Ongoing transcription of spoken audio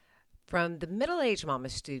From the Middle Age Mama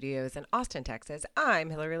Studios in Austin, Texas, I'm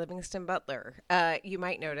Hillary Livingston Butler. You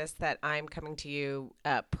might notice that I'm coming to you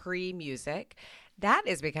pre-music. That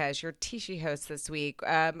is because you're TSHE host this week.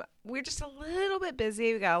 We're just a little bit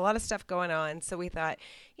busy. We got a lot of stuff going on. So we thought,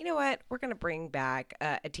 you know what? We're going to bring back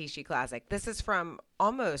a TSHE Classic. This is from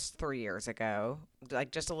almost 3 years ago,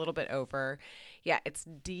 like just a little bit over. Yeah, it's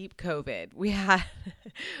deep COVID. We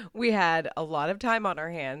had a lot of time on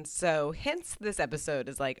our hands. So hence this episode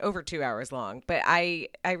is like over 2 hours long. But I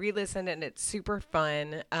re-listened and it's super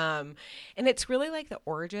fun. And it's really like the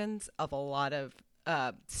origins of a lot of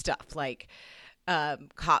stuff like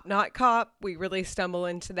Cop Not Cop. We really stumble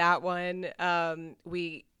into that one.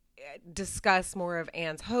 We discuss more of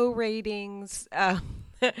Anne's Ho ratings.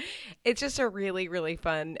 It's just a really, really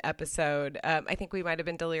fun episode. I think we might have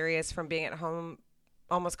been delirious from being at home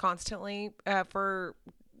almost constantly for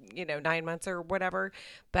 9 months or whatever,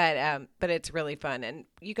 but it's really fun. And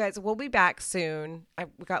you guys, we'll be back soon.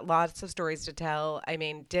 We've got lots of stories to tell. I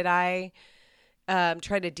mean, did I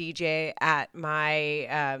try to DJ at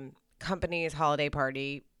my company's holiday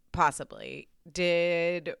party? Possibly.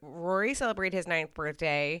 Did Rory celebrate his 9th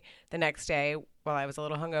birthday the next day while I was a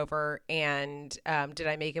little hungover? And did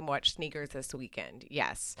I make him watch Sneakers this weekend?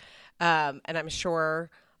 Yes. And I'm sure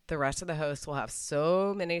the rest of the hosts will have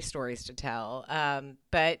so many stories to tell.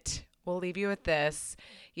 But we'll leave you with this,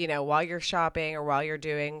 while you're shopping or while you're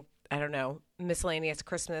doing, I don't know, miscellaneous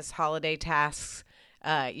Christmas holiday tasks.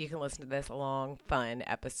 You can listen to this long, fun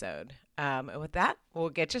episode. And with that, we'll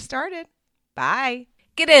get you started. Bye.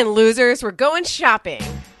 Get in, losers. We're going shopping.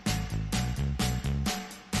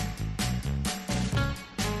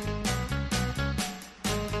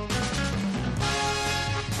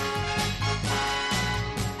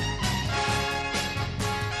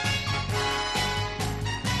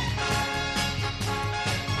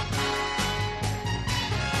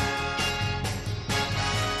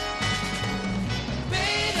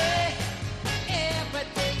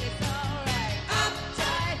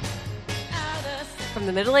 From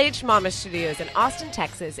the Middle Age Mama Studios in Austin,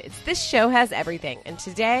 Texas, it's This Show Has Everything. And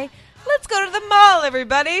today, let's go to the mall,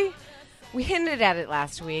 everybody. We hinted at it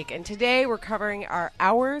last week, and today we're covering our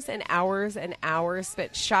hours and hours and hours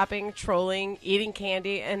spent shopping, trolling, eating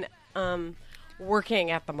candy, and working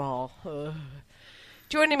at the mall. Ugh.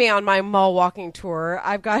 Joining me on my mall walking tour,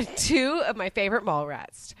 I've got two of my favorite mall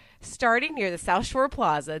rats. Starting near the South Shore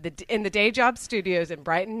Plaza in the Day Job Studios in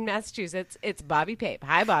Brighton, Massachusetts, it's Bobby Pape.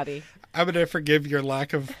 Hi, Bobby. I'm going to forgive your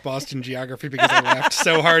lack of Boston geography because I laughed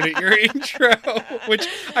so hard at your intro, which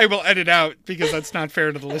I will edit out because that's not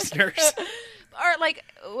fair to the listeners. Or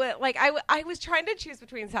I was trying to choose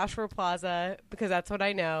between South Shore Plaza because that's what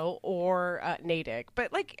I know, or Natick.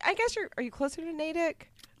 But I guess are you closer to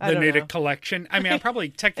Natick? The Natick collection. I mean, I'm probably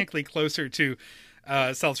technically closer to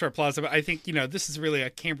South Shore Plaza, but I think, this is really a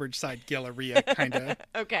Cambridge side Galleria kind of.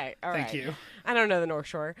 Okay, all right. Thank you. I don't know the North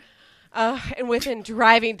Shore. And within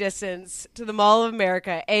driving distance to the Mall of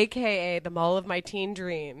America, a.k.a. the Mall of My Teen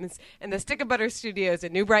Dreams, and the Stick of Butter Studios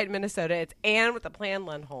in New Brighton, Minnesota, it's Anne with the Plan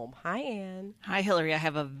Lundholm. Hi, Anne. Hi, Hillary. I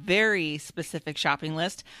have a very specific shopping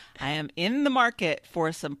list. I am in the market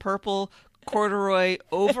for some purple corduroy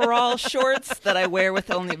overall shorts that I wear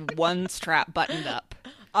with only one strap buttoned up.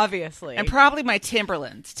 Obviously. And probably my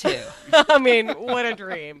Timberlands, too. I mean, what a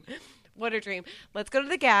dream. What a dream. Let's go to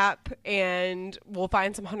the Gap, and we'll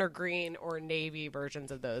find some hunter green or navy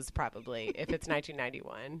versions of those, probably, if it's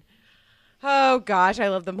 1991. Oh, gosh, I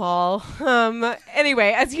love them all.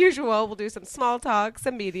 Anyway, as usual, we'll do some small talk,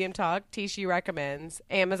 some medium talk, TSHE recommends,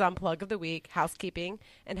 Amazon plug of the week, housekeeping,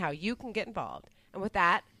 and how you can get involved. And with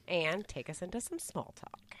that, Anne, take us into some small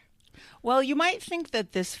talk. Well, you might think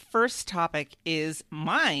that this first topic is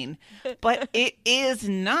mine, but it is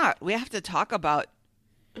not. We have to talk about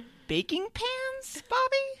baking pans,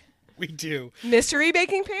 Bobby? We do. Mystery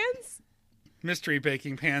baking pans? Mystery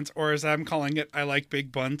baking pans, or as I'm calling it, I like big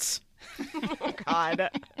bunts. Oh, God.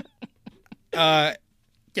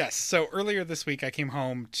 Yes, so earlier this week I came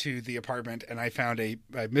home to the apartment and I found a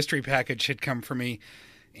mystery package had come for me.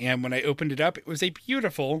 And when I opened it up, it was a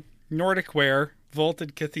beautiful Nordic ware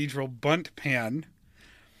vaulted cathedral bunt pan.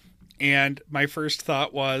 And my first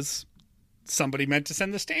thought was, somebody meant to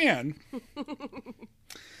send this to Anne.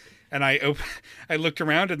 And I looked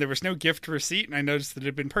around and there was no gift receipt. And I noticed that it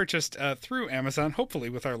had been purchased through Amazon, hopefully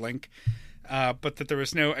with our link. But that there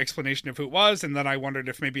was no explanation of who it was. And then I wondered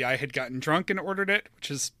if maybe I had gotten drunk and ordered it,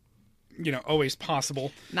 which is, always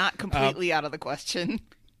possible. Not completely out of the question.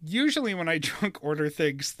 Usually when I drunk order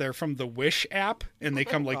things, they're from the Wish app and they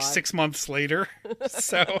come like 6 months later.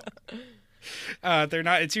 So they're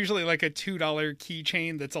not, it's usually like a $2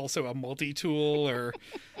 keychain that's also a multi-tool or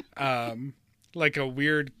like a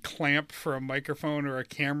weird clamp for a microphone or a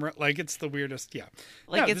camera. Like, it's the weirdest. Yeah.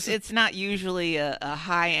 Like, No, it's not usually a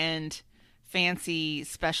high-end, fancy,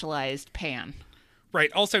 specialized pan. Right.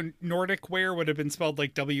 Also, Nordic Wear would have been spelled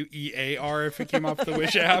like WEAR if it came off the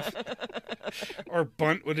Wish app. Or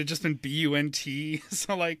bunt would have just been BUNT.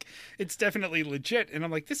 So, like, it's definitely legit. And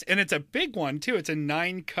I'm like, this, and it's a big one, too. It's a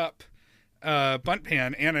 9-cup bunt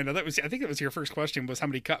pan. And I think that was your first question, was how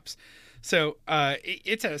many cups. So,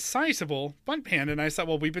 it's a sizable bunt pan. And I thought,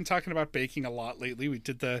 well, we've been talking about baking a lot lately. We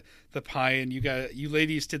did the pie, and you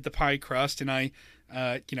ladies did the pie crust, and I,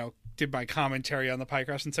 did my commentary on the pie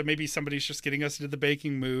crust. And so maybe somebody's just getting us into the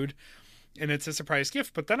baking mood, and it's a surprise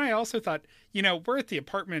gift. But then I also thought, we're at the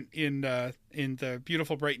apartment in the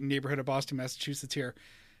beautiful Brighton neighborhood of Boston, Massachusetts here.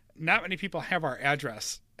 Not many people have our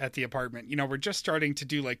address at the apartment. We're just starting to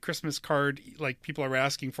do like Christmas card, like people are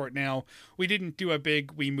asking for it now. We didn't do a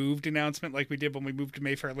big "we moved" announcement like we did when we moved to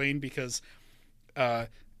Mayfair Lane, because an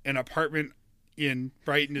apartment in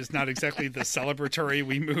Brighton is not exactly the celebratory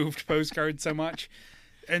 "we moved" postcard so much.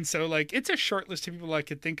 And so, like, it's a short list of people I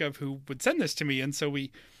could think of who would send this to me. And so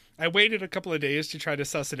I waited a couple of days to try to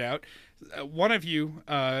suss it out. One of you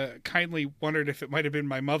kindly wondered if it might have been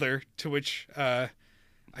my mother, to which I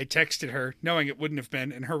texted her, knowing it wouldn't have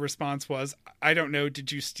been. And her response was, "I don't know.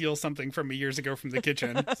 Did you steal something from me years ago from the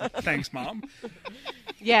kitchen?" So, thanks, Mom.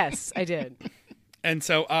 Yes, I did. And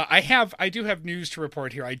so I do have news to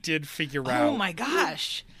report here. I did figure out. Oh my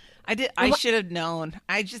gosh. I should have known.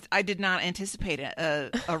 I did not anticipate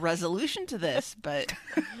a resolution to this, but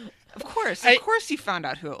of course you found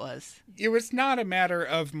out who it was. It was not a matter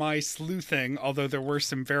of my sleuthing, although there were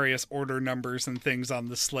some various order numbers and things on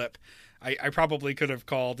the slip. I probably could have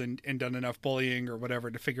called and done enough bullying or whatever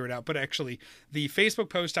to figure it out. But actually, the Facebook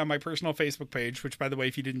post on my personal Facebook page, which, by the way,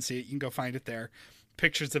 if you didn't see it, you can go find it there.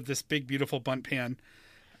 Pictures of this big, beautiful bunt pan.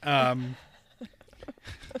 Sorry.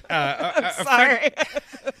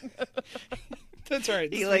 That's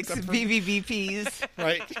right. He likes BBBPs.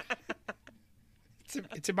 Right.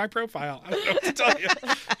 It's in my profile. I don't know what to tell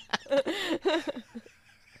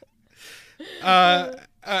you.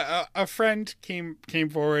 A friend came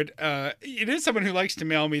forward. It is someone who likes to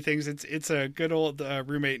mail me things. It's a good old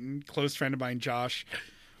roommate and close friend of mine, Josh.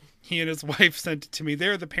 He and his wife sent it to me.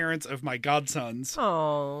 They're the parents of my godsons.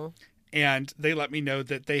 Oh. And they let me know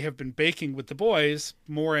that they have been baking with the boys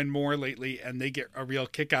more and more lately, and they get a real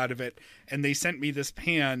kick out of it. And they sent me this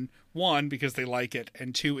pan, one, because they like it,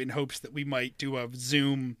 and two, in hopes that we might do a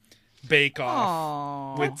Zoom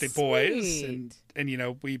bake-off with the boys. And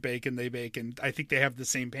we bake and they bake, and I think they have the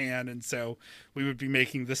same pan, and so we would be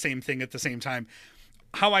making the same thing at the same time.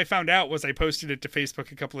 How I found out was I posted it to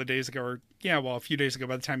Facebook a couple of days ago, a few days ago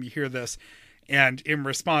by the time you hear this. And in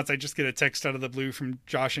response, I just get a text out of the blue from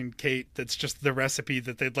Josh and Kate that's just the recipe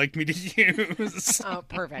that they'd like me to use. Oh,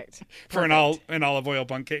 perfect. For an olive oil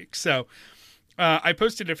bundt cake. So I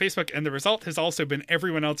posted it to Facebook, and the result has also been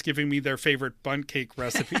everyone else giving me their favorite bundt cake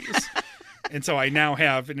recipes. And so I now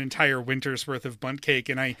have an entire winter's worth of bundt cake.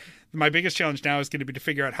 And my biggest challenge now is going to be to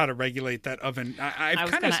figure out how to regulate that oven. I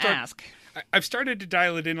was going to ask. I've started to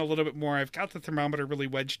dial it in a little bit more. I've got the thermometer really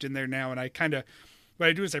wedged in there now, and what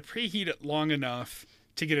I do is I preheat it long enough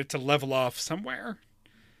to get it to level off somewhere.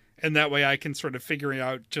 And that way I can sort of figure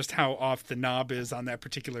out just how off the knob is on that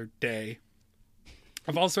particular day.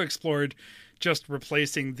 I've also explored just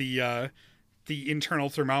replacing the internal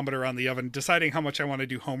thermometer on the oven, deciding how much I want to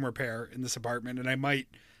do home repair in this apartment. And I might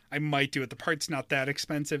do it. The part's not that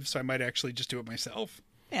expensive, so I might actually just do it myself.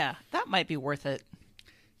 Yeah, that might be worth it.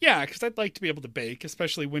 Yeah, because I'd like to be able to bake,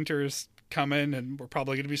 especially winter's coming, and we're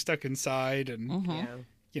probably going to be stuck inside, and I'd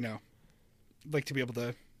like to be able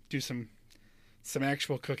to do some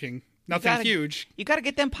actual cooking. Nothing huge. You got to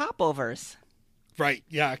get them popovers. Right?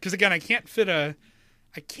 Yeah, because again, I can't fit a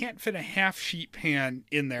half sheet pan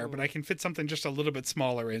in there, but I can fit something just a little bit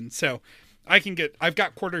smaller in. So I've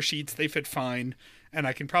got quarter sheets; they fit fine, and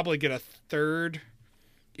I can probably get a third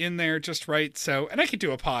in there just right. So, and I could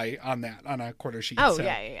do a pie on a quarter sheet. Oh, so,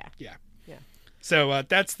 yeah. So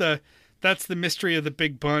that's the mystery of the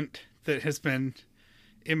big bunt that has been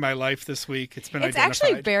in my life this week. It's been identified.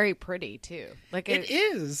 Actually very pretty too. Like it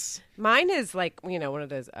is. Mine is like, one of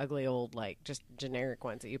those ugly old, like, just generic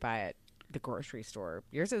ones that you buy at the grocery store.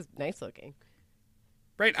 Yours is nice looking.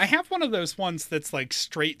 Right. I have one of those ones that's like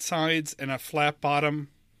straight sides and a flat bottom.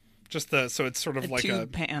 So it's sort of like a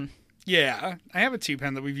tube pan. Yeah, I have a tube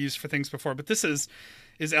pan that we've used for things before, but this is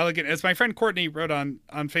elegant. As my friend Courtney wrote on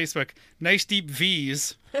Facebook, nice deep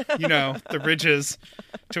V's, the ridges,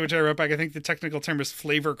 to which I wrote back, I think the technical term is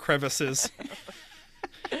flavor crevices.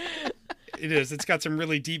 It is. It's got some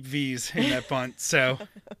really deep V's in that bunt. So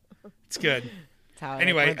It's good. That's how I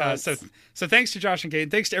Anyway, like my bugs. so thanks to Josh and Kate,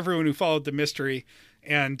 and thanks to everyone who followed the mystery,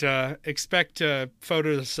 and expect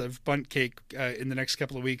photos of bundt cake in the next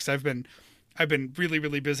couple of weeks. I've been really,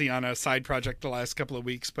 really busy on a side project the last couple of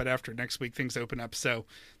weeks, but after next week things open up. So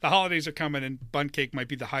the holidays are coming, and bundt cake might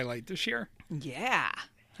be the highlight this year. Yeah,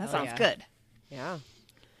 that Oh, sounds yeah. good. Yeah.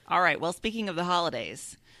 All right. Well, speaking of the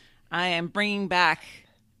holidays, I am bringing back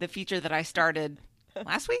the feature that I started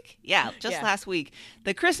last week. Yeah, just Yeah. last week.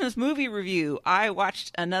 The Christmas movie review. I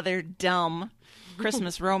watched another dumb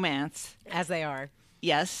Christmas romance. As they are.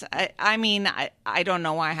 Yes. I mean, I don't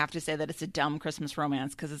know why I have to say that it's a dumb Christmas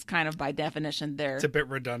romance because it's kind of by definition It's a bit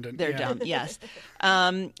redundant. they're yeah. dumb. Yes.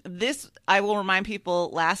 This, I will remind people,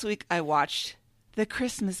 last week I watched The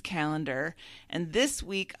Christmas Calendar, and this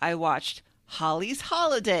week I watched Holly's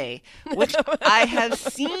Holiday, which I have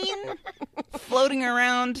seen floating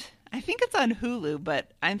around. I think it's on Hulu,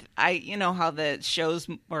 but I you know how the shows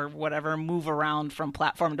or whatever move around from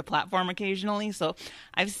platform to platform occasionally. So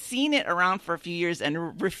I've seen it around for a few years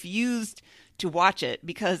and refused to watch it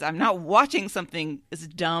because I'm not watching something as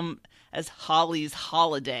dumb as Holly's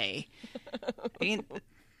Holiday. I mean,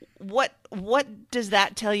 what does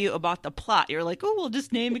that tell you about the plot? You're like, oh, we'll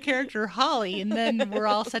just name a character Holly and then we're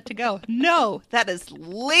all set to go. No, that is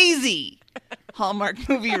lazy. Hallmark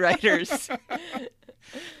movie writers.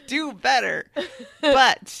 Do better.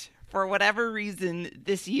 But for whatever reason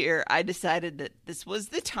this year, I decided that this was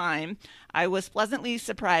the time. I was pleasantly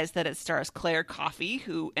surprised that it stars Claire Coffey,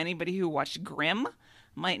 who anybody who watched Grimm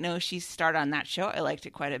might know she starred on that show. I liked it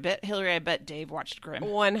quite a bit. Hillary, I bet Dave watched Grimm.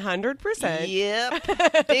 100%.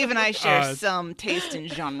 Yep. Dave and I share some taste in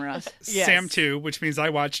genres. Yes. Sam too, which means I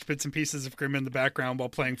watched bits and pieces of Grimm in the background while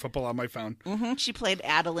playing football on my phone. Mm-hmm. She played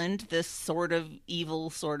Adelind, this sort of evil,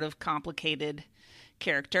 sort of complicated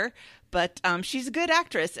character. But she's a good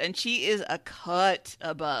actress, and she is a cut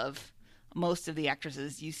above most of the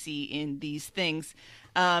actresses you see in these things.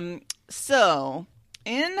 So,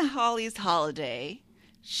 in Holly's Holiday,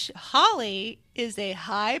 Holly is a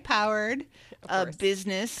high-powered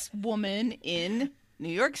businesswoman in New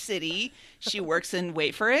York City. She works in,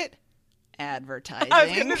 wait for it, advertising. I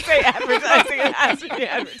was going to say advertising. It has to be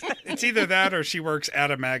advertising. It's either that or she works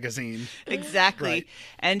at a magazine. Exactly. Right.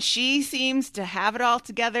 And she seems to have it all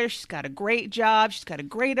together. She's got a great job. She's got a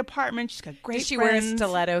great apartment. She's got great Does she friends. wear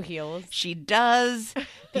stiletto heels? She does.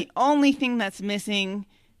 The only thing that's missing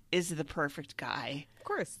is the perfect guy. Of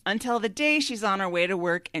course. Until the day she's on her way to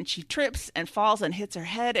work and she trips and falls and hits her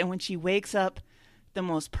head. And when she wakes up, the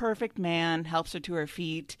most perfect man helps her to her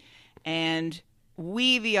feet. And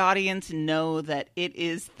we, the audience, know that it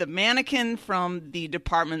is the mannequin from the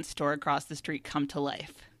department store across the street come to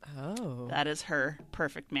life. Oh. That is her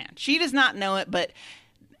perfect man. She does not know it, but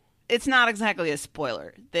it's not exactly a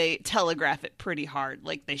spoiler. They telegraph it pretty hard.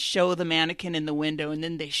 Like, they show the mannequin in the window, and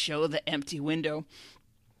then they show the empty window.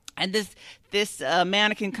 And this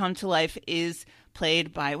mannequin come to life is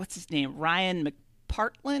played by, what's his name, Ryan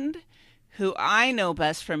McPartland, who I know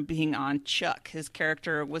best from being on Chuck. His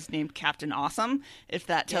character was named Captain Awesome, if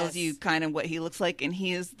that tells you kind of what he looks like. And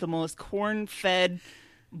he is the most corn-fed,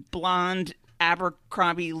 blonde,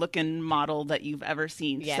 Abercrombie-looking model that you've ever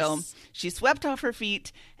seen. Yes. So she's swept off her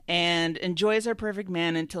feet and enjoys her perfect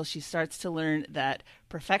man until she starts to learn that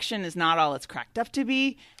perfection is not all it's cracked up to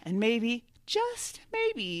be. And maybe, just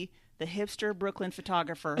maybe, the hipster Brooklyn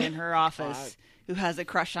photographer in her office who has a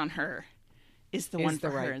crush on her is the one for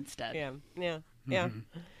her instead. Yeah. Yeah. Yeah.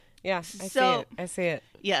 Yeah. I see So- it. I see it.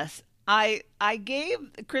 Yes. I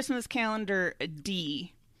gave the Christmas Calendar a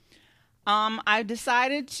D. I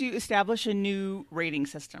decided to establish a new rating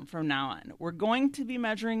system from now on. We're going to be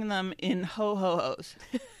measuring them in ho-ho-hos.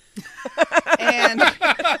 And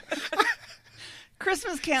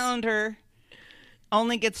Christmas Calendar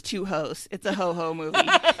only gets 2 hoes. It's a ho-ho movie.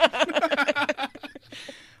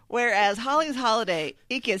 Whereas Holly's Holiday,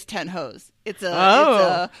 it gets 10 hoes. It's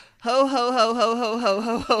a ho ho ho ho ho ho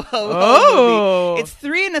ho ho ho movie. It's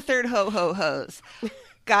 3 1/3 ho ho hos.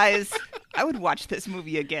 Guys, I would watch this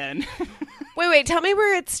movie again. Wait. Tell me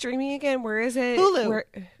where it's streaming again. Where is it? Hulu.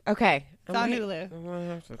 Okay. It's on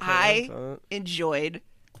Hulu. I enjoyed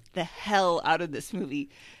the hell out of this movie.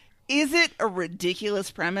 Is it a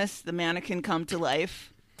ridiculous premise? The mannequin come to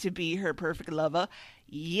life to be her perfect lover?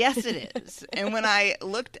 Yes, it is. And when I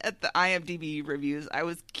looked at the IMDb reviews, I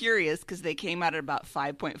was curious because they came out at about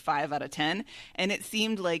 5.5 out of 10. And it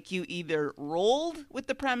seemed like you either rolled with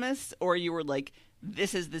the premise or you were like,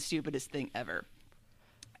 this is the stupidest thing ever.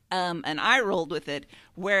 And I rolled with it,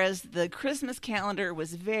 whereas the Christmas Calendar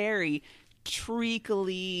was very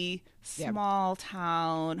treacly, small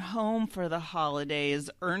town, home for the holidays,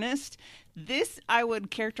 earnest. This I would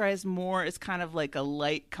characterize more as kind of like a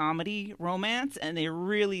light comedy romance, and they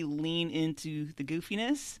really lean into the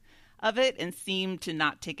goofiness of it and seem to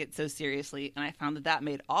not take it so seriously. And I found that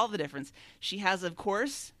made all the difference. She has, of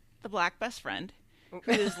course, the black best friend,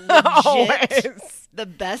 who is legit the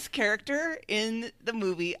best character in the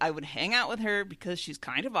movie. I would hang out with her because she's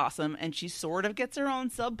kind of awesome, and she sort of gets her own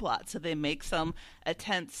subplot. So they make some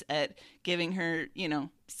attempts at giving her,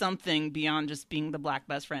 something beyond just being the black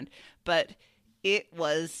best friend. But it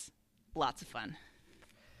was lots of fun.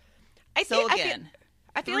 I feel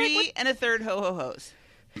three like and a third ho-ho-hos.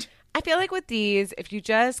 I feel like with these, if you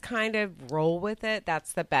just kind of roll with it,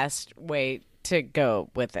 that's the best way to go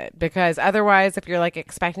with it, because otherwise, if you're like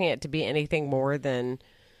expecting it to be anything more than,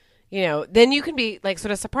 then you can be like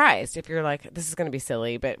sort of surprised if you're like, this is going to be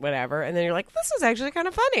silly, but whatever, and then you're like, this is actually kind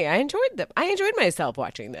of funny. I enjoyed myself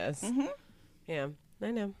watching this. Mm-hmm. Yeah,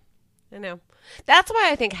 I know. That's why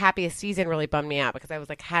I think Happiest Season really bummed me out, because I was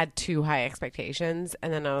like had too high expectations,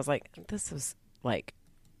 and then I was like, this was like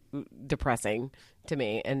depressing to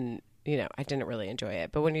me, and I didn't really enjoy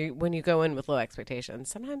it. But when you go in with low expectations,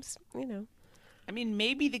 sometimes I mean,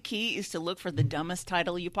 maybe the key is to look for the dumbest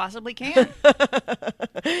title you possibly can.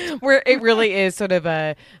 Where it really is sort of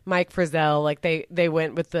a Mike Frizzell, like they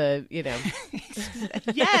went with the,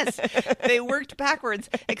 Yes, they worked backwards,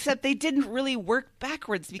 except they didn't really work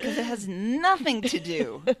backwards because it has nothing to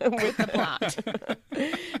do with the plot.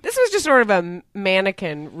 This was just sort of a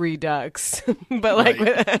mannequin redux, but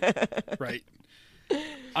like... Right.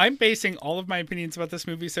 I'm basing all of my opinions about this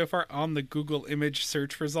movie so far on the Google image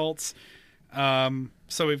search results.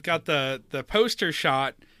 So we've got the poster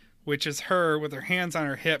shot, which is her with her hands on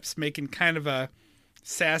her hips, making kind of a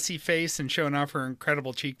sassy face and showing off her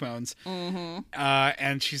incredible cheekbones. Mm-hmm.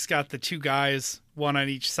 And she's got the two guys, one on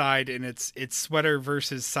each side, and it's sweater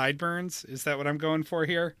versus sideburns. Is that what I'm going for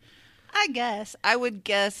here? I guess. I would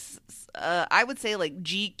say like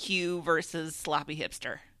GQ versus sloppy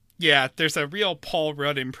hipster. Yeah, there's a real Paul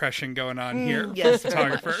Rudd impression going on here. Yes,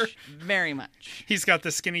 photographer. Very much. He's got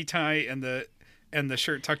the skinny tie and the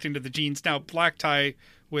shirt tucked into the jeans. Now, black tie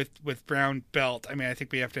with brown belt. I mean, I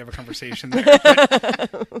think we have to have a conversation there.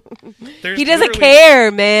 He doesn't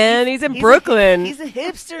care, man. He's in Brooklyn. He's a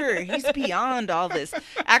hipster. He's beyond all this.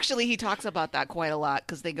 Actually, he talks about that quite a lot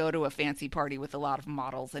because they go to a fancy party with a lot of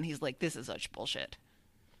models, and he's like, this is such bullshit.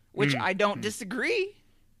 Which I don't disagree.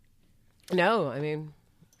 No, I mean...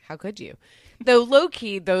 How could you? Though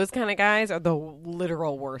low-key, those kind of guys are the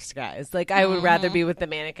literal worst guys. Like, I would rather be with the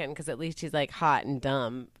mannequin because at least he's, like, hot and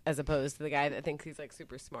dumb as opposed to the guy that thinks he's, like,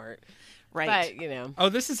 super smart. Right. But, Oh,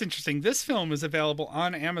 this is interesting. This film is available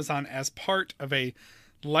on Amazon as part of a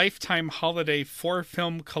Lifetime Holiday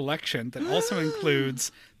 4-film collection that also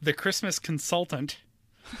includes The Christmas Consultant,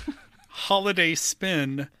 Holiday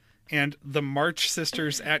Spin, and The March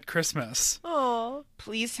Sisters at Christmas. Oh,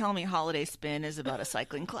 please tell me Holiday Spin is about a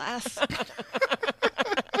cycling class.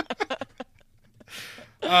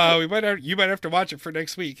 You might have to watch it for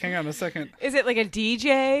next week. Hang on a second. Is it like a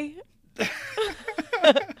DJ?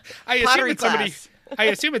 I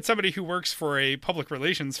assume it's somebody who works for a public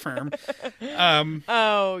relations firm.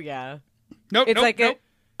 Oh yeah. Nope.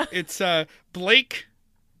 It's It's Blake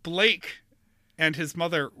and his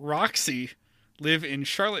mother Roxy live in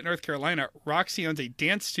Charlotte, North Carolina. Roxy owns a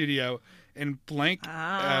dance studio, and Blake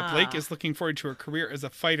is looking forward to her career as a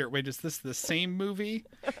fighter. Wait, is this the same movie?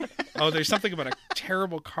 Oh, there's something about a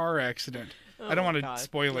terrible car accident. I don't want to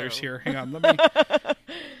spoilers here. Hang on, let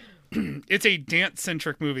me. It's a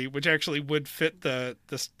dance-centric movie, which actually would fit the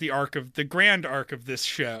grand arc of this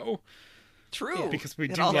show. True, because we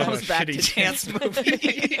it do all love a comes back shitty to dance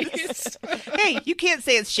movies. Hey, you can't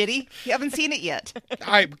say it's shitty. You haven't seen it yet.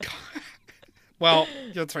 Well,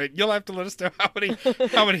 that's right. You'll have to let us know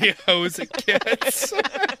how many hoes it gets.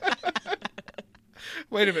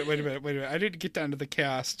 Wait a minute. I didn't get down to the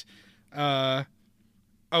cast.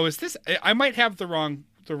 Is this? I might have the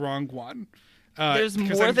wrong one. There's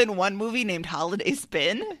more than one movie named Holiday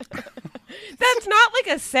Spin. That's not like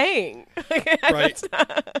a saying, right?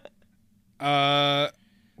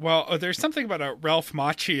 There's something about a Ralph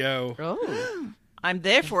Macchio. Oh, I'm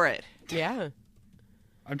there for it. Yeah.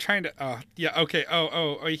 I'm trying to. Okay.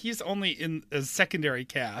 He's only in a secondary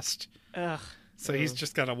cast. Ugh. So he's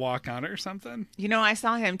just got to walk on it or something. I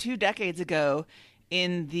saw him 2 decades ago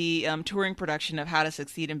in the touring production of How to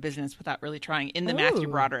Succeed in Business Without Really Trying, in the Matthew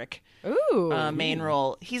Broderick main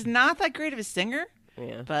role. He's not that great of a singer,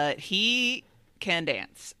 but he can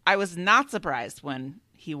dance. I was not surprised when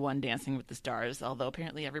he won Dancing with the Stars, although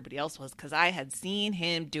apparently everybody else was, because I had seen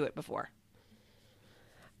him do it before.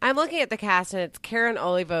 I'm looking at the cast, and it's Karen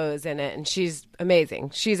Olivo is in it, and she's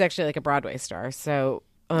amazing. She's actually like a Broadway star. So,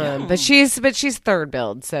 but she's third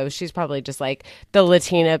build, so she's probably just like the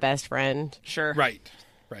Latina best friend. Sure. Right.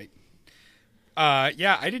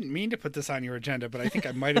 Yeah, I didn't mean to put this on your agenda, but I think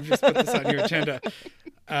I might have just put this on your agenda.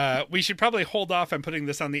 We should probably hold off on putting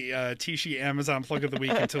this on the TSHE Amazon plug of the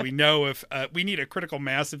week until we know if we need a critical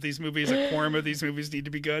mass of these movies. A quorum of these movies need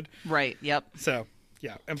to be good. Right. Yep. So,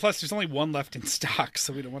 yeah. And plus, there's only one left in stock,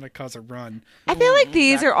 so we don't want to cause a run. I feel like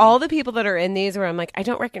these are all the people that are in these where I'm like, I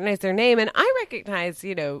don't recognize their name. And I recognize,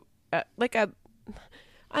 I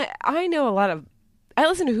know a lot of, I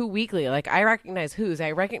listen to Who Weekly. Like, I recognize Who's.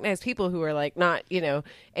 I recognize people who are like not,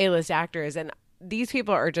 A-list actors. And these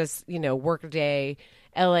people are just, workday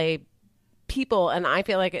LA people. And I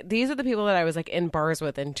feel like these are the people that I was like in bars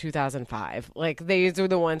with in 2005. Like, these are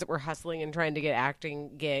the ones that were hustling and trying to get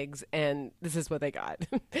acting gigs. And this is what they got.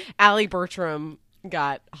 Allie Bertram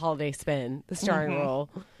got Holiday Spin, the starring role.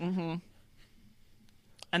 Mm-hmm.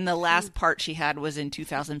 And the last part she had was in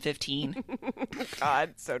 2015.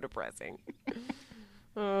 God, so depressing.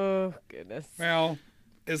 Oh, goodness. Well,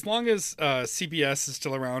 as long as CBS is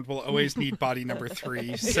still around, we'll always need body number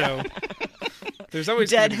 3. So there's always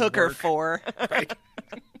Dead Hooker 4. Right.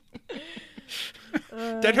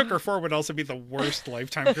 Dead Hooker 4 would also be the worst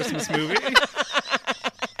Lifetime Christmas movie.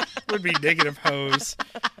 Would be Negative Hose.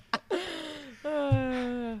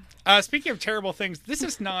 Speaking of terrible things, this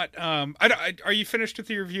is not. Are you finished with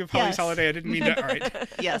your review of Holly's Holiday? I didn't mean to. All right.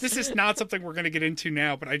 Yes. This is not something we're going to get into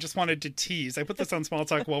now, but I just wanted to tease. I put this on Small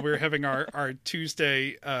Talk while we were having our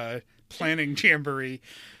Tuesday planning jamboree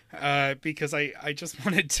because I just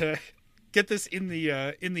wanted to get this in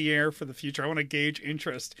the air for the future. I want to gauge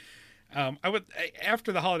interest.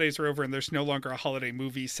 After the holidays are over and there's no longer a holiday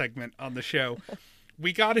movie segment on the show,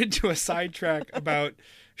 we got into a sidetrack about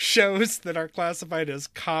shows that are classified as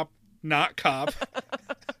cop, not cop.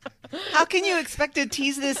 How can you expect to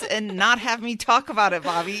tease this and not have me talk about it,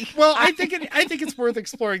 Bobby? Well, I think it's worth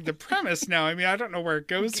exploring the premise now. I mean, I don't know where it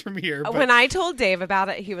goes from here. But... When I told Dave about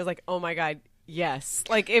it, he was like, "Oh my God, yes!"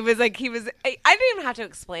 Like it was like I didn't even have to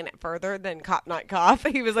explain it further than cop, not cop.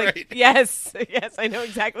 He was like, Right. "Yes, I know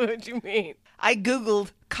exactly what you mean." I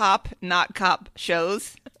Googled cop, not cop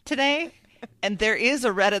shows today, and there is a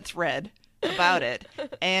Reddit thread about it,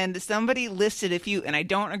 and somebody listed a few, and I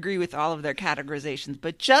don't agree with all of their categorizations,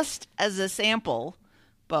 but just as a sample: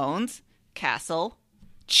 Bones, Castle,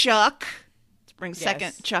 Chuck. Let's bring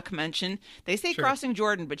second Chuck mention. They say Sure. Crossing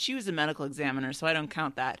Jordan, but she was a medical examiner, so I don't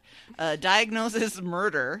count that. Diagnosis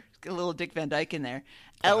Murder, a little Dick Van Dyke in there.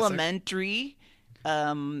 Classic. Elementary.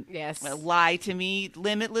 Yes. Lie to Me,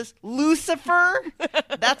 Limitless, Lucifer.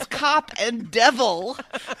 That's cop and devil.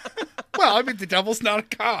 Well, I mean, the devil's not a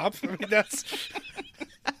cop. I mean, that's...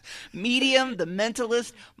 Medium, The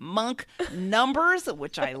Mentalist, Monk, Numbers,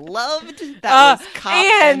 which I loved. That was cop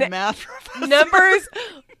and math professor. Numbers.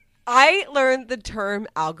 I learned the term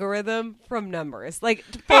algorithm from Numbers. Like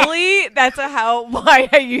fully, that's why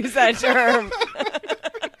I use that term.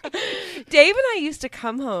 Dave and I used to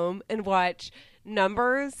come home and watch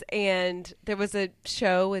Numbers, and there was a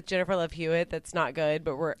show with Jennifer Love Hewitt that's not good,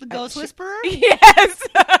 but we're The Ghost Whisperer? Yes.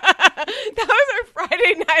 That was our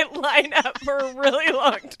Friday night lineup for a really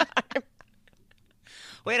long time.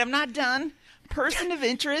 Wait, I'm not done. Person of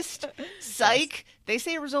Interest, Psych. They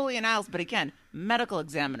say Rizzoli and Isles, but again, medical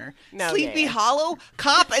examiner. No, Sleepy yeah. Hollow,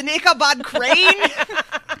 Cop and Ichabod Crane.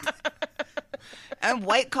 And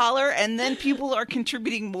White Collar, and then people are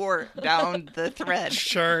contributing more down the thread.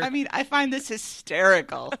 Sure. I mean, I find this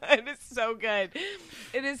hysterical. It is so good.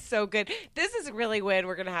 It is so good. This is really when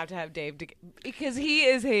we're gonna have Dave because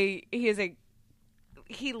he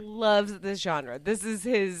loves this genre. This is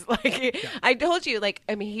his I told you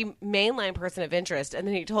he mainline Person of Interest, and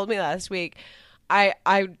then he told me last week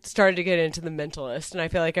I started to get into The Mentalist, and I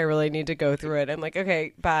feel like I really need to go through it. I'm like,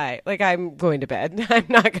 okay, bye. Like, I'm going to bed. I'm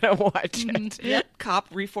not going to watch it. Yep, Cop,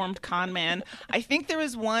 Reformed Con Man. I think there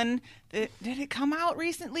was one that, did it come out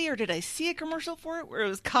recently, or did I see a commercial for it where it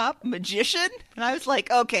was Cop, Magician? And I was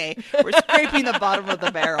like, okay, we're scraping the bottom of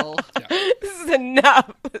the barrel. Yeah. This is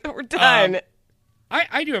enough. We're done.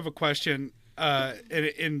 I do have a question.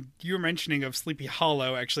 And your mentioning of Sleepy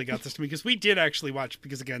Hollow actually got this to me because we did actually watch,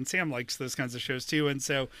 because again, Sam likes those kinds of shows too. And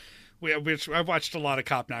so I've watched a lot of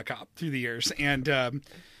Cop, Not Cop through the years. And,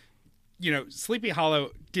 Sleepy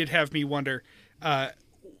Hollow did have me wonder,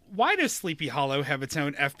 why does Sleepy Hollow have its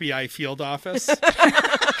own FBI field office?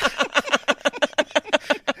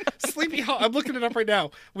 Sleepy Hollow, I'm looking it up right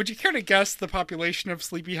now. Would you care to guess the population of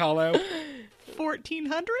Sleepy Hollow?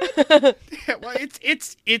 1,400? Yeah, well,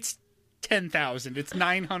 it's 10,000. It's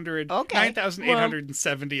 900, Okay.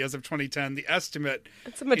 9,870 as of 2010. The estimate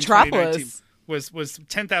It's a metropolis. was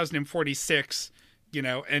 10,046,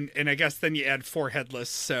 and I guess then you add 4 headless,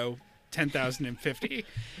 so 10,050.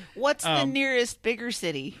 What's the nearest bigger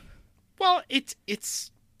city? Well,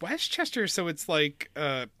 it's Westchester, so it's like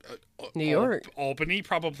New York. Albany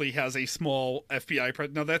probably has a small FBI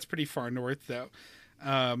presence. No, that's pretty far north, though.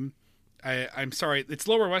 I'm sorry, it's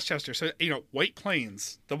Lower Westchester, so White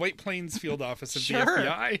Plains, the White Plains field office of Sure. the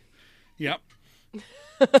FBI. Yep.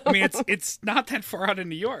 I mean, it's not that far out of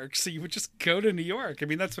New York, so you would just go to New York. I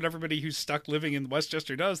mean, that's what everybody who's stuck living in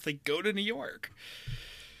Westchester does. They go to New York.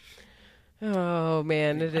 Oh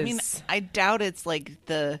man, it is. I mean, I doubt it's like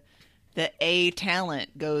the A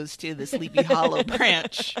talent goes to the Sleepy Hollow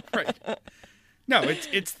branch. Right. No,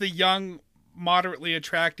 it's the young, moderately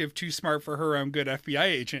attractive, too smart for her own good FBI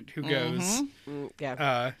agent who goes,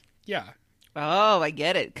 yeah. Yeah. Oh, I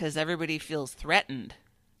get it, because everybody feels threatened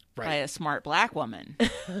by Right. a smart black woman.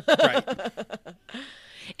 Right.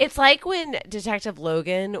 It's like when Detective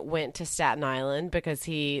Logan went to Staten Island because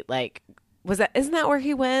he isn't that where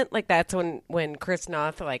he went? Like that's when Chris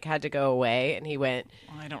Noth had to go away and he went.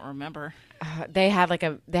 I don't remember. They had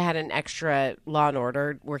an extra Law and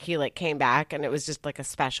Order where he came back and it was just a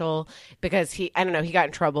special because he got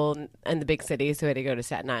in trouble in the big city, so he had to go to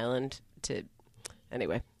Staten Island to.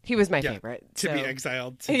 Anyway, he was my favorite. To be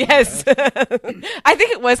exiled. Yes. I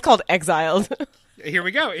think it was called Exiled. Here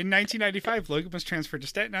we go. In 1995, Logan was transferred to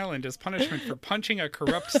Staten Island as punishment for punching a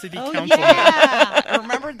corrupt city Oh, councilman. yeah. I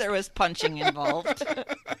remembered there was punching involved.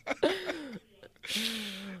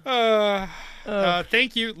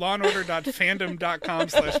 Thank you,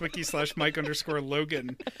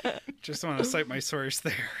 lawandorder.fandom.com/wiki/Mike_Logan. Just want to cite my source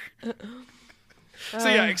there. So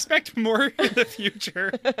yeah, expect more in the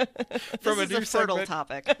future from This a new is a fertile segment.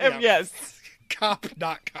 topic. Yeah. Yes. Cop,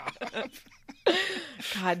 not cop.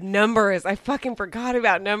 God, Numbers. I fucking forgot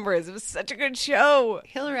about Numbers. It was such a good show.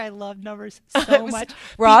 Hillary, I love Numbers so much.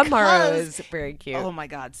 Rob because- Morrow is very cute. Oh my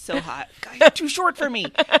God, so hot. God, you're too short for me.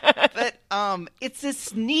 But it's this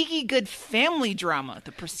sneaky good family drama.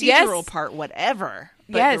 The procedural Yes. part, whatever.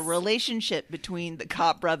 But Yes. the relationship between the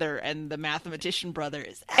cop brother and the mathematician brother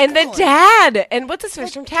is and the excellent. dad. And what's his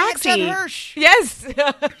face from Dad, Taxi? Judd Hirsch. Yes.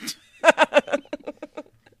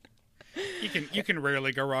 You can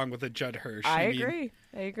rarely go wrong with a Judd Hirsch. I mean,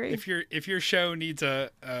 agree. If your show needs a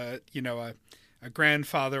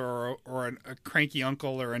grandfather or a cranky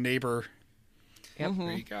uncle or a neighbor, Yep.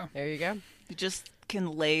 there you go. There you go. You just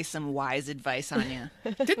can lay some wise advice on you.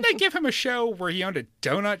 Didn't they give him a show where he owned a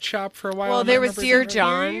donut shop for a while? Well, Am I there was remembering Dear that right?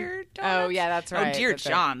 John. Dear Oh, Donuts? yeah, that's right. Oh, Dear That's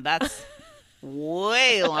right. John. That's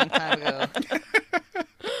way a long time ago.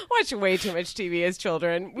 Watch way too much TV as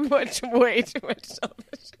children. We watched way too much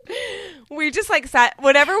television. We just sat,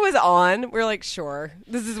 whatever was on, we're like, sure,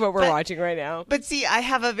 this is what we're watching right now. But see, I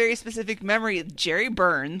have a very specific memory. Jerry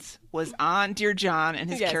Burns was on Dear John, and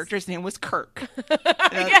his Yes. character's name was Kirk.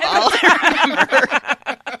 That's all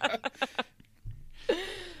I remember.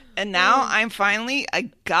 And now I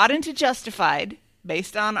got into Justified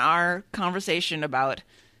based on our conversation about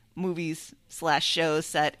movies/shows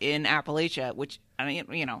set in Appalachia, which I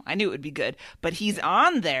knew it would be good. But he's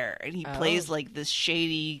on there, and he plays this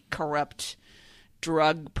shady, corrupt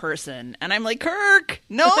drug person, and I'm like, Kirk,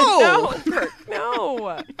 no, No, Kirk,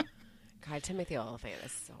 no. God, Timothy Olyphant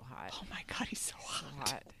is so hot. Oh my God, he's so hot.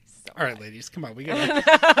 Hot. So All right, ladies, come on. We gotta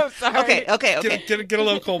I'm sorry. Okay. get a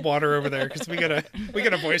little cold water over there because we got a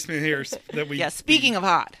voicemail here that we. Yeah, speaking of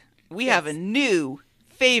hot, we have a new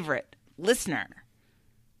favorite listener.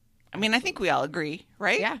 I mean, I think we all agree,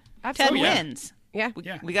 right? Yeah, Ted absolutely. wins. Yeah.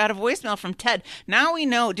 Yeah. We got a voicemail from Ted. Now we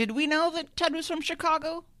know. Did we know that Ted was from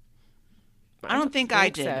Chicago? I don't think I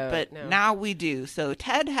did, so, but no. now we do. So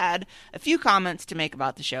Ted had a few comments to make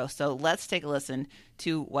about the show. So let's take a listen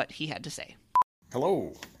to what he had to say.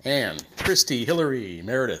 Hello, Anne, Christy, Hillary,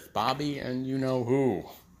 Meredith, Bobby, and you know who.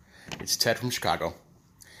 It's Ted from Chicago.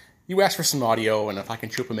 You asked for some audio, and if I can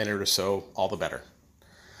chew up a minute or so, all the better.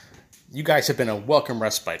 You guys have been a welcome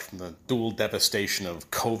respite from the dual devastation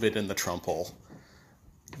of COVID and the Trump hole.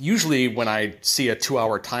 Usually when I see a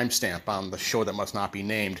 2-hour timestamp on the show that must not be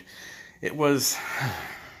named, it was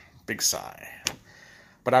big sigh.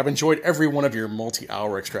 But I've enjoyed every one of your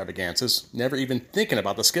multi-hour extravagances, never even thinking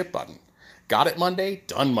about the skip button. Got it Monday,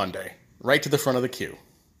 done Monday. Right to the front of the queue.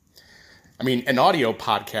 I mean, an audio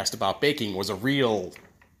podcast about baking was a real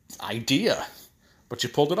idea, but you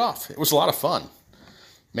pulled it off. It was a lot of fun.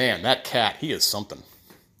 Man, that cat, he is something.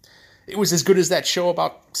 It was as good as that show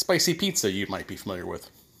about spicy pizza you might be familiar with.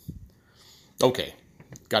 Okay,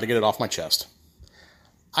 gotta get it off my chest.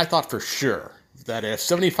 I thought for sure that if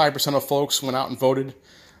 75% of folks went out and voted,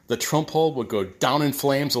 the Trump poll would go down in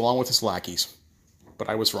flames along with his lackeys. But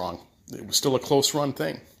I was wrong. It was still a close-run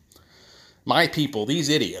thing. My people, these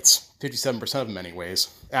idiots, 57% of them anyways,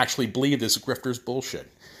 actually believe this grifter's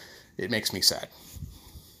bullshit. It makes me sad.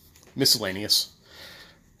 Miscellaneous.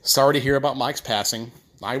 Sorry to hear about Mike's passing.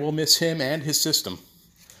 I will miss him and his system.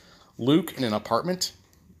 Luke in an apartment?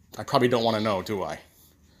 I probably don't want to know, do I?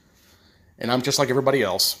 And I'm just like everybody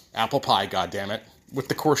else. Apple pie, goddammit, with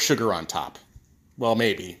the coarse sugar on top. Well,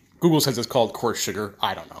 maybe. Google says it's called coarse sugar.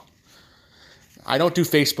 I don't know. I don't do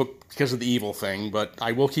Facebook because of the evil thing, but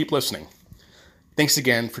I will keep listening. Thanks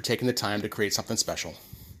again for taking the time to create something special.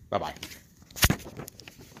 Bye-bye.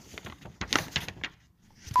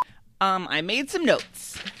 I made some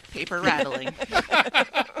notes. Paper rattling.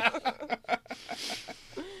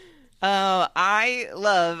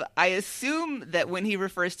 I assume that when he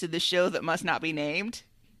refers to the show that must not be named,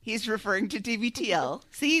 he's referring to TVTL.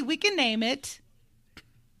 See, we can name it.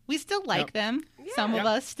 We still like them. Yeah. Some of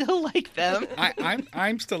us still like them.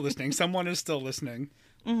 I'm still listening. Someone is still listening.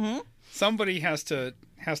 Mm-hmm. Somebody has to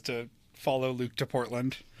follow Luke to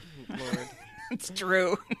Portland. Lord. It's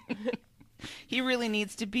true. He really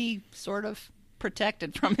needs to be sort of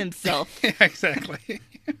protected from himself. Yeah, exactly.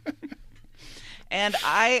 And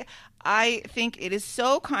I think it is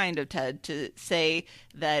so kind of Ted to say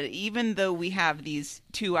that even though we have these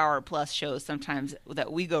 2-hour-plus shows sometimes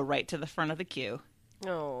that we go right to the front of the queue.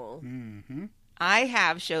 Oh. Mm-hmm. I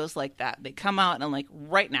have shows like that. They come out and I'm like,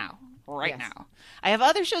 right now. Now. I have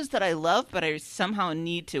other shows that I love, but I somehow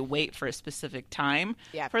need to wait for a specific time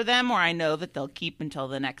for them, or I know that they'll keep until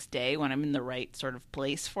the next day when I'm in the right sort of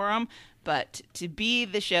place for them. But to be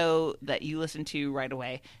the show that you listen to right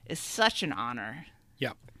away is such an honor.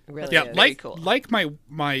 Yeah. Really yeah, is. cool. Like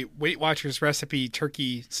my Weight Watchers recipe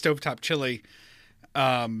turkey stovetop chili,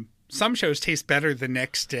 some shows taste better the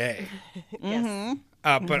next day. Yes.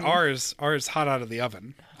 But ours hot out of the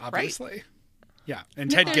oven, obviously. Right. Yeah, and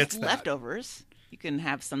Ted gets that. Leftovers. You can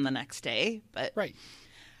have some the next day, but right.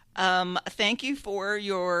 Thank you for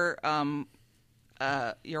your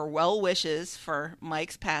well wishes for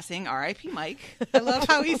Mike's passing. R.I.P. Mike. I love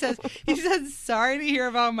how he says sorry to hear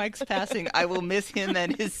about Mike's passing. I will miss him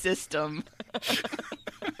and his system.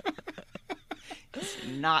 It's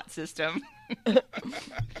not system.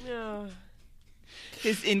 No.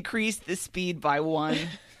 Has increased the speed by 1.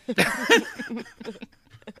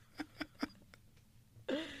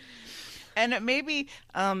 And maybe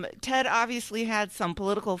Ted obviously had some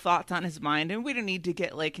political thoughts on his mind, and we don't need to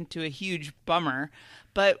get into a huge bummer,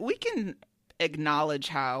 but we can acknowledge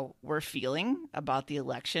how we're feeling about the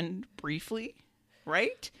election briefly,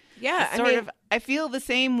 right? Yeah, I feel the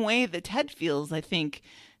same way that Ted feels. I think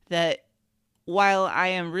that while I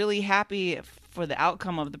am really happy for the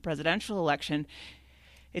outcome of the presidential election,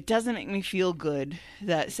 it doesn't make me feel good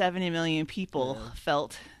that 70 million people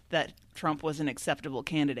felt that Trump was an acceptable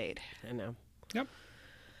candidate. I know.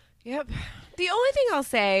 Yep. The only thing I'll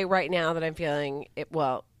say right now that I'm feeling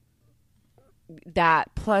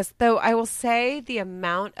that plus, though, I will say the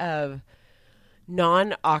amount of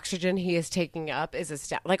non-oxygen he is taking up is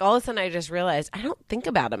astounding. All of a sudden I just realized I don't think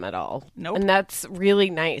about him at all. Nope. And that's really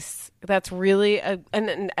nice. That's really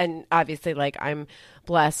and obviously I'm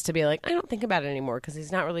blessed to be I don't think about it anymore because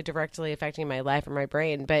he's not really directly affecting my life or my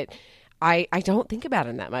brain, but I don't think about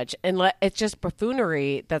him that much. And it's just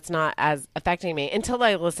buffoonery that's not as affecting me until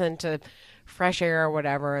I listen to Fresh Air or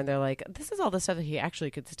whatever. And they're like, this is all the stuff that he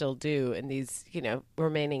actually could still do in these,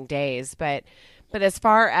 remaining days. But as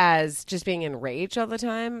far as just being enraged all the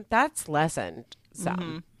time, that's lessened some.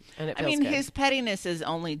 Mm-hmm. And it feels good. His pettiness is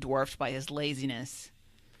only dwarfed by his laziness.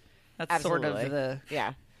 That's Absolutely. Sort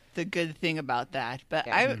of the good thing about that. But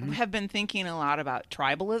I have been thinking a lot about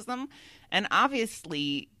tribalism. And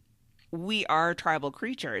obviously we are tribal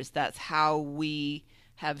creatures. That's how we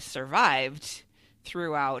have survived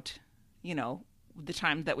throughout, the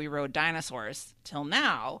time that we rode dinosaurs till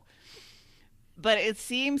now. But it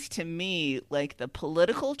seems to me like the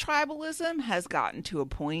political tribalism has gotten to a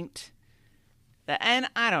point that, and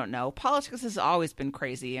I don't know, politics has always been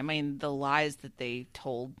crazy. I mean, the lies that they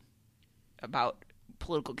told about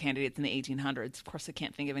political candidates in the 1800s. Of course, I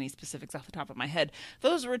can't think of any specifics off the top of my head.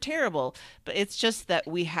 Those were terrible, but it's just that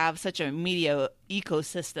we have such a media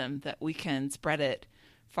ecosystem that we can spread it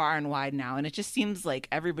far and wide now. And it just seems like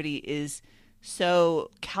everybody is so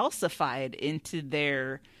calcified into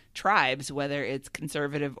their tribes, whether it's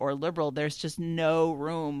conservative or liberal. There's just no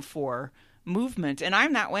room for movement. And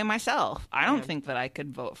I'm that way myself. I don't think that I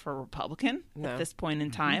could vote for a Republican at this point in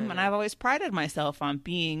time. And I've always prided myself on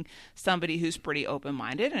being somebody who's pretty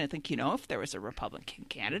open-minded. And I think, if there was a Republican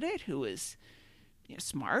candidate who was,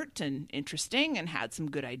 smart and interesting and had some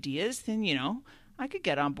good ideas, then, I could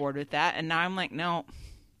get on board with that. And now I'm like, no,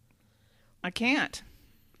 I can't.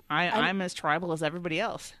 I'm as tribal as everybody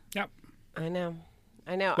else. Yep. I know.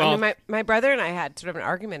 Well, Well- I mean, my brother and I had sort of an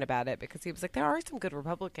argument about it because he was like, there are some good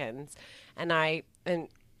Republicans. And I said,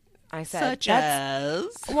 Such as?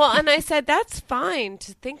 Well, and I said, that's fine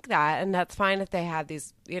to think that. And that's fine if they have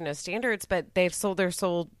these, standards, but they've sold their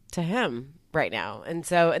soul to him right now. And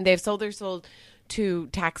they've sold their soul to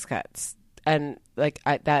tax cuts. And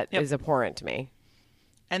that is abhorrent to me.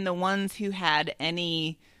 And the ones who had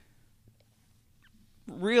any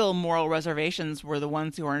real moral reservations were the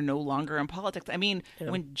ones who are no longer in politics. I mean,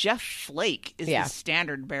 when Jeff Flake is the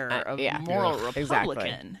standard bearer of moral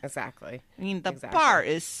Republican. Exactly. I mean, the bar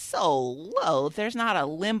is so low. There's not a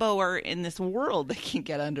limboer in this world that can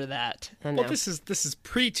get under that. Well, this is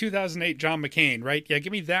pre-2008 John McCain, right? Yeah,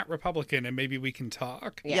 give me that Republican and maybe we can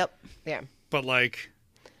talk. Yeah. Yep. Yeah. But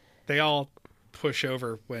they all push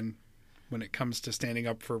over when it comes to standing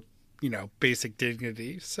up for, basic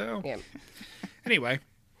dignity. So anyway.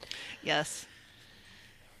 Yes.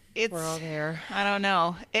 We're all there. I don't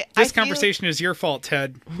know. This conversation is your fault,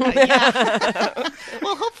 Ted.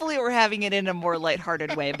 Well, hopefully we're having it in a more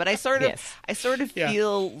lighthearted way, but I sort of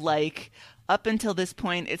feel like up until this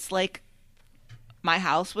point, it's like my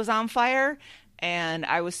house was on fire and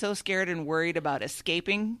I was so scared and worried about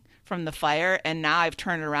escaping from the fire. And now I've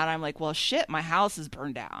turned around. I'm like, well, shit, my house is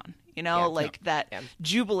burned down.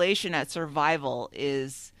 Jubilation at survival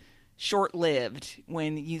is short-lived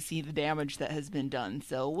when you see the damage that has been done.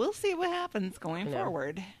 So we'll see what happens going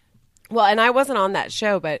forward. Well, and I wasn't on that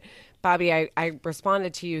show, but Bobby, I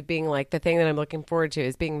responded to you being like, the thing that I'm looking forward to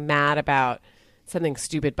is being mad about something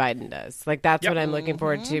stupid Biden does. Like, that's what I'm looking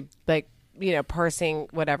forward to. Like, parsing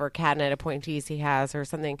whatever cabinet appointees he has or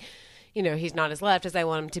something, he's not as left as I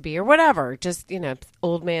want him to be or whatever. Just,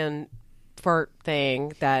 old man fart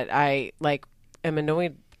thing that I am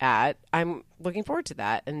annoyed at. I'm looking forward to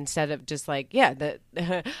that instead of just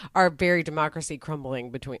our very democracy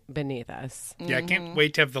crumbling beneath us. Yeah, I can't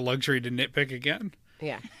wait to have the luxury to nitpick again.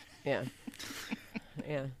 Yeah.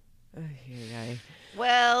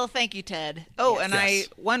 Well, thank you, Ted. Oh, Yes. and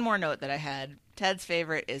one more note that I had. Ted's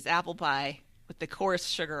favorite is apple pie with the coarse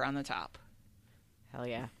sugar on the top. Hell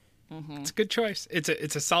yeah. It's a good choice. It's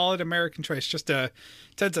a solid American choice.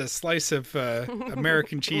 Ted's a slice of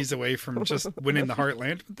American cheese away from just winning the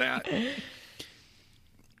heartland with that.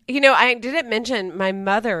 I didn't mention my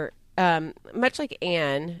mother, much like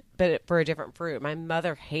Anne, but for a different fruit. My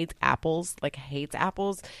mother hates apples, hates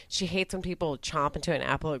apples. She hates when people chomp into an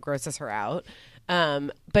apple. It grosses her out.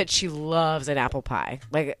 But she loves an apple pie,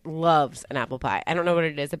 loves an apple pie. I don't know what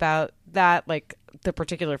it is about that, the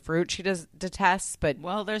particular fruit she detests, but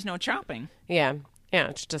well, there's no chopping. Yeah,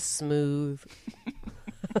 it's just smooth.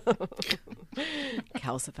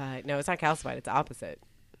 Calcified. No, it's not calcified. It's opposite.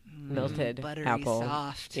 Melted buttery, apple.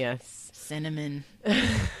 soft. Yes. Cinnamon.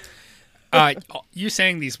 You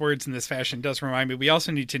saying these words in this fashion does remind me. We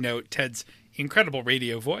also need to note Ted's incredible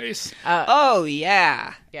radio voice. Oh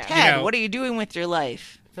yeah. Yeah. Ted, what are you doing with your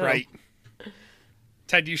life? Right.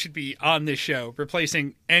 Ted, you should be on this show,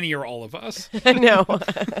 replacing any or all of us. No.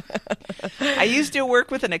 I used to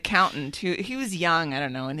work with an accountant he was young, I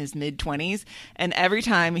don't know, in his mid-20s, and every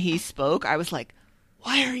time he spoke, I was like,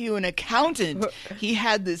 why are you an accountant? He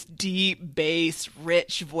had this deep, bass,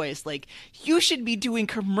 rich voice. You should be doing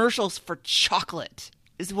commercials for chocolate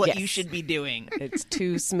is what you should be doing. It's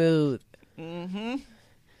too smooth. Mm-hmm.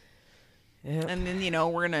 Yep. And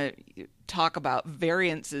then, we're going to talk about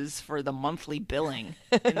variances for the monthly billing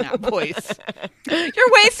in that voice.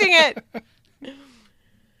 You're wasting it.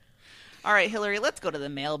 All right, Hillary, let's go to the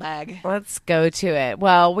mailbag. Let's go to it.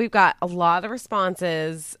 Well, we've got a lot of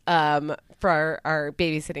responses for our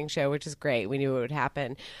babysitting show, which is great. We knew it would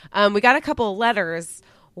happen. We got a couple of letters.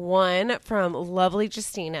 One from lovely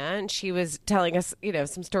Justina, and she was telling us,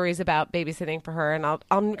 some stories about babysitting for her. And I'm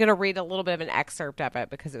going to read a little bit of an excerpt of it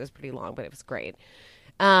because it was pretty long, but it was great.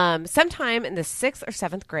 Sometime in the 6th or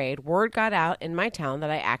 7th grade, word got out in my town that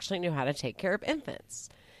I actually knew how to take care of infants.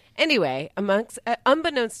 Anyway,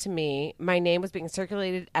 unbeknownst to me, my name was being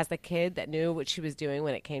circulated as the kid that knew what she was doing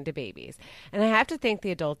when it came to babies. And I have to thank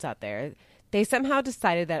the adults out there. They somehow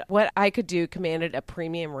decided that what I could do commanded a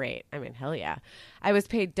premium rate. I mean, hell yeah. I was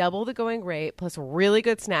paid double the going rate plus really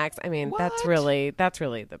good snacks. I mean, that's really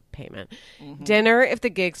the payment. Mm-hmm. Dinner if the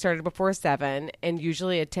gig started before 7 and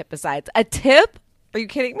usually a tip besides. A tip? Are you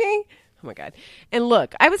kidding me? Oh my God. And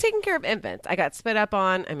look, I was taking care of infants. I got spit up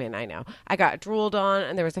on. I mean, I know. I got drooled on,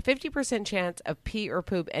 and there was a 50% chance of pee or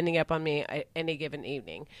poop ending up on me any given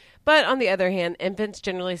evening. But on the other hand, infants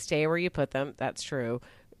generally stay where you put them. That's true.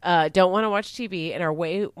 Don't want to watch TV and are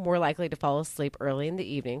way more likely to fall asleep early in the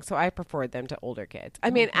evening. So I preferred them to older kids.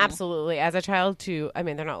 I mean, absolutely. As a child too, I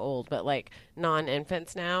mean, they're not old, but like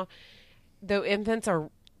non-infants now. Though infants are,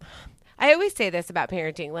 I always say this about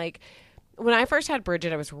parenting, like, when I first had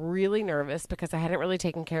Bridget, I was really nervous because I hadn't really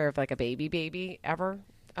taken care of like a baby ever.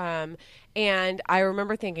 And I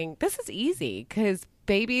remember thinking, this is easy because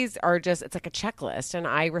babies are just, it's like a checklist. And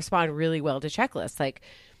I respond really well to checklists. Like,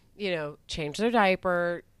 you know, change their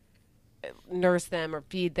diaper, nurse them or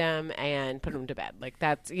feed them and put them to bed. Like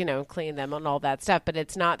that's, you know, clean them and all that stuff. But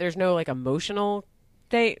it's not, there's no like emotional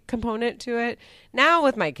component to it. Now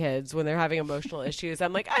with my kids, when they're having emotional issues,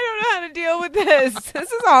 I'm like, I don't know how to deal with this.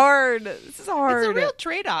 This is hard. This is hard. It's a real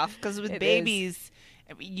trade-off because with It babies,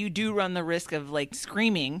 you do run the risk of like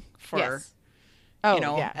screaming for, Yes. Oh, you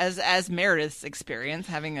know, yeah. as Meredith's experience,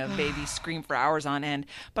 having a baby scream for hours on end.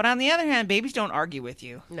 But on the other hand, babies don't argue with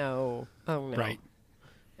you. No. Oh, no. Right.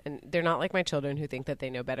 And they're not like my children who think that they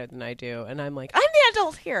know better than I do. And I'm like, I'm the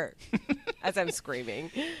adult here as I'm screaming.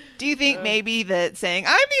 Do you think maybe that saying,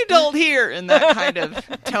 I'm the adult here, in that kind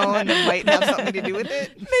of tone might have something to do with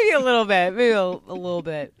it? Maybe a little bit. Maybe a little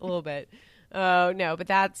bit. A little bit. Oh, no. But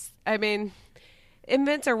that's, I mean,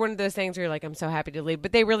 infants are one of those things where you're like, I'm so happy to leave.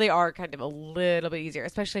 But they really are kind of a little bit easier,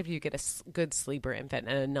 especially if you get a good sleeper infant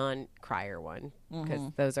and a non-crier one, because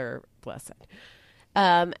those are blessed.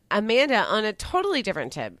 Amanda, on a totally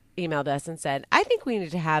different tip, emailed us and said, I think we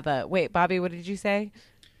need to have a... Wait, Bobby, what did you say?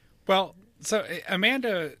 Well, so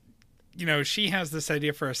Amanda, you know, she has this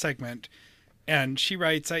idea for a segment, and she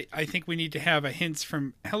writes, I think we need to have a Hints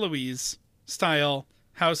from Heloise style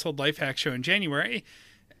household life hack show in January.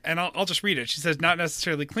 And I'll just read it. She says, not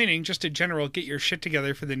necessarily cleaning, just a general get your shit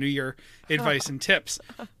together for the new year advice and tips.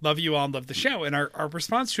 Love you all and love the show. And our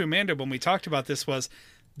response to Amanda when we talked about this was,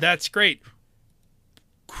 that's great.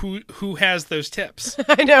 Who has those tips?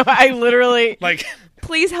 I know. I literally... Like,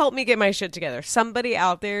 please help me get my shit together. Somebody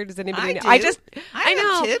out there, does anybody know? I I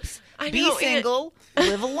know. have tips. Be know, single,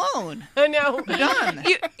 live alone. I know. Done.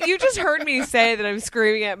 You just heard me say that I'm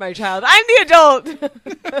screaming at my child. I'm the adult.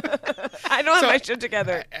 I don't have my shit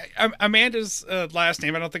together. Amanda's last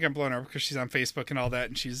name, I don't think I'm blowing her because she's on Facebook and all that,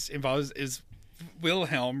 and she's involved, is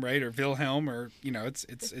Wilhelm, right? Or Wilhelm, or, you know, it's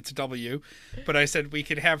a W. But I said we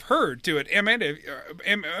could have her do it. Amanda,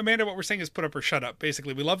 what we're saying is put up or shut up.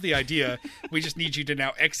 Basically, we love the idea. We just need you to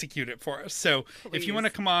now execute it for us. So if you want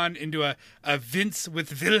to come on into a Vince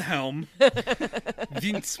with Wilhelm,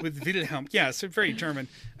 Vince with Wilhelm. Yeah, it's very German.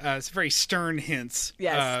 It's very stern hints.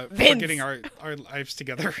 Yes, for Vince. getting our lives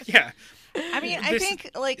together. Yeah. I mean, I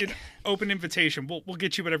think, like... An open invitation. We'll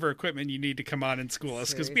get you whatever equipment you need to come on and school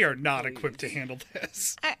us, because we are not equipped to handle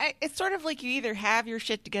this. It's sort of like you either have your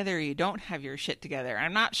shit together or you don't have your shit together.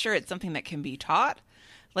 I'm not sure it's something that can be taught.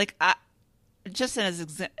 Like, just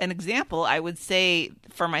as an example, I would say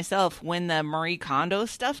for myself, when the Marie Kondo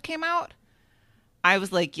stuff came out, I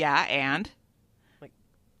was like, yeah, and?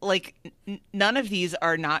 Like none of these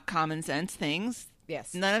are not common sense things.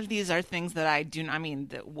 Yes. None of these are things that I do. I mean,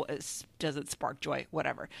 does it spark joy?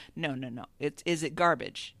 Whatever. No. Is it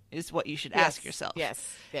garbage? Is what you should ask yourself.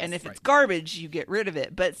 Yes. And if it's garbage, you get rid of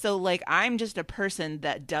it. But so, like, I'm just a person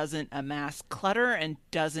that doesn't amass clutter and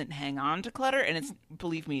doesn't hang on to clutter. And it's,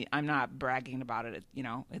 believe me, I'm not bragging about it. You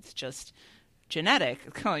know, it's just genetic.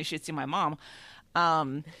 You should see my mom.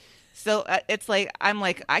 So it's like, I'm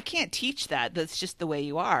like, I can't teach that. That's just the way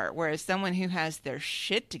you are. Whereas someone who has their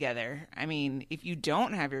shit together, I mean, if you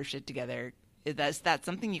don't have your shit together, is that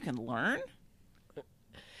something you can learn?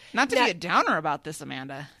 Not to be a downer about this,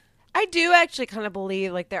 Amanda. I do actually kind of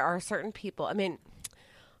believe, like, there are certain people. I mean,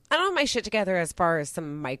 I don't have my shit together as far as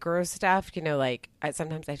some micro stuff. You know, like,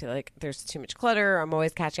 sometimes I feel like there's too much clutter. I'm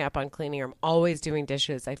always catching up on cleaning. Or I'm always doing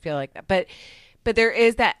dishes. I feel like that. But there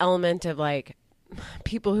is that element of, like,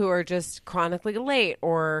 people who are just chronically late,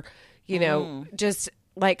 or, you know, just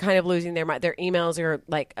like kind of losing their emails are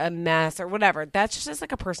like a mess or whatever. That's just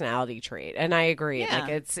like a personality trait. And I agree. Yeah. Like,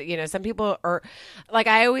 it's, you know, some people are, like,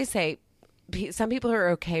 I always say, some people are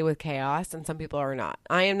okay with chaos and some people are not.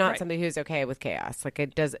 I am not somebody who's okay with chaos. Like,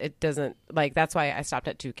 it doesn't, like, that's why I stopped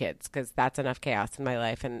at 2 kids, because that's enough chaos in my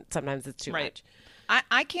life. And sometimes it's too much.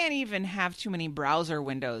 I can't even have too many browser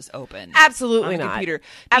windows open. Absolutely on the not. computer,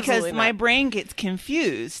 because Absolutely my not. brain gets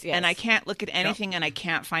confused, Yes. and I can't look at anything and I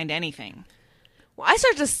can't find anything. Well, I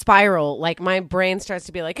start to spiral. Like my brain starts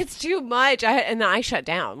to be like, it's too much. And then I shut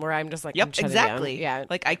down where I'm just like, Yep, I'm shutting exactly. down. Yeah.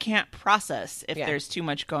 Like I can't process if there's too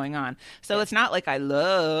much going on. So it's not like I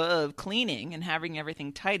love cleaning and having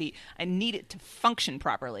everything tidy. I need it to function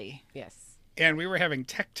properly. Yes. And we were having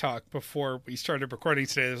tech talk before we started recording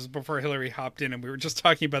today. This was before Hillary hopped in, and we were just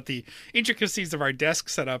talking about the intricacies of our desk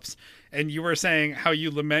setups. And you were saying how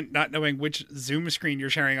you lament not knowing which Zoom screen you're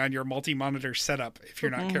sharing on your multi-monitor setup if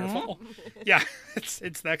you're not careful. Yeah, it's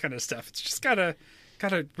that kind of stuff. It's just gotta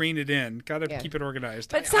rein it in. Gotta keep it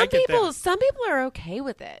organized. But some people are okay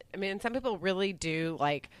with it. I mean, some people really do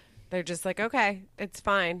like. They're just like, okay, it's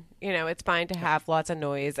fine. It's fine to have lots of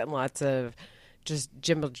noise and lots of just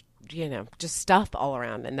just stuff all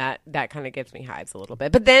around, and that kind of gives me hives a little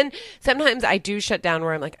bit. But then sometimes I do shut down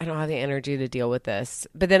where I'm like, I don't have the energy to deal with this.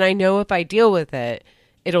 But then I know if I deal with it,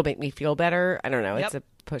 it'll make me feel better. I don't know. Yep. It's a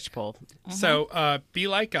push-pull. Mm-hmm. So be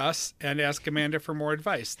like us and ask Amanda for more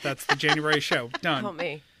advice. That's the January show. Done.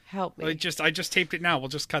 Help me. I just taped it now. We'll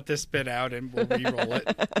just cut this bit out and we'll re-roll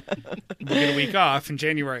it. We'll get a week off in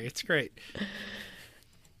January. It's great.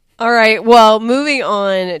 All right. Well, moving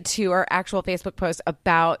on to our actual Facebook post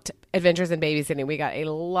about Adventures in Babysitting. We got a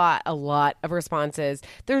lot of responses.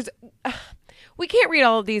 We can't read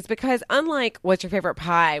all of these because unlike What's Your Favorite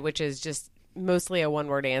Pie, which is just mostly a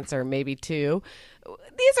one-word answer, maybe two,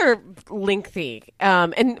 these are lengthy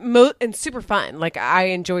and super fun. Like I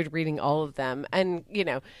enjoyed reading all of them, and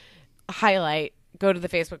go to the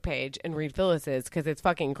Facebook page and read Phyllis's because it's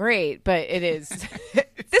fucking great. But it is.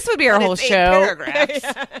 This would be our whole show.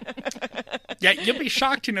 Yeah, you'll be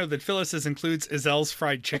shocked to know that Phyllis's includes Ezel's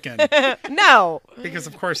fried chicken. No, because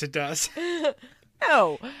of course it does.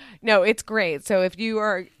 No, it's great. So if you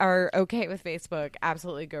are okay with Facebook,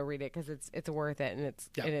 absolutely go read it because it's worth it and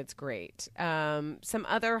it's great. Some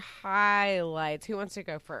other highlights. Who wants to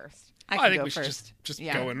go first? I think we should just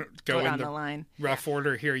go in the line. Rough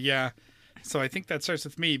order here. Yeah. So I think that starts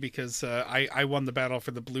with me because I won the battle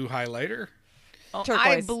for the blue highlighter. Oh,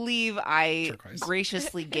 I believe I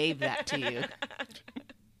graciously gave that to you.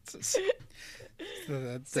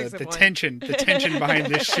 The tension behind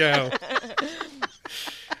this show.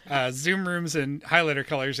 Zoom rooms and highlighter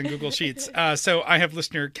colors and Google Sheets. So I have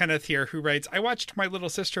listener Kenneth here who writes, I watched my little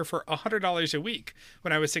sister for $100 a week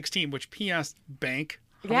when I was 16, which P.S. bank,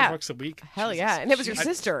 $100 a week. Hell Jesus. Yeah. And it was your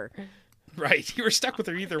sister. Right. You were stuck with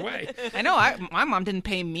her either way. I know. My mom didn't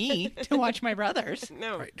pay me to watch my brothers.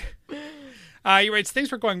 No. Right. He writes,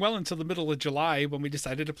 things were going well until the middle of July when we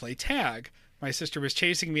decided to play tag. My sister was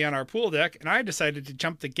chasing me on our pool deck, and I decided to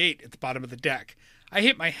jump the gate at the bottom of the deck. I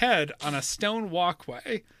hit my head on a stone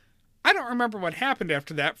walkway. I don't remember what happened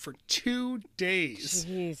after that for 2 days.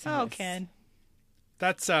 Jesus. Oh, Ken.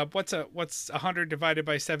 That's what's 100 divided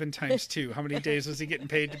by 7 times 2? How many days was he getting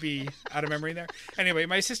paid to be out of memory there? Anyway,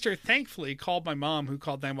 my sister thankfully called my mom, who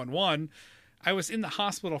called 911. I was in the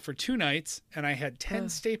hospital for 2 nights, and I had 10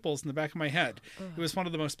 staples in the back of my head. It was one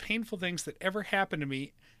of the most painful things that ever happened to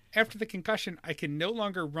me. After the concussion, I can no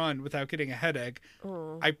longer run without getting a headache.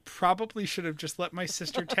 I probably should have just let my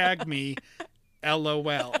sister tag me. LOL.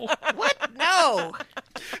 What? No.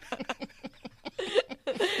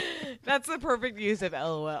 That's the perfect use of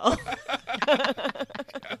LOL.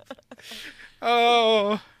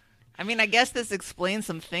 Oh. I mean, I guess this explains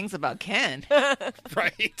some things about Ken.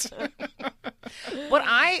 Right. What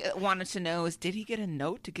I wanted to know is, did he get a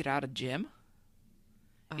note to get out of gym?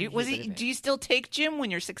 Do you still take gym when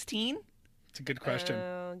you're 16? It's a good question.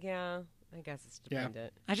 Yeah. I guess it's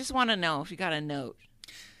dependent. I just want to know if you got a note.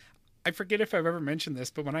 I forget if I've ever mentioned this,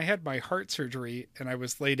 but when I had my heart surgery and I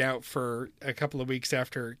was laid out for a couple of weeks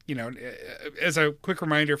after, as a quick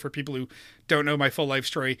reminder for people who don't know my full life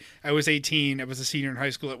story, I was 18. I was a senior in high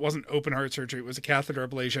school. It wasn't open heart surgery. It was a catheter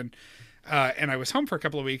ablation. And I was home for a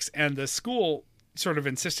couple of weeks, and the school sort of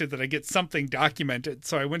insisted that I get something documented.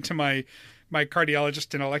 So I went to my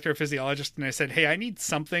cardiologist and electrophysiologist, and I said, hey, I need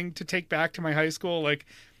something to take back to my high school. Like,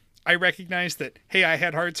 I recognize that, hey, I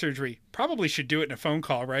had heart surgery. Probably should do it in a phone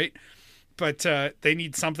call, right? But they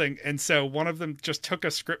need something. And so one of them just took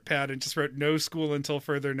a script pad and just wrote no school until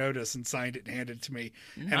further notice and signed it and handed it to me.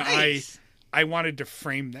 Nice. And I wanted to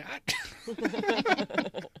frame that.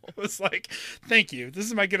 It was like, thank you. This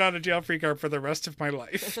is my get out of jail free card for the rest of my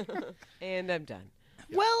life. And I'm done.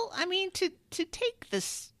 Well, I mean, to take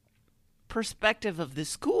this perspective of the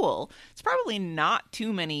school, it's probably not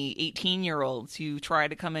too many 18-year-olds who try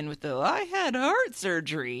to come in with the I had heart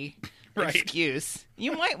surgery excuse.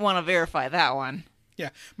 You might want to verify that one. Yeah,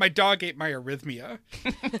 my dog ate my arrhythmia.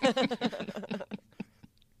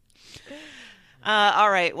 All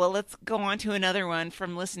right, well, let's go on to another one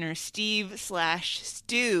from listener Steve/Stu,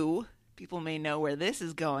 People may know where this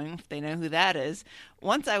is going if they know who that is.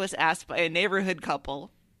 Once I was asked by a neighborhood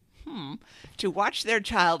couple to watch their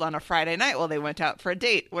child on a Friday night while they went out for a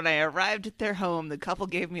date. When I arrived at their home, the couple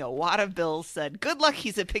gave me a wad of bills, said, "Good luck,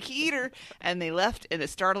 he's a picky eater," and they left in a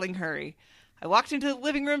startling hurry. I walked into the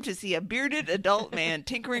living room to see a bearded adult man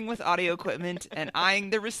tinkering with audio equipment and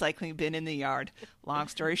eyeing the recycling bin in the yard. Long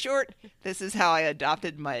story short, this is how I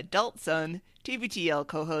adopted my adult son, TBTL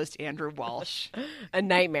co-host Andrew Walsh. A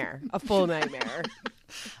nightmare. A full nightmare.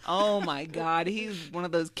 Oh my God. He's one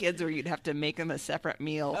of those kids where you'd have to make him a separate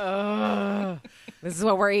meal. This is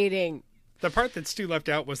what we're eating. The part that Stu left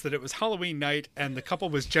out was that it was Halloween night and the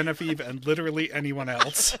couple was Genevieve and literally anyone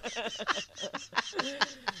else.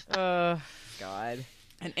 God.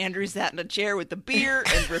 And Andrew sat in a chair with the beer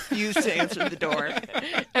and refused to answer the door.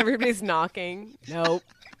 Everybody's knocking. Nope.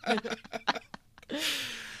 We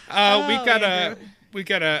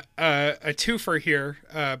got a twofer here,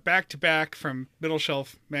 back to back from Middle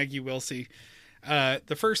Shelf Maggie Wilsey.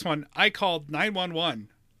 The first one, I called 911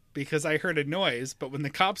 because I heard a noise, but when the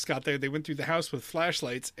cops got there, they went through the house with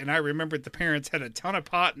flashlights, and I remembered the parents had a ton of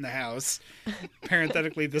pot in the house.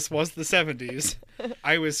 Parenthetically, this was the 70s.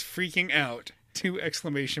 I was freaking out. 2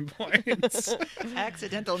 exclamation points.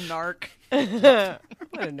 Accidental narc.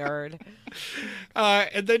 What a nerd.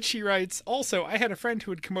 And then she writes, also, I had a friend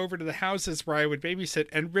who would come over to the houses where I would babysit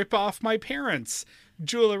and rip off my parents.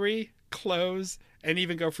 Jewelry, clothes, and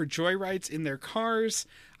even go for joyrides in their cars.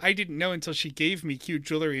 I didn't know until she gave me cute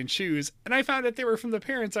jewelry and shoes, and I found out they were from the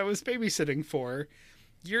parents I was babysitting for.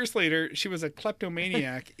 Years later, she was a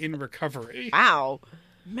kleptomaniac in recovery. Wow.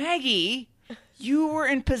 Maggie, you were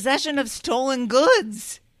in possession of stolen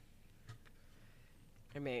goods.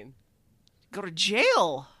 I mean, go to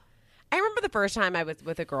jail. I remember the first time I was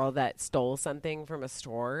with a girl that stole something from a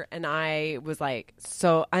store, and I was like,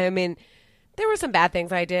 there were some bad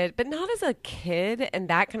things I did, but not as a kid and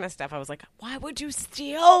that kind of stuff. I was like, why would you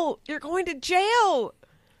steal? You're going to jail.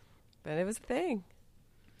 But it was a thing.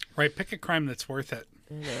 Right, pick a crime that's worth it.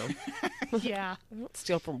 I know. Yeah. I don't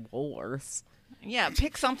steal from Woolworths. Yeah,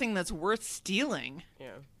 pick something that's worth stealing.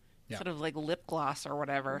 Yeah. Sort of like lip gloss or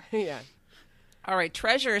whatever. Yeah. All right,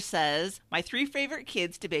 Treasure says, my 3 favorite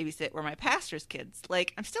kids to babysit were my pastor's kids.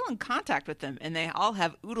 Like, I'm still in contact with them, and they all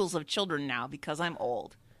have oodles of children now because I'm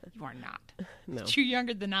old. You are not. No. You're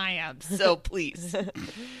younger than I am, so please.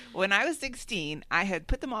 When I was 16, I had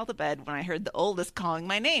put them all to bed when I heard the oldest calling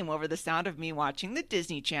my name over the sound of me watching the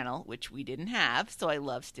Disney Channel, which we didn't have, so I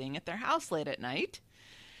loved staying at their house late at night.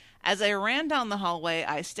 As I ran down the hallway,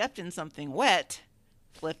 I stepped in something wet,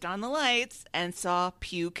 flipped on the lights, and saw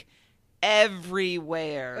puke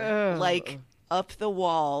everywhere. Like up the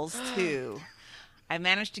walls, too. I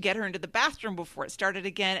managed to get her into the bathroom before it started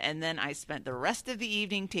again, and then I spent the rest of the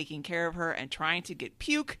evening taking care of her and trying to get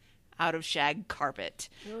puke out of shag carpet.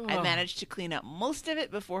 I managed to clean up most of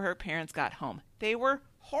it before her parents got home. They were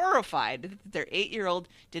horrified that their 8-year-old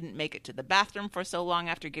didn't make it to the bathroom for so long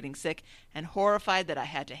after getting sick, and horrified that I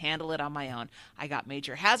had to handle it on my own. I got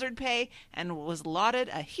major hazard pay and was lauded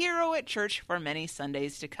a hero at church for many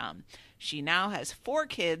Sundays to come. She now has 4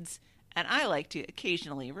 kids, and I like to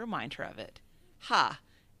occasionally remind her of it. Ha.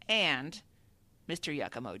 And Mr.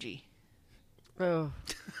 Yuck emoji. Oh.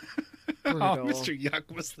 Oh, Mr.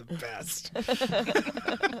 Yuck was the best.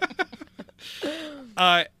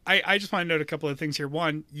 I just want to note a couple of things here.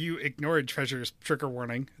 One, you ignored Treasure's trigger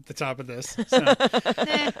warning at the top of this. So.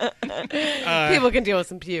 People can deal with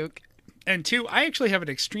some puke. And 2, I actually have an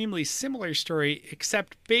extremely similar story,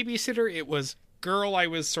 except babysitter. It was girl I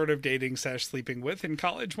was sort of dating / sleeping with in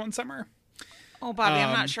college one summer. Oh, Bobby,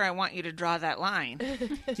 I'm not sure I want you to draw that line.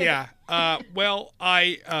 Yeah. Well,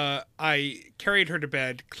 I carried her to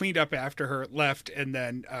bed, cleaned up after her, left, and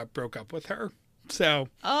then broke up with her. So.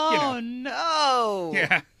 Oh, no.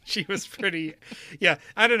 Yeah, she was pretty. Yeah,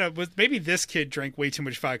 I don't know. Maybe this kid drank way too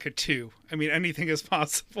much vodka too. I mean, anything is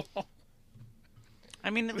possible. I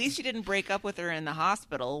mean, at least you didn't break up with her in the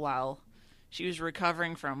hospital while she was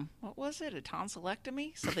recovering from, what was it, a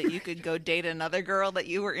tonsillectomy? So that you could go date another girl that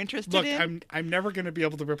you were interested in? Look, I'm never going to be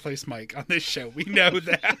able to replace Mike on this show. We know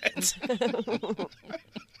that.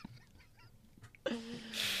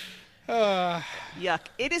 Yuck.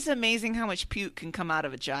 It is amazing how much puke can come out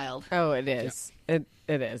of a child. Oh, it is. Yeah.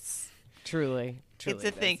 It is. Truly. It's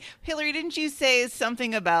a thing. Hillary, didn't you say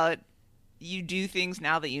something about you do things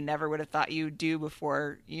now that you never would have thought you'd do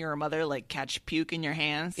before you're a mother, like catch puke in your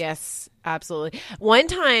hands? Yes, absolutely. One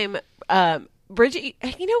time, Bridget,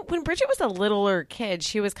 when Bridget was a littler kid,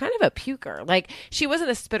 she was kind of a puker. Like, she wasn't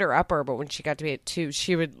a spitter upper, but when she got to be at 2,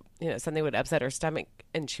 she would, something would upset her stomach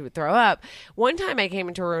and she would throw up. One time I came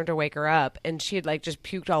into her room to wake her up and she had like just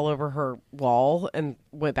puked all over her wall and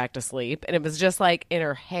went back to sleep. And it was just like in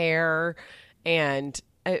her hair and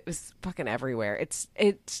it was fucking everywhere.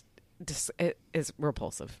 It is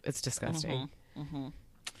repulsive. It's disgusting.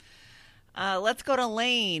 Let's go to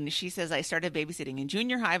Lane. She says, I started babysitting in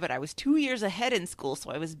junior high, but I was 2 years ahead in school,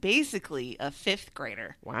 so I was basically a 5th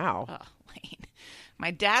grader. Wow. Oh, Lane.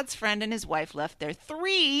 My dad's friend and his wife left their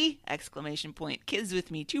 3 ! Kids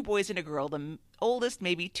with me, 2 boys and a girl, the oldest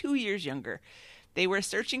maybe 2 years younger. They were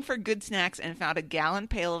searching for good snacks and found a gallon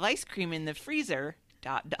pail of ice cream in the freezer, ...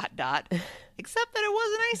 Except that it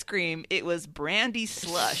wasn't ice cream. It was brandy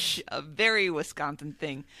slush, a very Wisconsin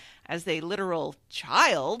thing. As a literal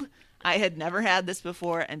child, I had never had this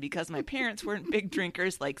before, and because my parents weren't big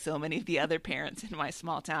drinkers like so many of the other parents in my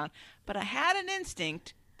small town, but I had an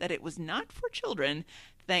instinct that it was not for children.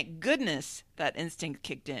 Thank goodness that instinct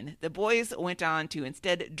kicked in. The boys went on to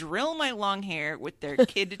instead drill my long hair with their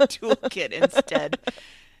kid toolkit instead.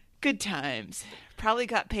 Good times. Probably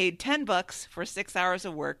got paid $10 for 6 hours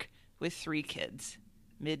of work with 3 kids.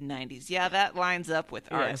 Mid-90s. Yeah, that lines up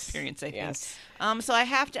with our experience, I think. Yes. So I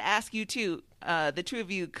have to ask you, too, the two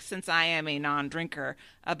of you, since I am a non-drinker,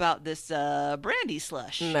 about this brandy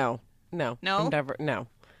slush. No. No? No.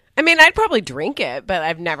 I mean, I'd probably drink it, but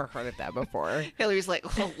I've never heard of that before. Hillary's like,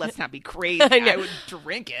 oh, let's not be crazy. I would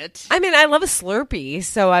drink it. I mean, I love a Slurpee,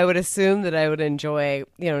 so I would assume that I would enjoy,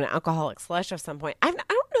 an alcoholic slush at some point. I don't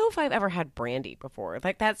know if I've ever had brandy before.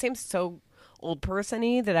 Like, that seems so old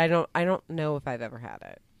person-y that I don't know if I've ever had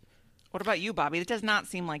it. What about you, Bobby? It does not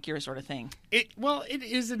seem like your sort of thing. It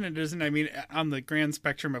is and it isn't. I mean, on the grand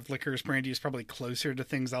spectrum of liquors, brandy is probably closer to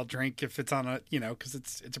things I'll drink if it's on a, because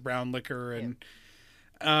it's a brown liquor and,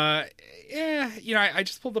 I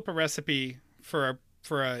just pulled up a recipe for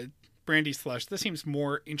a brandy slush. This seems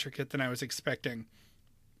more intricate than I was expecting.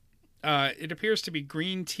 It appears to be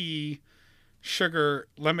green tea, sugar,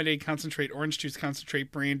 lemonade concentrate, orange juice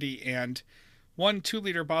concentrate, brandy, and 1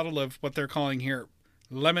 2-liter bottle of what they're calling here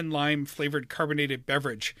lemon lime flavored carbonated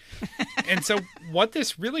beverage. And so what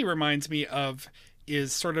this really reminds me of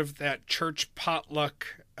is sort of that church potluck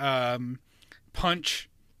punch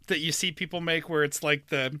that you see people make where it's like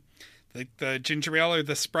the ginger ale or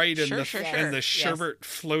the Sprite and and the sherbet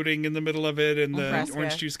floating in the middle of it and the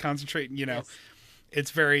orange juice concentrate.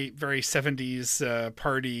 It's very, very 70s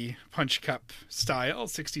party punch cup style,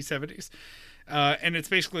 60s, 70s. And it's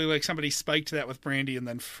basically like somebody spiked that with brandy and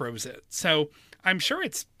then froze it. So I'm sure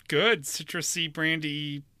it's good. Citrusy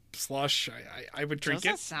brandy slush. I would drink it.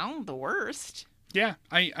 Doesn't sound the worst. Yeah,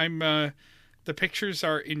 I'm. The pictures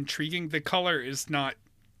are intriguing. The color is not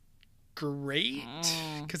great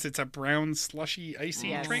because it's a brown, slushy,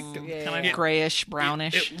 icy drink. Kind of grayish,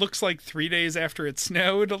 brownish. It looks like 3 days after it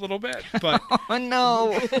snowed a little bit, but oh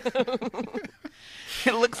no.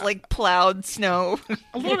 It looks like plowed snow.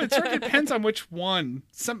 A little bit. It sort of depends on which one.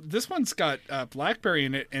 This one's got blackberry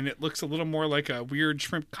in it, and it looks a little more like a weird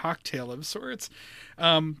shrimp cocktail of sorts.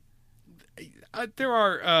 There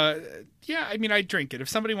are, I mean, I drink it. If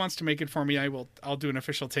somebody wants to make it for me, I'll do an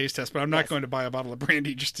official taste test, but I'm not going to buy a bottle of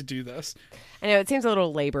brandy just to do this. I know it seems a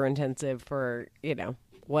little labor intensive for,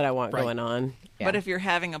 what I want going on. Yeah. But if you're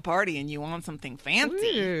having a party and you want something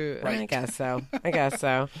fancy. Ooh, right. I guess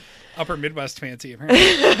so. Upper Midwest fancy, apparently.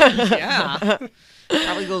 Yeah.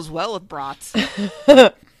 Probably goes well with brats.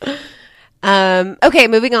 Okay,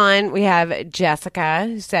 moving on. We have Jessica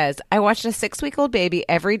who says, I watched a 6-week-old baby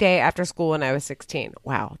every day after school when I was 16.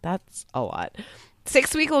 Wow, that's a lot.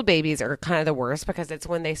 6-week-old babies are kind of the worst because it's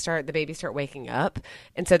when the babies start waking up.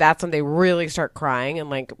 And so that's when they really start crying and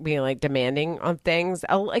like being like demanding on things.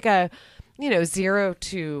 Like a, 0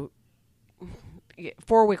 to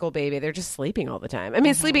 4-week-old baby, they're just sleeping all the time. I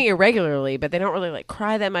mean, sleeping irregularly, but they don't really like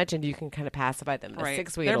cry that much, and you can kind of pacify them. Right. A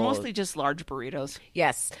 6-week-old, they're mostly just large burritos.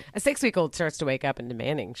 Yes, a 6-week-old starts to wake up and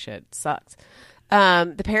demanding shit. Sucks.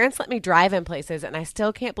 The parents let me drive in places, and I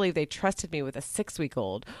still can't believe they trusted me with a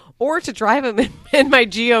 6-week-old or to drive him in my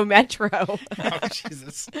Geo Metro. Oh,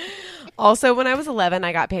 Jesus. Also, when I was 11,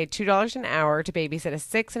 I got paid $2 an hour to babysit a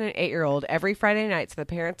 6 and an 8-year-old every Friday night so the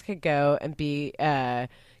parents could go and be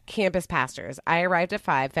campus pastors. I arrived at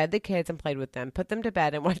 5, fed the kids and played with them, put them to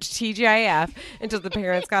bed and watched TGIF until the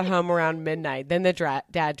parents got home around midnight. Then the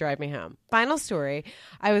dad drove me home. Final story.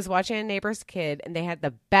 I was watching a neighbor's kid and they had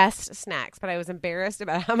the best snacks, but I was embarrassed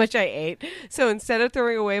about how much I ate. So instead of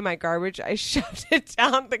throwing away my garbage, I shoved it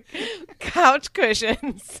down the couch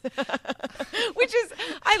cushions. Which is,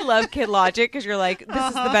 I love kid logic because you're like, this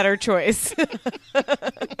is the better choice.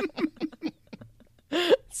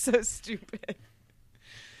 So stupid.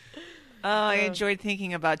 Oh, I enjoyed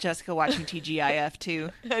thinking about Jessica watching TGIF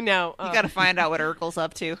too. I know. You got to find out what Urkel's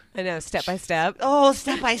up to. I know. Step by step. Oh,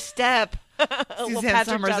 step by step. Little Suzanne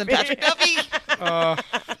Patrick Summers and Duffy. Patrick Duffy.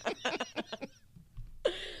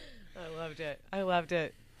 I loved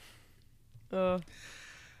it. Oh.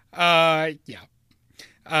 Yeah.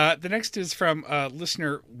 The next is from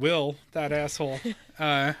listener Will, that asshole,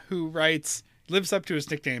 who writes, lives up to his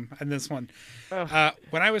nickname on this one.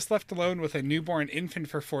 When I was left alone with a newborn infant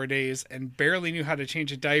for 4 days and barely knew how to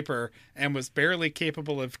change a diaper and was barely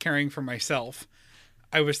capable of caring for myself,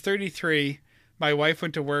 I was 33. My wife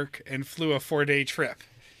went to work and flew a 4-day trip.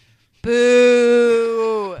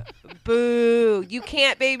 Boo. Boo. You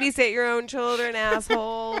can't babysit your own children,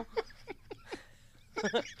 asshole.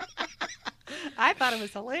 I thought it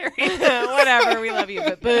was hilarious. Whatever. We love you,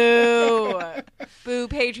 but boo. Boo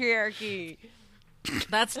patriarchy.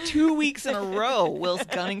 That's 2 weeks in a row Will's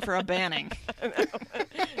gunning for a banning.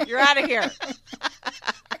 You're out of here.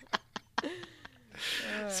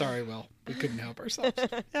 Sorry, Will. We couldn't help ourselves.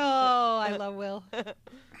 Oh, I love Will.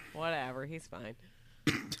 Whatever. He's fine.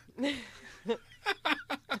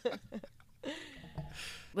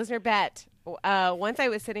 Listener Bet. Once I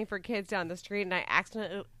was sitting for kids down the street and I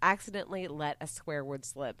accidentally let a swear word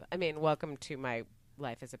slip. I mean, welcome to my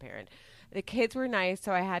life as a parent. The kids were nice,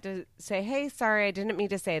 so I had to say, hey, sorry, I didn't mean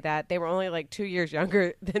to say that. They were only like 2 years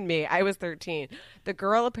younger than me. I was 13. The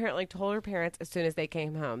girl apparently told her parents as soon as they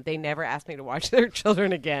came home. They never asked me to watch their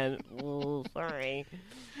children again. Ooh, sorry.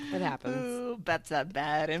 It happens. Ooh, that's a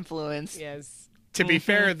bad influence. Yes. To be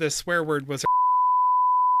fair, the swear word was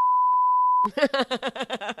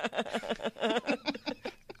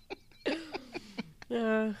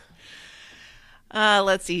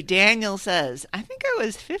Let's see. Daniel says, I think I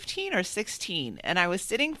was 15 or 16, and I was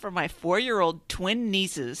sitting for my 4-year-old twin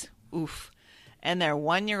nieces, oof, and their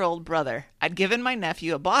 1-year-old brother. I'd given my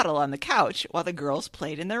nephew a bottle on the couch while the girls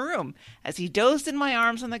played in their room. As he dozed in my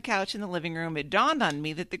arms on the couch in the living room, it dawned on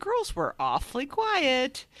me that the girls were awfully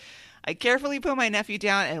quiet. I carefully put my nephew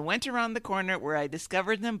down and went around the corner where I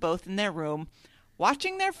discovered them both in their room,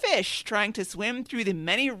 watching their fish trying to swim through the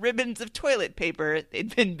many ribbons of toilet paper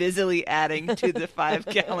they'd been busily adding to the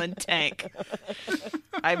 5-gallon tank.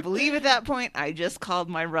 I believe at that point I just called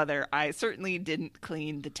my brother. I certainly didn't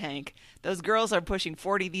clean the tank. Those girls are pushing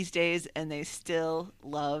 40 these days, and they still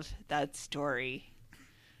love that story.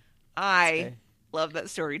 I love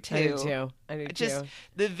that story too. I do Just too.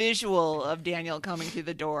 the visual of Daniel coming through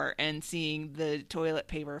the door and seeing the toilet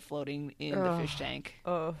paper floating in the fish tank.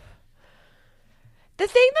 Oh. The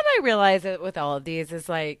thing that I realize with all of these is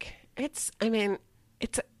like, it's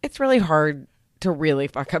really hard to really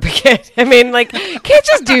fuck up a kid. I mean, like, kids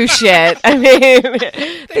just do shit. I mean,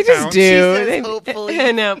 they just do. She says hopefully.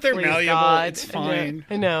 I know. They're please, malleable. God. It's fine.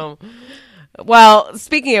 I know. Well,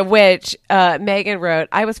 speaking of which, Megan wrote,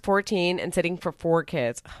 I was 14 and sitting for 4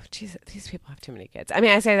 kids. Oh, Jesus, these people have too many kids. I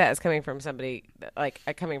mean, I say that as coming from somebody, like,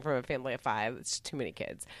 coming from a family of 5. It's too many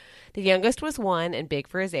kids. The youngest was 1 and big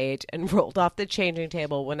for his age and rolled off the changing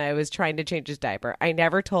table when I was trying to change his diaper. I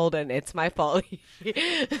never told him it's my fault.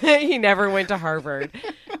 He never went to Harvard.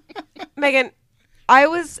 Megan, I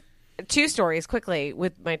was 2 stories quickly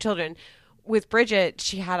with my children. With Bridget,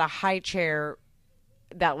 she had a high chair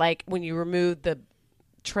that, like, when you remove the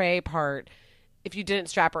tray part, if you didn't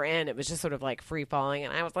strap her in, it was just sort of like free falling.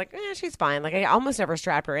 And I was like, she's fine. Like, I almost never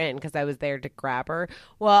strapped her in because I was there to grab her.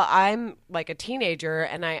 Well, I'm like a teenager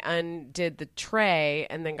and I undid the tray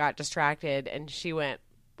and then got distracted and she went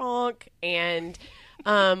bonk. And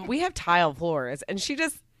we have tile floors and she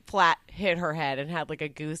just flat hit her head and had like a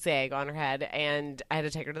goose egg on her head. And I had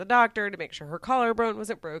to take her to the doctor to make sure her collarbone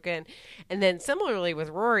wasn't broken. And then similarly with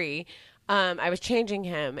Rory, I was changing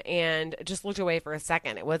him and just looked away for a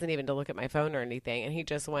second. It wasn't even to look at my phone or anything. And he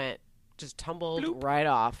just tumbled Bloop. right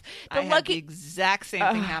off. I had the exact same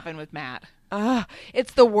thing happen with Matt.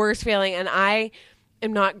 It's the worst feeling. And I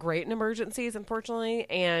am not great in emergencies, unfortunately.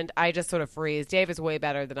 And I just sort of freeze. Dave is way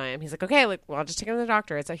better than I am. He's like, okay, I'll just take him to the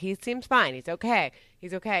doctor. So he seems fine. He's okay.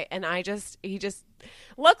 And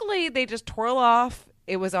luckily they just twirl off.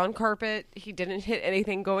 It was on carpet. He didn't hit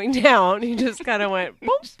anything going down. He just kind of went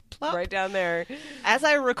boop, Plop. right down there. As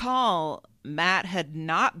I recall, Matt had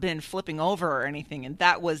not been flipping over or anything, and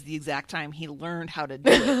that was the exact time he learned how to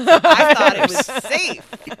do it. So I thought it was safe.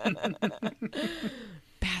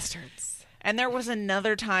 Bastards. And there was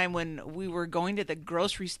another time when we were going to the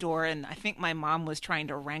grocery store, and I think my mom was trying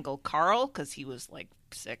to wrangle Carl because he was like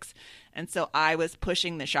 6. And so I was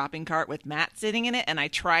pushing the shopping cart with Matt sitting in it, and I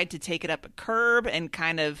tried to take it up a curb and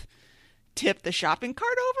kind of tip the shopping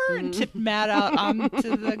cart over and tip Matt out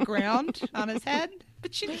onto the ground on his head.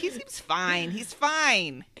 But he seems fine. He's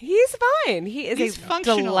fine. He's fine. He's a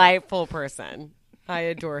functional. delightful person. I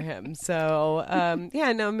adore him. So,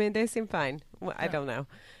 yeah, no, I mean, they seem fine. Well, I don't know.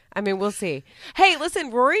 I mean, we'll see. Hey, listen,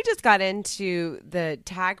 Rory just got into the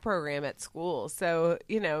tag program at school. So,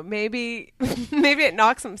 maybe it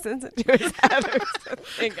knocks some sense into his head or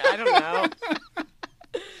something. I don't know.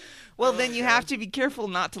 Well, then you have to be careful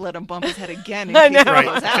not to let him bump his head again. I know.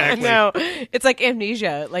 Right, exactly. No, it's like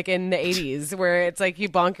amnesia, like in the 80s, where it's like you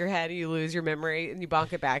bonk your head and you lose your memory, and you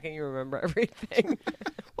bonk it back and you remember everything.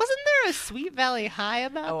 Wasn't there a Sweet Valley High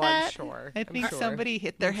about that? I'm sure. I think somebody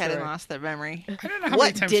hit their head and lost their memory. I don't know how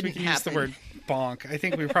many times we can use the word bonk. I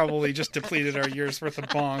think we probably just depleted our year's worth of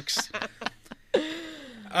bonks.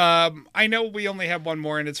 I know we only have one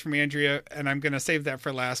more, and it's from Andrea, and I'm going to save that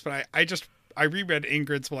for last, but I reread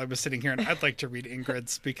Ingrid's while I was sitting here, and I'd like to read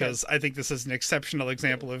Ingrid's because I think this is an exceptional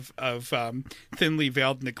example of thinly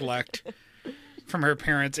veiled neglect from her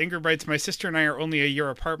parents. Ingrid writes, "My sister and I are only a year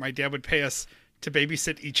apart. My dad would pay us to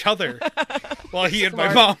babysit each other while he and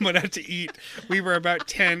my mom went out to eat. We were about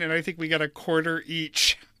 10, and I think we got a quarter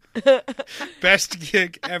each. Best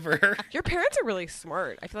gig ever." Your parents are really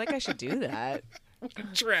smart. I feel like I should do that.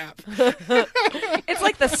 Trap. It's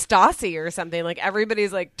like the Stasi or something. Like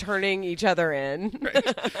everybody's like turning each other in.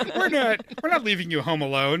 Right. We're not leaving you home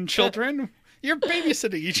alone, children. You're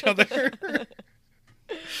babysitting each other.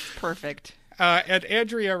 Perfect. And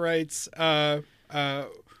Andrea writes, when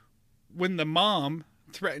the mom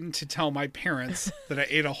threatened to tell my parents that I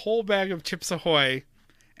ate a whole bag of Chips Ahoy,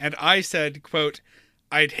 and I said, quote,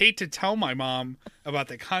 "I'd hate to tell my mom about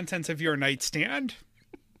the contents of your nightstand."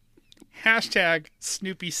 Hashtag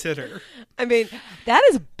Snoopy Sitter. I mean, that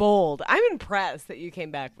is bold. I'm impressed that you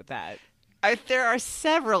came back with that. There are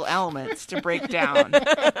several elements to break down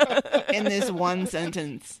in this one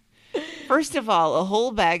sentence. First of all, a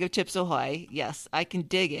whole bag of Chips Ahoy. Yes, I can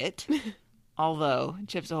dig it. Although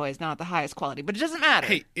Chips Ahoy is not the highest quality, but it doesn't matter.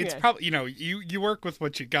 Hey, it's probably, you work with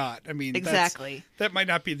what you got. I mean, exactly. That might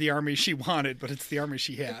not be the army she wanted, but it's the army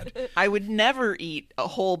she had. I would never eat a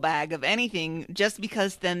whole bag of anything just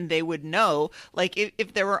because then they would know. Like,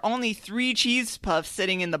 if there were only 3 cheese puffs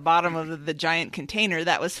sitting in the bottom of the giant container,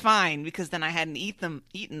 that was fine because then I hadn't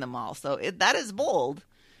eaten them all. So that is bold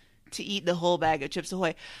to eat the whole bag of Chips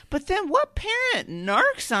Ahoy. But then what parent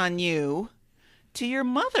narcs on you to your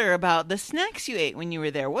mother about the snacks you ate when you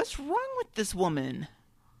were there? What's wrong with this woman?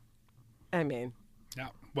 I mean. Yeah,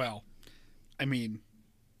 well, I mean.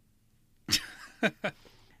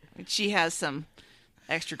 She has some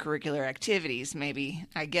extracurricular activities, maybe,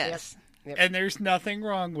 I guess. Yep. And there's nothing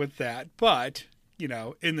wrong with that. But,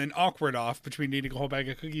 in an awkward off between eating a whole bag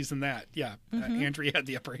of cookies and that, Andrea had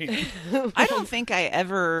the upper hand. I don't think I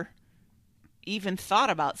ever even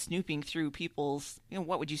thought about snooping through people's,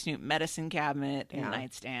 what would you snoop? Medicine cabinet and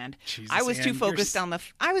nightstand. Jesus, I was too Ann, focused on the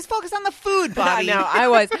food, Bobby. I know, I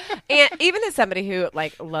was. And even as somebody who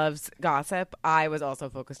loves gossip, I was also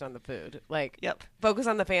focused on the food. Focus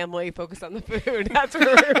on the family, focus on the food. That's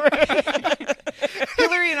where we were.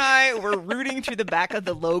 Hillary and I were rooting through the back of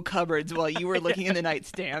the low cupboards while you were looking in the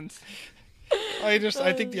nightstands. I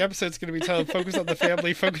think the episode's going to be titled "Focus on the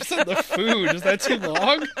Family, Focus on the Food." Is that too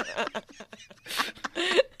long?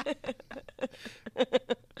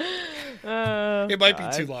 It might be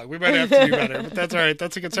too long. We might have to do better, but that's all right.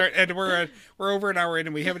 That's a good start. And we're over an hour in,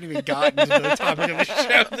 and we haven't even gotten to the topic of the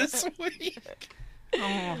show this week.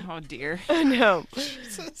 Oh dear. No.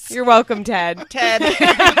 You're welcome, Ted. Ted.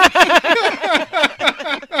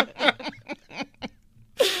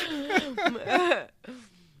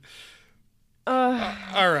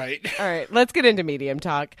 All right. Let's get into medium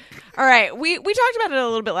talk. All right, we talked about it a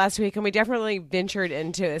little bit last week, and we definitely ventured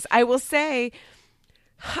into this. I will say,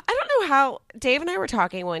 I don't know how Dave and I were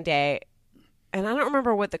talking one day, and I don't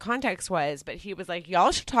remember what the context was, but he was like,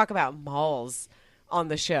 "Y'all should talk about malls on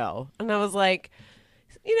the show," and I was like,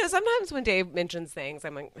 sometimes when Dave mentions things,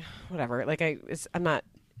 I'm like, whatever. I'm not.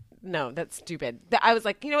 No, that's stupid. I was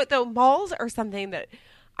like, you know what though, malls are something that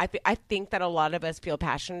I think that a lot of us feel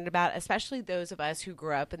passionate about, especially those of us who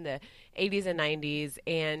grew up in the 80s and 90s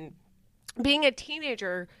and being a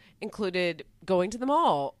teenager included going to the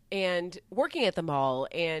mall and working at the mall,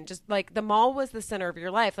 and just like the mall was the center of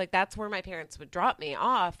your life. Like that's where my parents would drop me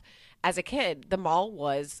off as a kid. The mall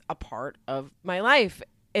was a part of my life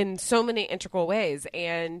in so many integral ways.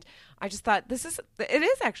 And I just thought it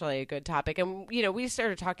is actually a good topic. And, we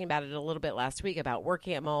started talking about it a little bit last week about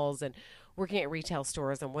working at malls and working at retail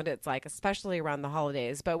stores and what it's like, especially around the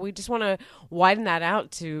holidays. But we just want to widen that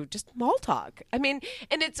out to just mall talk. I mean,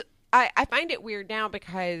 and I find it weird now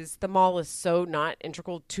because the mall is so not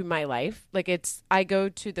integral to my life. Like I go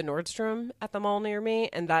to the Nordstrom at the mall near me,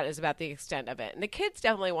 and that is about the extent of it. And the kids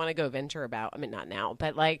definitely want to go venture about. I mean, not now,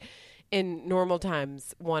 but like in normal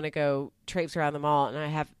times, want to go traipse around the mall, and I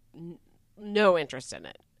have no interest in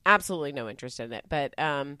it. Absolutely no interest in it. But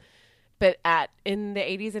in the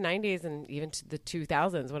 80s and 90s and even to the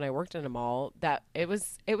 2000s when I worked in a mall, that it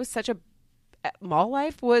was such a mall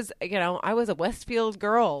life was, I was a Westfield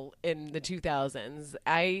girl in the 2000s.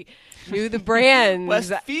 I knew the brands.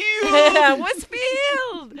 Westfield,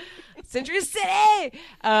 Century City.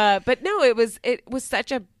 But no, it was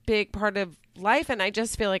such a big part of life, and I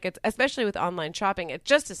just feel like it's, especially with online shopping, it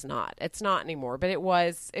just is not. It's not anymore. But it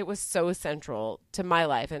was so central to my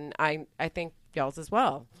life, and I think y'all's as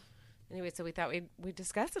well. Anyway, so we thought we'd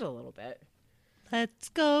discuss it a little bit. Let's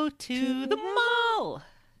go to the mall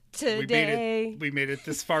today. We made it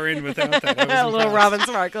this far in without that. I was Little Robin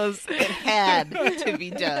Sparkles. It had to be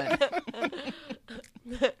done.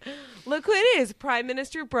 Look who it is, Prime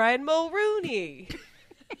Minister Brian Mulroney.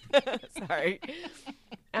 Sorry.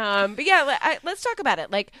 But yeah, let's talk about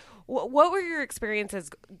it. Like, what were your experiences?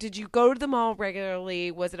 Did you go to the mall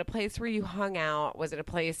regularly? Was it a place where you hung out? Was it a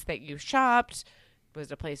place that you shopped? Was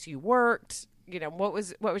it a place you worked? What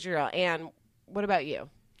was your, and what about you?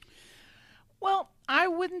 Well, I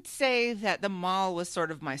wouldn't say that the mall was sort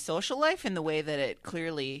of my social life in the way that it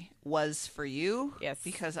clearly was for you. Yes.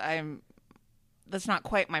 Because that's not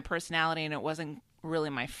quite my personality, and it wasn't really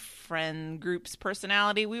my friend group's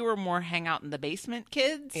personality. We were more hang out in the basement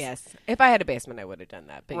kids. Yes. If I had a basement, I would have done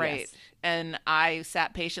that. But right. Yes. And I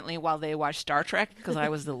sat patiently while they watched Star Trek because I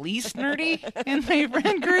was the least nerdy in my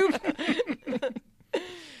friend group.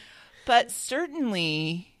 But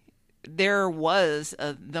certainly there was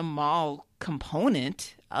the mall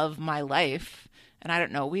component of my life. And I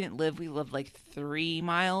don't know, we lived like 3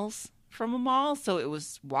 miles from a mall, so it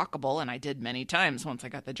was walkable, and I did many times once I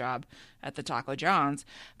got the job at the Taco John's.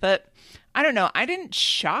 But I don't know, I didn't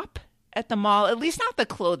shop at the mall, at least not the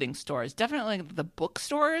clothing stores, definitely the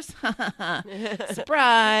bookstores.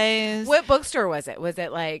 Surprise. What bookstore was it? Was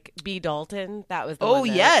it like B. Dalton? That was the Oh, one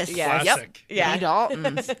that, yes. Yeah. Classic. Yep. Yeah. B.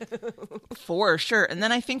 Dalton's. For sure. And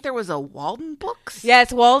then I think there was a Walden Books.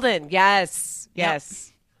 Yes, Walden. Yes. Yep. Yes.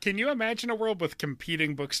 Can you imagine a world with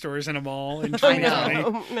competing bookstores in a mall in I 2020?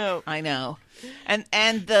 know. No. I know.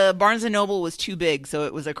 And the Barnes & Noble was too big, so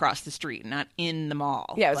it was across the street, not in the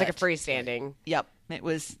mall. Yeah, it was like a But- freestanding. Yep. It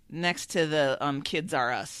was next to the Kids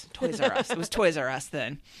R Us. Toys R Us. It was Toys R Us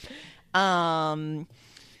then.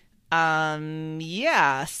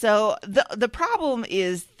 Yeah. So the problem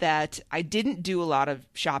is that I didn't do a lot of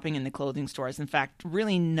shopping in the clothing stores. In fact,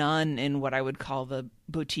 really none in what I would call the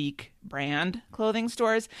boutique brand clothing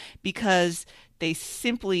stores, because they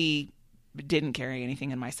simply didn't carry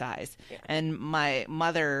anything in my size. Yeah. And my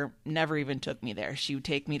mother never even took me there. She would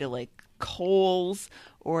take me to like Kohl's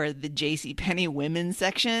or the JCPenney women's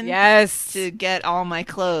section. Yes. To get all my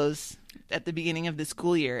clothes at the beginning of the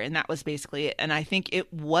school year. And that was basically it. And I think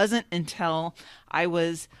it wasn't until I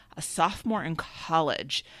was a sophomore in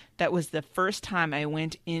college that was the first time I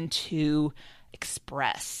went into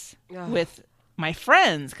Express with my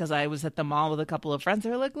friends, because I was at the mall with a couple of friends. They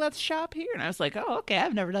were like, let's shop here. And I was like, oh, okay,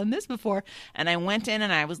 I've never done this before. And I went in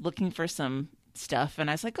and I was looking for some stuff, and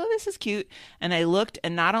I was like, oh, this is cute. And I looked,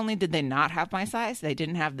 and not only did they not have my size, they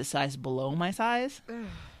didn't have the size below my size.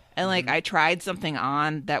 And like I tried something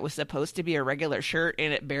on that was supposed to be a regular shirt,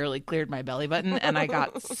 and it barely cleared my belly button, and I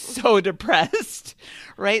got so depressed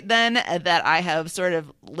right then that I have sort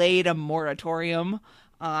of laid a moratorium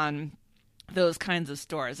on those kinds of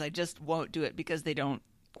stores. I just won't do it because they don't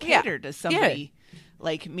cater to somebody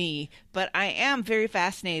like me. But I am very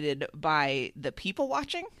fascinated by the people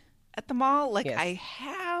watching at the mall. Like, I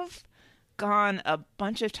have gone a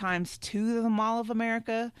bunch of times to the Mall of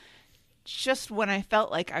America just when I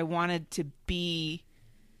felt like I wanted to be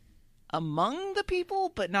among the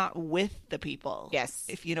people, but not with the people. Yes.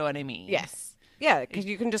 If you know what I mean. Yes. Yeah, because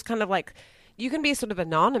you can just kind of like, you can be sort of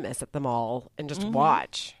anonymous at the mall and just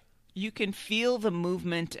watch. You can feel the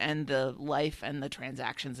movement and the life and the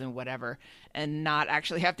transactions and whatever, and not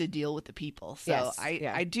actually have to deal with the people. So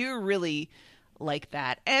I do really like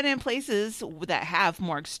that. And in places that have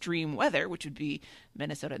more extreme weather, which would be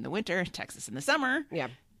Minnesota in the winter, Texas in the summer, Yeah.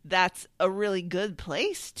 that's a really good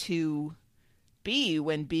place to be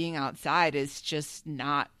when being outside is just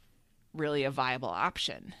not really a viable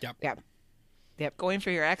option. Yep. Going for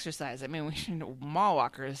your exercise. I mean, mall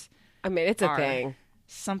walkers I mean, it's a are thing.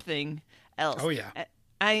 something else. Oh, yeah.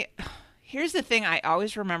 Here's the thing I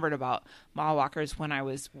always remembered about mall walkers when I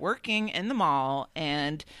was working in the mall,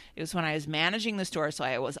 and it was when I was managing the store. So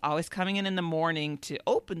I was always coming in the morning to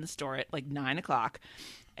open the store at like 9:00,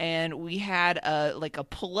 and we had a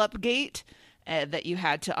pull-up gate that you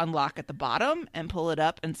had to unlock at the bottom and pull it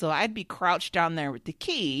up. And so I'd be crouched down there with the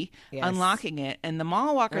key, Yes. unlocking it, and the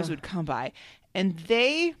mall walkers would come by, and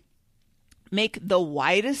they make the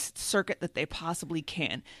widest circuit that they possibly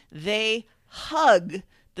can. They hug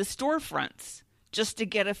the storefronts just to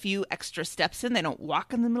get a few extra steps in. They don't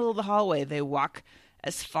walk in the middle of the hallway. They walk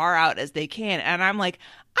as far out as they can. And I'm like,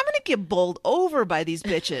 I'm going to get bowled over by these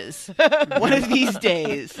bitches one of these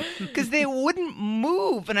days because they wouldn't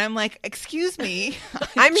move. And I'm like, excuse me,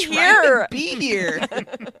 I'm trying here. to be here.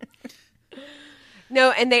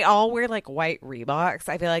 No, and they all wear like white Reeboks.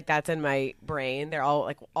 I feel like that's in my brain. They're all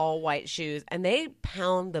like all white shoes, and they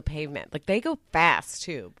pound the pavement. Like they go fast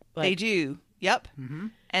too. Like, They do. Yep. Mm-hmm.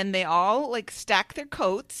 And they all like stack their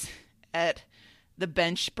coats at the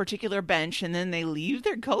particular bench, and then they leave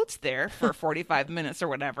their coats there for 45 minutes or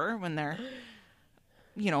whatever when they're,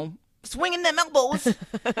 swinging them elbows.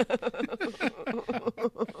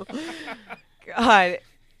 God,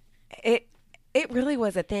 it really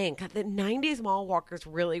was a thing. God, the 90s mall walkers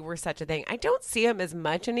really were such a thing. I don't see them as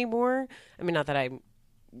much anymore. I mean, not that I'm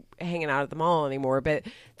hanging out at the mall anymore, but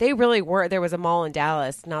they really were. There was a mall in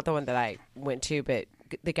Dallas, not the one that I went to, but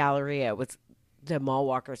the Galleria was the mall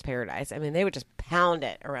walkers' paradise. I mean, they would just pound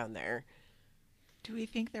it around there. Do we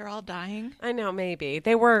think they're all dying? I know, maybe.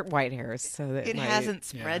 They were white hairs, so that It hasn't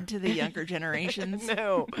spread to the younger generations.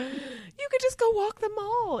 No. You could just go walk the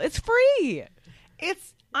mall. It's free.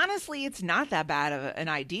 Honestly, it's not that bad of an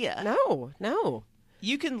idea. No.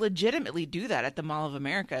 You can legitimately do that at the Mall of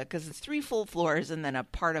America because it's 3 full floors and then a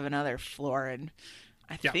part of another floor. And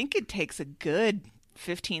I think it takes a good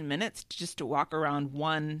 15 minutes just to walk around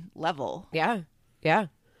one level. Yeah. God,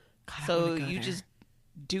 So you just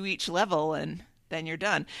do each level and then you're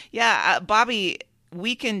done. Yeah, Bobby,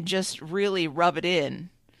 we can just really rub it in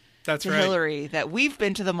That's to right. Hillary that we've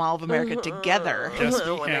been to the Mall of America together. Yes,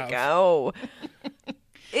 I we want have. to go.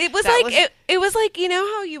 It was it was like, you know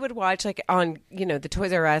how you would watch like on, the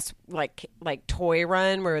Toys R Us like toy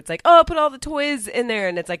run where it's like, oh, put all the toys in there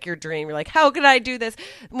and it's like your dream. You're like, how could I do this?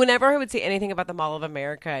 Whenever I would see anything about the Mall of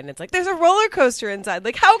America and it's like there's a roller coaster inside.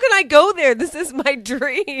 Like, how can I go there? This is my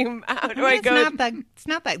dream. How do I go? It's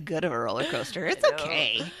not that good of a roller coaster. It's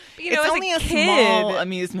okay. But, It's as only a kid, small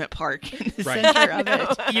amusement park in the Right. center of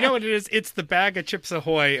it. You know what it is? It's the bag of Chips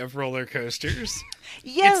Ahoy of roller coasters.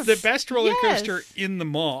 Yes. It's the best roller yes. coaster in the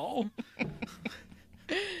mall.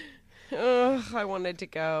 Ugh, I wanted to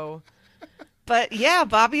go. But yeah,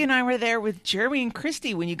 Bobby and I were there with Jeremy and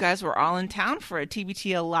Christy when you guys were all in town for a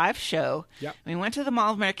TBTL live show. Yep. We went to the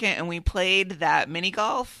Mall of America and we played that mini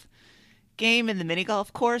golf game in the mini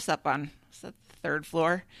golf course up on the 3rd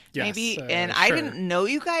floor, Yes, maybe. And I sure. didn't know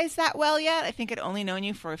you guys that well yet. I think I'd only known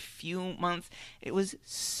you for a few months. It was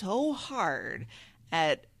so hard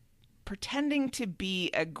at pretending to be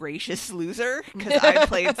a gracious loser because I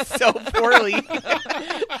played so poorly.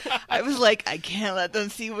 I was like, I can't let them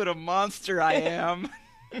see what a monster I am.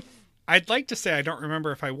 I'd like to say I don't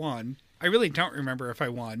remember if I won. I really don't remember if I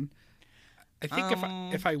won. I think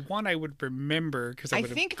if I won, I would remember because I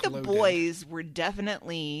think the boys were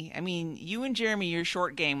definitely. I mean, you and Jeremy, your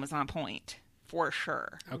short game was on point for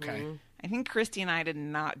sure. Okay. I think Christy and I did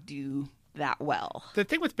not do that well. The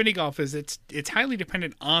thing with mini golf is it's highly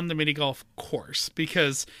dependent on the mini golf course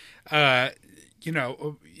because, if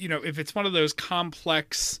it's one of those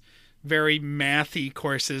complex, very mathy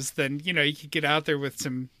courses, then you could get out there with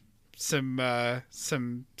some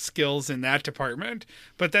skills in that department.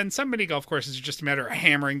 But then some mini golf courses are just a matter of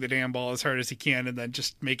hammering the damn ball as hard as you can and then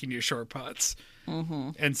just making your short putts.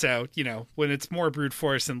 Mm-hmm. And so when it's more brute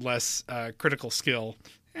force and less critical skill,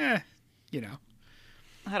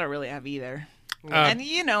 I don't really have either. And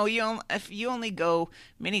if you only go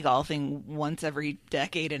mini golfing once every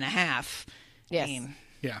decade and a half. Yes. I mean,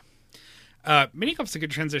 yeah. Mini golf's a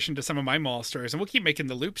good transition to some of my mall stories, and we'll keep making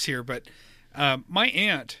the loops here. But my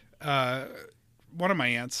aunt, one of my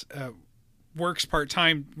aunts, works part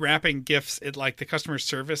time wrapping gifts at like the customer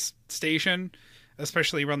service station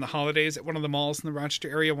especially around the holidays at one of the malls in the Rochester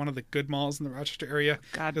area, one of the good malls in the Rochester area.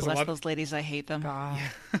 God There's bless those ladies. I hate them. God.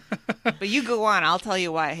 But you go on. I'll tell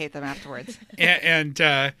you why I hate them afterwards. And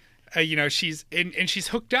you know, she's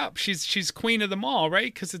hooked up. She's queen of the mall,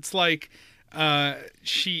 right? Because it's like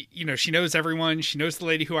she knows everyone. She knows the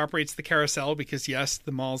lady who operates the carousel because yes,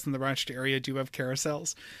 the malls in the Rochester area do have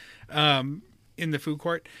carousels in the food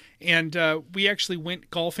court. And we actually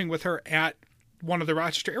went golfing with her at one of the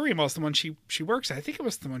Rochester area malls, the one she works at. I think it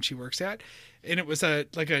was the one she works at, and it was a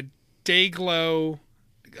day glow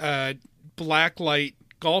black light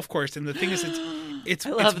golf course. And the thing is, I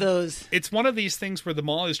love those. It's one of these things where the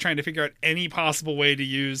mall is trying to figure out any possible way to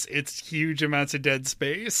use its huge amounts of dead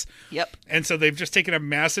space. Yep. And so they've just taken a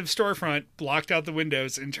massive storefront, blocked out the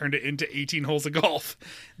windows, and turned it into 18 holes of golf.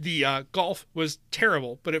 The golf was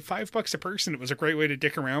terrible, but at $5 a person, it was a great way to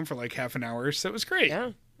dick around for like half an hour. So it was great.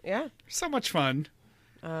 Yeah. So much fun.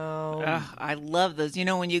 Oh, I love those. You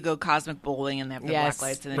know, when you go cosmic bowling and they have the black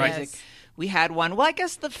lights and the right. music. We had one. Well, I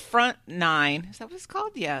guess the front 9. Is that what it's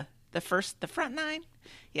called? Yeah. The front 9.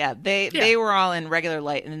 Yeah. They were all in regular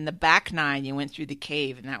light, and in the back 9, you went through the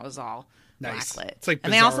cave, and that was all nice. black lit. It's like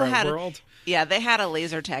and they also had World. They had a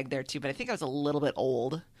laser tag there too, but I think I was a little bit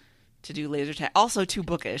old to do laser tag. Also too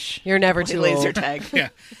bookish. You're never too laser old. tag. Yeah.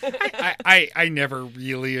 I never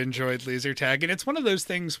really enjoyed laser tag, and it's one of those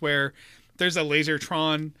things where there's a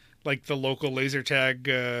Lasertron, like the local laser tag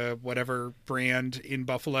whatever brand in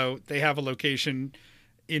Buffalo. They have a location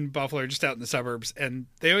in Buffalo, just out in the suburbs, and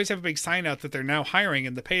they always have a big sign out that they're now hiring,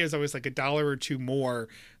 and the pay is always like $1 or $2 more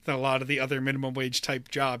than a lot of the other minimum wage type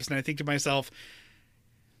jobs. And I think to myself,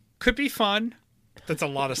 could be fun. That's a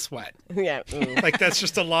lot of sweat. Yeah. Like that's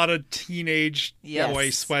just a lot of teenage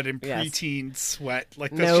boy sweat and preteen sweat.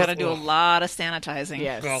 Like that's Got to do a lot of sanitizing.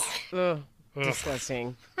 Yes.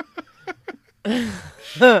 Disgusting.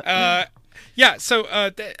 Yeah, so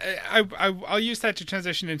I'll use that to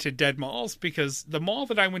transition into dead malls, because the mall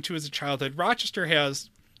that I went to as a childhood, Rochester has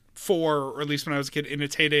 4, or at least when I was a kid, in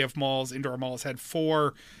its heyday of malls, indoor malls, had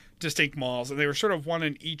 4 distinct malls, and they were sort of one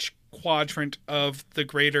in each quadrant of the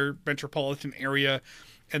greater metropolitan area,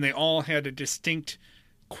 and they all had a distinct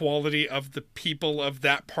quality of the people of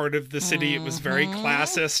that part of the city. It was very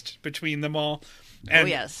classist between them all. And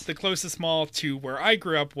the closest mall to where I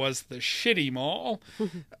grew up was the shitty mall,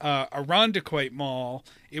 Irondequoit Mall.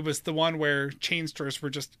 It was the one where chain stores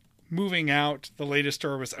were just moving out. The latest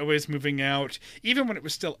store was always moving out. Even when it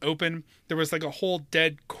was still open, there was like a whole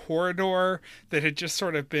dead corridor that had just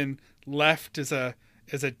sort of been left as a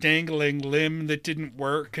dangling limb that didn't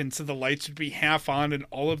work. And so the lights would be half on and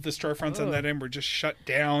all of the storefronts on that end were just shut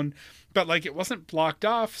down. But like it wasn't blocked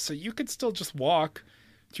off, so you could still just walk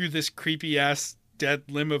through this creepy ass dead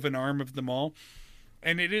limb of an arm of the mall.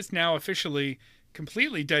 And it is now officially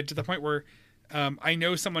completely dead, to the point where I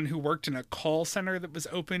know someone who worked in a call center that was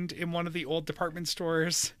opened in one of the old department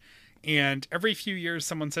stores, and every few years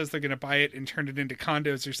someone says they're going to buy it and turn it into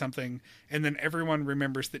condos or something, and then everyone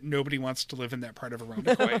remembers that nobody wants to live in that part of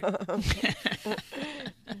Irondequoit.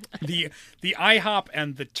 The IHOP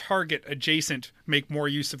and the Target adjacent make more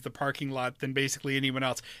use of the parking lot than basically anyone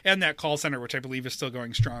else, and that call center, which I believe is still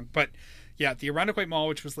going strong. But yeah, the Irondequoit Mall,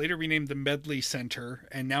 which was later renamed the Medley Center,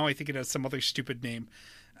 and now I think it has some other stupid name.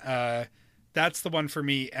 That's the one for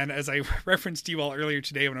me. And as I referenced to you all earlier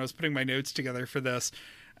today when I was putting my notes together for this,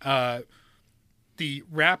 the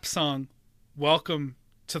rap song "Welcome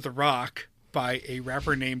to the Rock" by a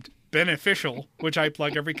rapper named Beneficial, which I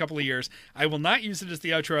plug every couple of years. I will not use it as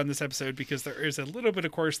the outro on this episode because there is a little bit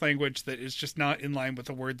of coarse language that is just not in line with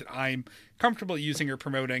the word that I'm comfortable using or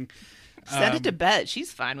promoting. Send it to Bet.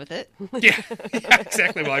 She's fine with it. Yeah,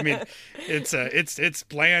 exactly. Well, I mean, it's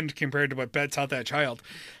bland compared to what Bet taught that child.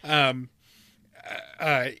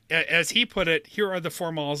 As he put it, here are the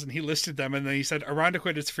 4 malls, and he listed them, and then he said,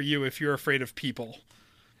 "Irondequoit is for you if you're afraid of people."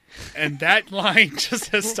 And that line just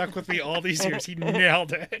has stuck with me all these years. He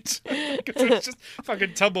nailed it. Because it's just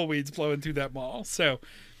fucking tumbleweeds blowing through that mall. So,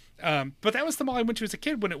 but that was the mall I went to as a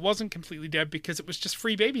kid when it wasn't completely dead, because it was just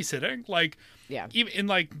free babysitting. Like, even in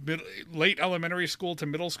like late elementary school to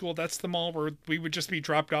middle school, that's the mall where we would just be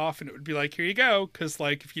dropped off, and it would be like, here you go. Because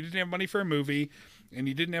like, if you didn't have money for a movie, and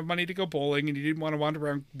you didn't have money to go bowling, and you didn't want to wander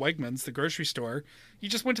around Wegmans, the grocery store, you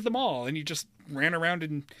just went to the mall, and you just ran around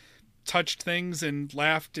and touched things and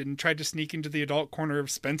laughed and tried to sneak into the adult corner of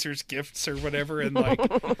Spencer's Gifts or whatever, and like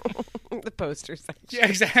the poster section. Yeah,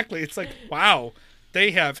 exactly. It's like, wow, they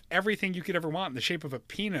have everything you could ever want in the shape of a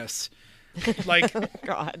penis. Like,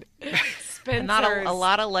 God, Not a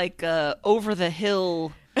lot of like over the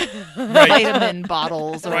hill vitamin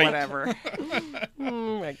bottles or Right. whatever.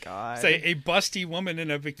 Oh my god. Say a busty woman in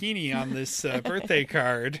a bikini on this birthday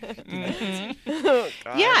card.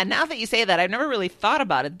 Yeah, now that you say that, I've never really thought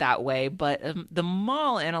about it that way, but the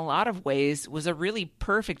mall in a lot of ways was a really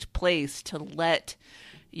perfect place to let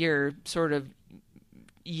your sort of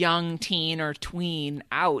young teen or tween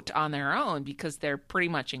out on their own because they're pretty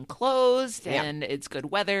much enclosed and it's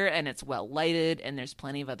good weather and it's well lighted and there's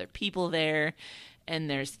plenty of other people there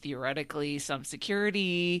and there's theoretically some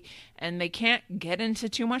security and they can't get into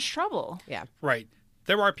too much trouble. Yeah. Right.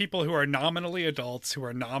 There are people who are nominally adults who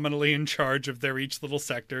are nominally in charge of their each little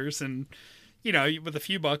sectors. And, you know, with a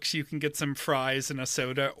few bucks, you can get some fries and a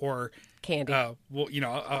soda or Candy.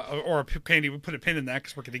 Or a candy. We put a pin in that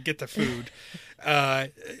because we're going to get the food.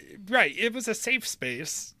 Right. It was a safe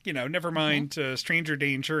space. You know, never mind stranger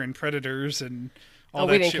danger and predators and all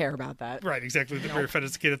that we didn't shit. care about that. Right. Exactly. The very fed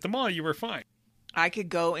as a kid at the mall, you were fine. I could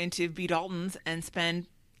go into B. Dalton's and spend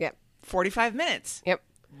Yep. 45 minutes Yep.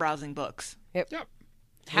 browsing books. Yep. Yep.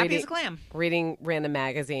 Happy as a clam. Reading random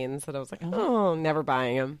magazines that I was like, oh, never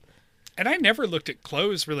buying them. And I never looked at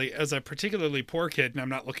clothes really as a particularly poor kid, and I'm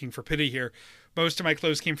not looking for pity here. Most of my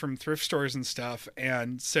clothes came from thrift stores and stuff,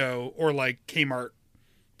 and so, or like Kmart.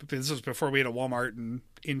 This was before we had a Walmart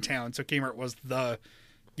in town, so Kmart was the,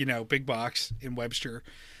 big box in Webster.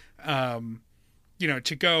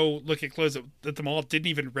 To go look at clothes at the mall didn't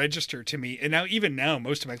even register to me. And even now,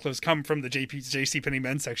 most of my clothes come from the JCPenney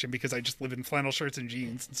men's section because I just live in flannel shirts and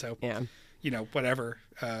jeans. And so, whatever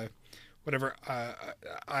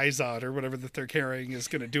Izod or whatever that they're carrying is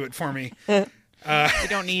going to do it for me. You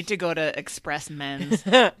don't need to go to Express Men's.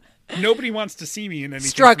 Nobody wants to see me in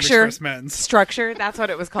anything Structure. from Express Men's. Structure. That's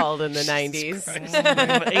what it was called in the 90s.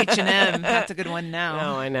 H&M. That's a good one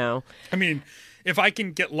now. Oh, I know. I mean, if I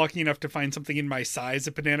can get lucky enough to find something in my size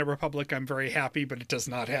at Banana Republic, I'm very happy, but it does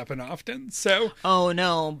not happen often. So, oh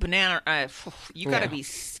no, Banana! You got to be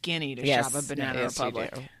skinny to shop at Banana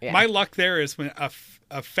Republic. Yeah. my luck there is when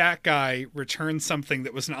a fat guy returns something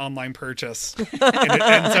that was an online purchase, and it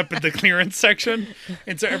ends up in the clearance section.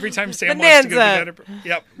 And so every time Sam wants to go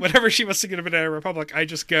to whenever she wants to go to Banana Republic, I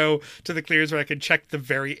just go to the clearance where I can check the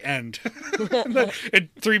very end. And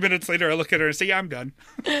 3 minutes later, I look at her and say, "Yeah, I'm done."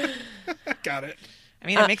 Got it. I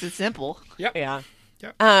mean, it makes it simple. Yep. Yeah.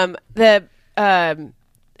 Yep.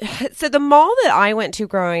 So the mall that I went to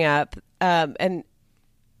growing up, and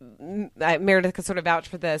Meredith could sort of vouch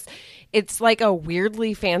for this. It's like a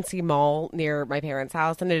weirdly fancy mall near my parents'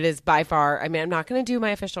 house, and it is by far. I mean, I'm not going to do my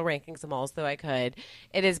official rankings of malls, though I could.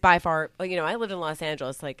 It is by far. I lived in Los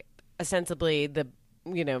Angeles, like ostensibly the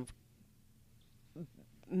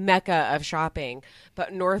mecca of shopping,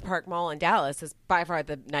 but North Park Mall in Dallas is by far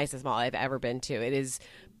the nicest mall I've ever been to. It is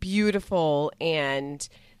beautiful, and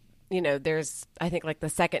there's, I think, like the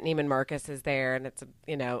second Neiman Marcus is there, and it's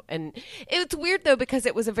and it's weird though because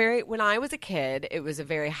it was when I was a kid, it was a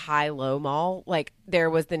very high-low mall. Like there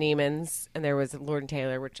was the Neiman's and there was Lord and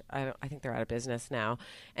Taylor, which I think they're out of business now,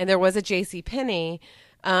 and there was a JCPenney,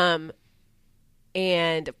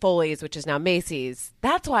 and Foley's, which is now Macy's.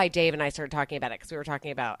 That's why Dave and I started talking about it, because we were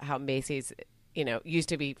talking about how Macy's, used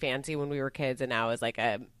to be fancy when we were kids, and now is like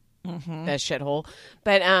a shithole.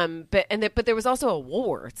 But there was also a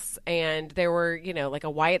Woolworths, and there were like a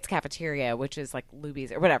Wyatt's cafeteria, which is like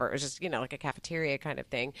Luby's or whatever. It was just like a cafeteria kind of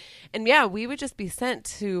thing. And yeah, we would just be sent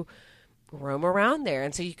to roam around there,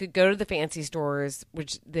 and so you could go to the fancy stores,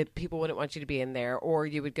 which the people wouldn't want you to be in there, or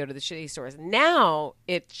you would go to the shitty stores. Now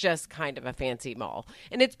it's just kind of a fancy mall,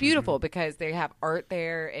 and it's beautiful because they have art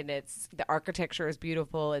there, and the architecture is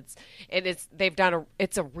beautiful. It's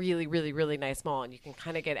a really, really, really nice mall, and you can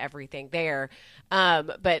kind of get everything there.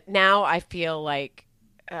 But now I feel like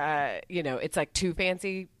it's like too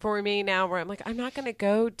fancy for me now, where I'm like, I'm not going to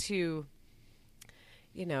go to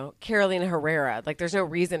Carolina Herrera. Like, there's no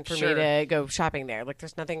reason for me to go shopping there. Like,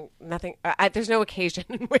 there's nothing. There's no occasion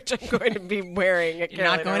in which I'm going to be wearing a You're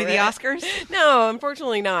not going to the Oscars? No,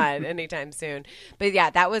 unfortunately not anytime soon. But yeah,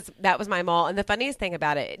 that was my mall. And the funniest thing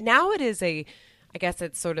about it, now it is I guess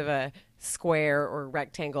it's sort of a square or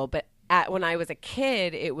rectangle, but when I was a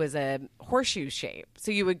kid, it was a horseshoe shape.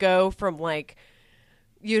 So you would go from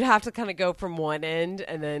you'd have to kind of go from one end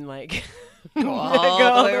and then go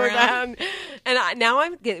all the way around. And now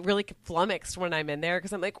I get really flummoxed when I'm in there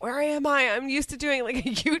because I'm like, where am I? I'm used to doing like a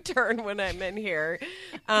U-turn when I'm in here.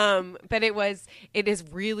 But it is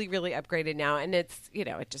really, really upgraded now. And it's,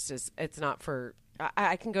 it just is, it's not for,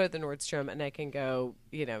 I can go to the Nordstrom and I can go,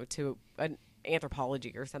 to an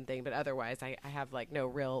Anthropology or something, but otherwise I have like no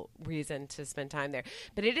real reason to spend time there.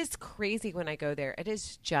 But it is crazy when I go there. It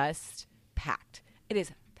is just packed. It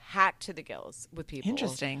is packed to the gills with people.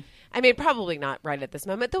 Interesting. I mean, probably not right at this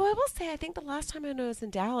moment, though I will say I think the last time I was in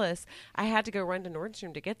Dallas, I had to go run to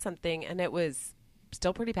Nordstrom to get something, and it was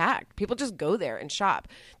still pretty packed. People just go there and shop.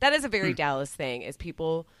 That is a very Dallas thing, is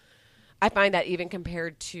people, I find that even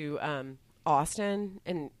compared to Austin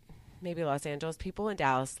and maybe Los Angeles, people in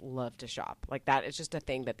Dallas love to shop. Like, that is just a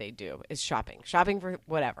thing that they do, is shopping for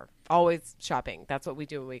whatever, always shopping. That's what we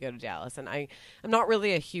do when we go to Dallas. And I'm not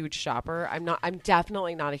really a huge shopper. I'm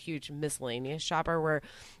definitely not a huge miscellaneous shopper, where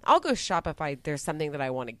I'll go shop if there's something that I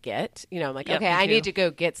want to get, you know, I'm like, Yep, okay, me I too. need to go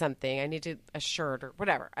get something. I need a shirt or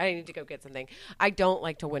whatever. I need to go get something. I don't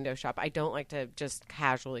like to window shop. I don't like to just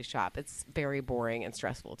casually shop. It's very boring and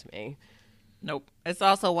stressful to me. Nope. It's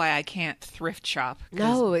also why I can't thrift shop. 'Cause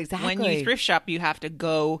No, exactly. When you thrift shop, you have to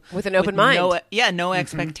go With an open mind. No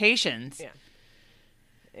expectations. Yeah.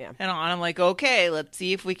 Yeah. And I'm like, okay, let's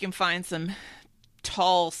see if we can find some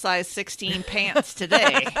tall size 16 pants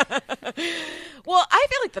today. Well, I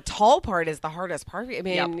feel like the tall part is the hardest part. I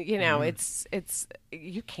mean, Yep. you know,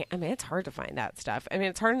 you can't, I mean, it's hard to find that stuff. I mean,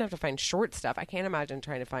 it's hard enough to find short stuff. I can't imagine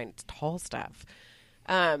trying to find tall stuff.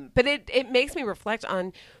 But it makes me reflect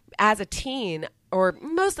on, as a teen, or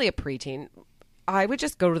mostly a preteen, I would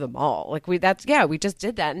just go to the mall. Like, we just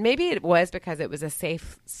did that. And maybe it was because it was a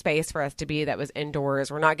safe space for us to be, that was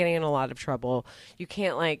indoors. We're not getting in a lot of trouble. You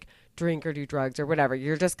can't, like, drink or do drugs or whatever.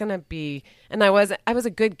 You're just going to be, and I was a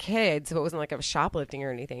good kid, so it wasn't like I was shoplifting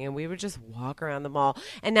or anything. And we would just walk around the mall.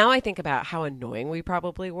 And now I think about how annoying we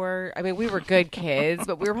probably were. I mean, we were good kids,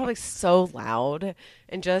 but we were probably so loud,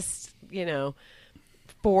 and just, you know,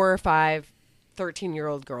 4 or 5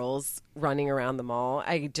 13-year-old girls running around the mall.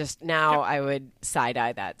 I would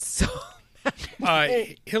side-eye that so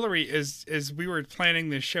much. Hillary, as we were planning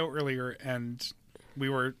this show earlier, and we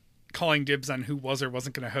were calling dibs on who was or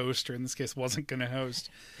wasn't going to host, or in this case wasn't going to host,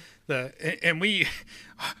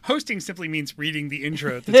 hosting simply means reading the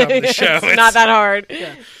intro at the top of the show. It's not that hard.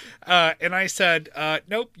 Yeah. And I said,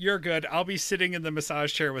 nope, you're good. I'll be sitting in the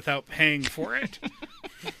massage chair without paying for it.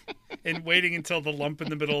 And waiting until the lump in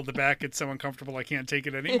the middle of the back gets so uncomfortable I can't take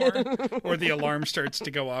it anymore, or the alarm starts to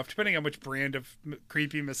go off, depending on which brand of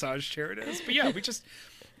creepy massage chair it is. But yeah,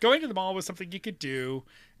 going to the mall was something you could do,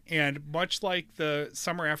 and much like the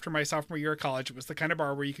summer after my sophomore year of college, it was the kind of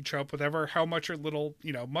bar where you could show up with how much or little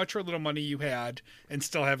money you had and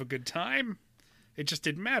still have a good time. It just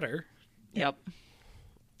didn't matter. Yep.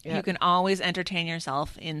 You can always entertain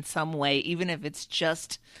yourself in some way, even if it's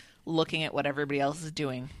just looking at what everybody else is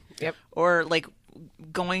doing. Yep. Or like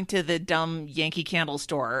going to the dumb Yankee candle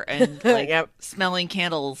store and like smelling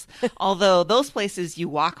candles. Although those places, you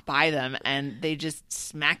walk by them and they just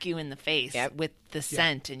smack you in the face with the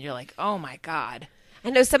scent, and you're like, oh my God.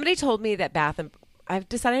 I know somebody told me that I've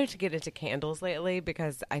decided to get into candles lately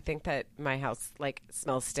because I think that my house like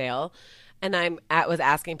smells stale. And was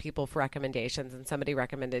asking people for recommendations, and somebody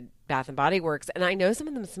recommended Bath and Body Works, and I know some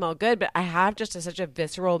of them smell good, but I have just such a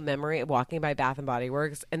visceral memory of walking by Bath and Body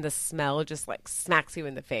Works, and the smell just like smacks you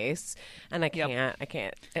in the face, and I can't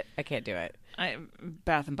do it.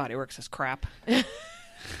 Bath and Body Works is crap.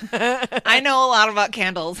 I know a lot about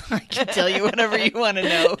candles. I can tell you whatever you want to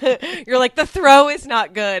know. You're like, the throw is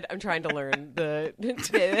not good. I'm trying to learn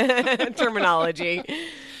the terminology.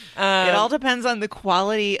 It all depends on the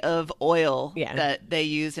quality of oil Yeah. that they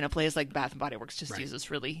use in a place like Bath and Body Works. Just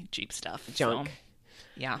uses really cheap stuff. Junk. So,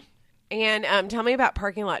 yeah. And tell me about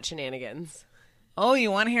parking lot shenanigans. Oh,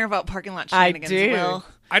 you want to hear about parking lot shenanigans? I do. Well,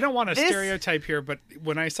 I don't want to stereotype here, but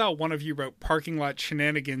when I saw one of you wrote parking lot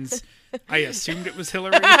shenanigans, I assumed it was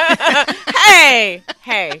Hillary. Hey!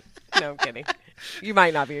 No, I'm kidding. You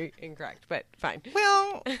might not be incorrect, but fine.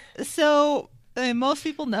 well, so most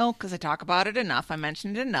people know, because I talk about it enough, I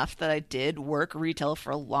mentioned it enough, that I did work retail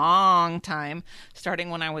for a long time, starting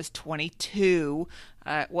when I was 22.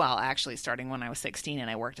 Actually, starting when I was 16, and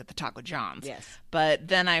I worked at the Taco John's. Yes. But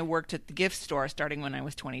then I worked at the gift store starting when I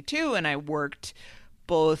was 22, and I worked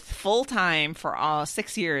both full-time for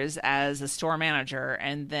 6 years as a store manager,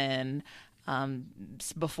 and then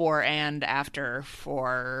before and after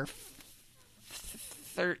for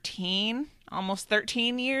almost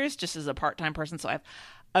 13 years, just as a part-time person. So I have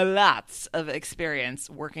lots of experience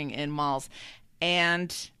working in malls.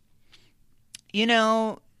 And, you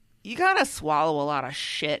know, you gotta swallow a lot of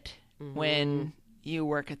shit when you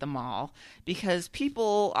work at the mall, because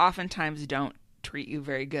people oftentimes don't treat you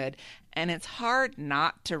very good. And it's hard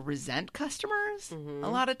not to resent customers a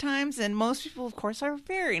lot of times. And most people, of course, are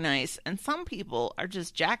very nice. And some people are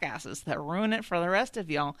just jackasses that ruin it for the rest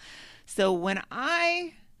of y'all. So when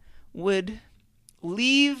I would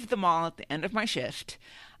leave the mall at the end of my shift,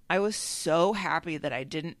 I was so happy that I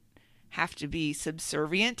didn't have to be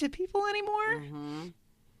subservient to people anymore,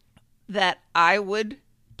 that I would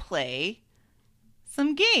play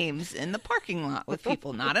some games in the parking lot with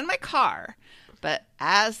people, not in my car, but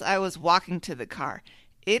as I was walking to the car.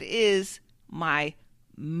 It is my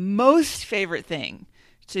most favorite thing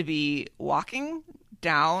to be walking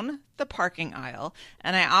down the parking aisle,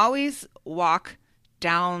 and I always walk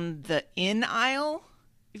down the in aisle,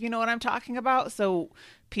 if you know what I'm talking about. So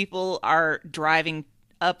people are driving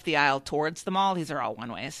up the aisle towards the mall. These are all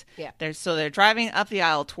one ways. Yeah. They're driving up the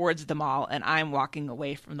aisle towards the mall, and I'm walking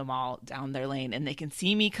away from the mall down their lane, and they can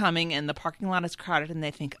see me coming, and the parking lot is crowded, and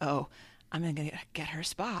they think, oh, I'm going to get her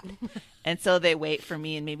spot. And so they wait for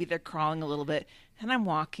me, and maybe they're crawling a little bit, and I'm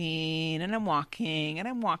walking, and I'm walking, and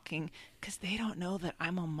I'm walking, because they don't know that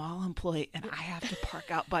I'm a mall employee, and I have to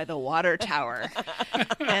park out by the water tower.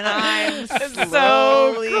 And I'm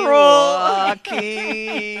slowly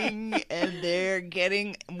walking, and they're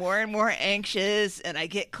getting more and more anxious, and I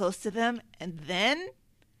get close to them, and then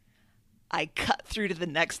I cut through to the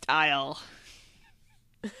next aisle.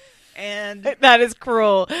 And That is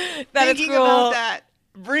cruel. That is thinking cruel. about that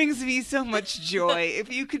brings me so much joy.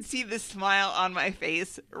 If you could see the smile on my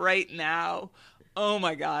face right now, oh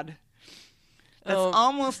my God. That's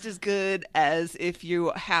almost as good as if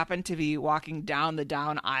you happen to be walking down the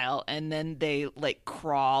down aisle and then they like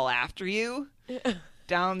crawl after you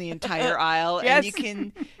down the entire aisle. Yes. And you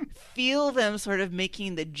can feel them sort of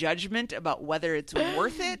making the judgment about whether it's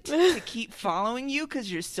worth it to keep following you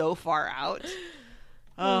because you're so far out.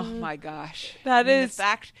 Oh my gosh. That The is-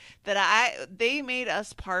 fact that they made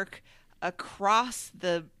us park across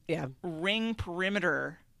the Yeah. ring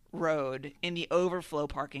perimeter road in the overflow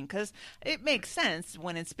parking, because it makes sense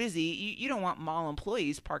when it's busy. You don't want mall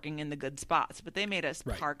employees parking in the good spots, but they made us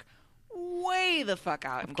Right. park way the fuck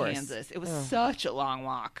out in course. Kansas. It was such a long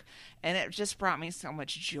walk, and it just brought me so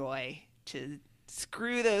much joy to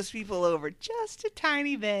screw those people over just a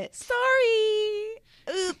tiny bit. Sorry.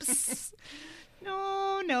 Oops.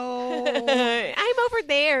 No. I'm over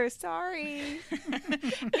there. Sorry.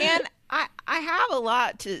 And I have a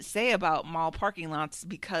lot to say about mall parking lots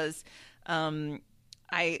because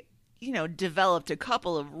I developed a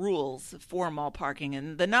couple of rules for mall parking.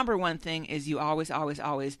 And the number one thing is you always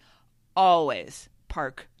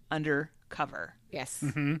park under cover. Yes.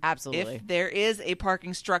 Absolutely. If there is a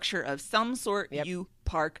parking structure of some sort, Yep. you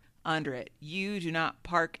park under it. You do not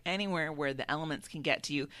park anywhere where the elements can get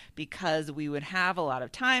to you, because we would have a lot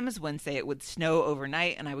of times when, say, it would snow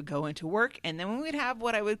overnight and I would go into work, and then we would have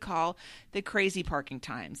what I would call the crazy parking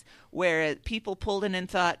times, where people pulled in and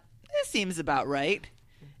thought, this seems about right,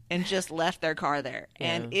 and just left their car there.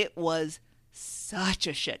 And it was such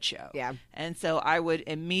a shit show. Yeah. And so I would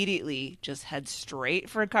immediately just head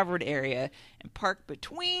straight for a covered area and park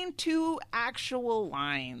between two actual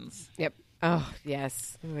lines. Yep. Oh,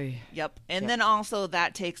 yes. Yep. And then also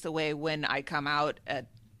that takes away when I come out at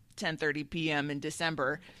 10:30 p.m. in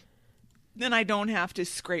December, then I don't have to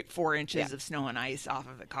scrape 4 inches of snow and ice off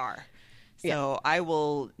of the car. So I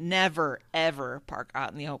will never, ever park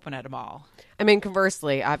out in the open at a mall. I mean,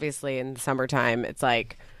 conversely, obviously in the summertime, it's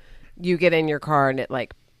like you get in your car and it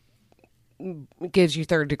like gives you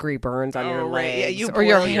third-degree burns on your right. legs, Yeah, you or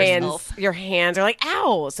your boil hands. yourself. Your hands are like,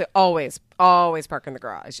 ow! So always park in the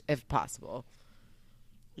garage if possible.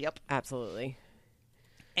 Yep. Absolutely.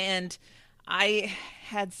 And I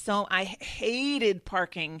hated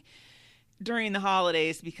parking during the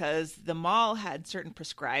holidays because the mall had certain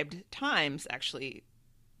prescribed times, actually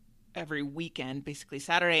every weekend, basically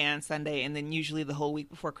Saturday and Sunday, and then usually the whole week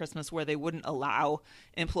before Christmas, where they wouldn't allow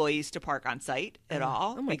employees to park on site at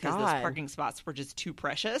all because God. those parking spots were just too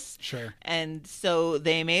precious. Sure. And so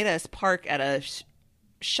they made us park at a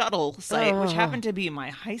shuttle site, which happened to be my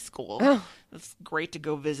high school. It's great to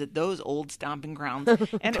go visit those old stomping grounds.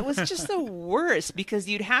 And it was just the worst because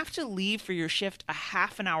you'd have to leave for your shift a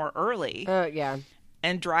half an hour early Yeah.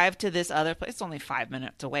 and drive to this other place. It's only 5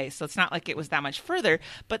 minutes away, so it's not like it was that much further.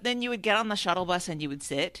 But then you would get on the shuttle bus and you would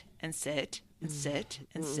sit and sit and sit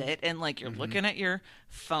and sit, and like you're looking at your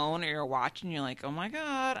phone or your watch and you're like, oh my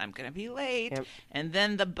God, I'm going to be late. Yep. And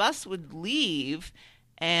then the bus would leave,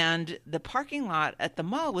 and the parking lot at the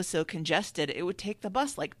mall was so congested, it would take the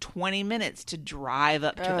bus like 20 minutes to drive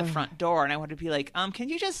up to the front door. And I would be like, can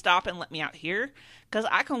you just stop and let me out here? Because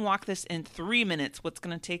I can walk this in 3 minutes. What's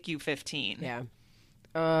going to take you 15? Yeah.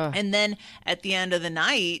 And then at the end of the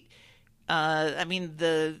night,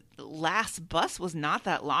 the last bus was not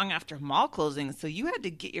that long after mall closing, so you had to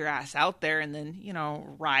get your ass out there and then,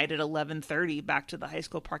 ride at 11:30 back to the high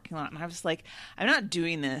school parking lot. And I was like, I'm not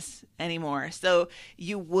doing this anymore. So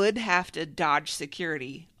you would have to dodge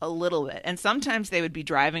security a little bit. And sometimes they would be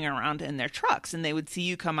driving around in their trucks and they would see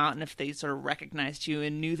you come out, and if they sort of recognized you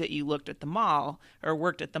and knew that you looked at the mall or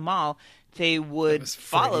worked at the mall, they would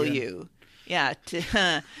follow you. Yeah,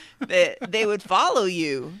 they would follow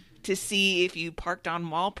you to see if you parked on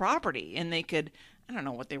mall property, and they could, I don't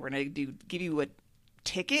know what they were going to do, give you a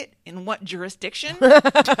ticket in what jurisdiction?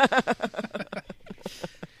 I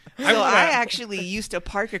actually used to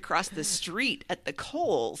park across the street at the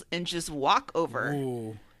Kohl's and just walk over.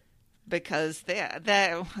 Ooh. Because they had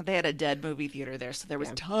a dead movie theater there, so there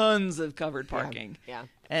was tons of covered parking. Yeah.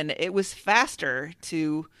 And it was faster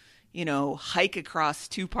to, hike across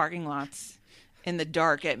 2 parking lots in the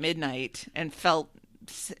dark at midnight and felt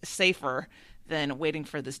safer than waiting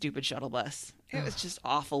for the stupid shuttle bus. It was just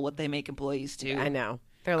awful what they make employees do. I know.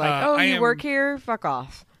 They're like, you work here? Fuck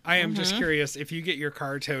off. I am just curious, if you get your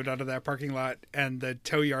car towed out of that parking lot and the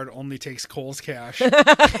tow yard only takes Kohl's cash.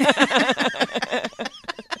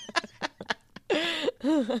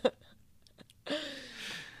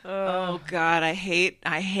 Oh God, I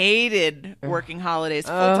hated working holidays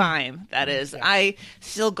full time. That is, I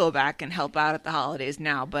still go back and help out at the holidays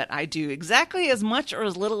now, but I do exactly as much or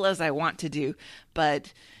as little as I want to do.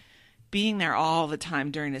 But being there all the time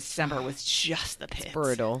during December was just the pits. It's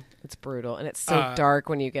brutal. And it's so dark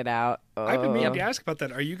when you get out. Oh. I've been meaning to ask about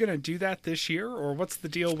that. Are you going to do that this year, or what's the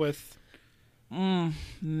deal with...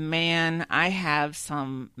 Man, I have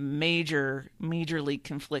some majorly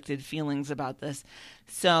conflicted feelings about this.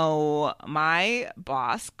 So my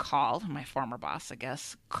former boss, I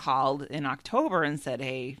guess, called in October and said,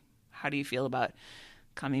 hey, how do you feel about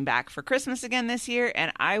coming back for Christmas again this year?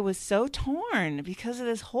 And I was so torn because of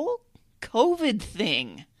this whole COVID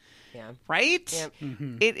thing. Yeah. Right? Yep.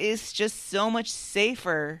 Mm-hmm. It is just so much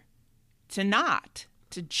safer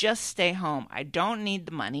to just stay home. I don't need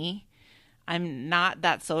the money. I'm not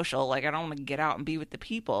that social. Like, I don't want to get out and be with the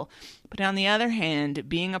people. But on the other hand,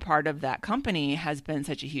 being a part of that company has been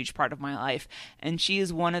such a huge part of my life. And she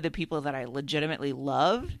is one of the people that I legitimately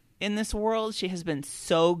love in this world. She has been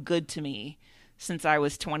so good to me since I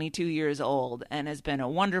was 22 years old and has been a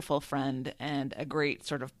wonderful friend and a great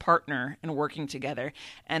sort of partner in working together.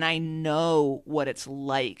 And I know what it's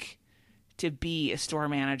like to be a store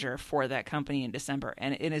manager for that company in December.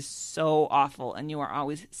 And it is so awful. And you are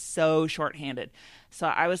always so shorthanded. So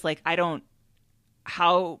I was like, how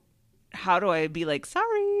do I be like,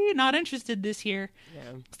 sorry, not interested this year?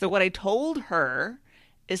 Yeah. So what I told her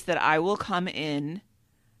is that I will come in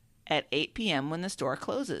at 8 p.m. when the store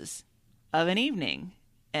closes of an evening.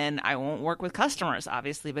 And I won't work with customers,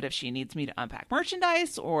 obviously, but if she needs me to unpack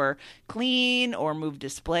merchandise or clean or move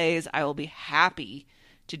displays, I will be happy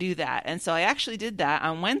to do that. And so I actually did that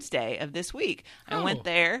on Wednesday of this week. I went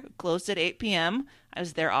there, closed at 8 p.m. I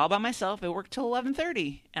was there all by myself. I worked till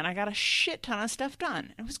 11:30, and I got a shit ton of stuff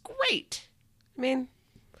done. It was great. I mean,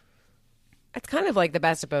 it's kind of like the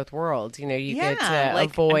best of both worlds. You get to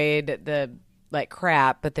like, avoid the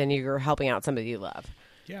crap, but then you're helping out somebody you love.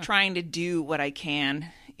 Yeah. Trying to do what I can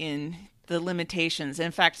in the limitations.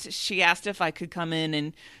 In fact, she asked if I could come in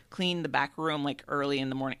and clean the back room like early in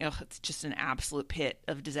the morning. Ugh, it's just an absolute pit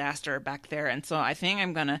of disaster back there. And so I think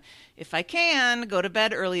I'm going to, if I can, go to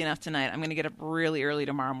bed early enough tonight. I'm going to get up really early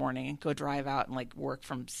tomorrow morning and go drive out and work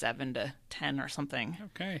from 7 to 10 or something.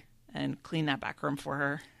 Okay. And clean that back room for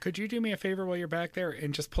her. Could you do me a favor while you're back there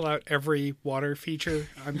and just pull out every water feature?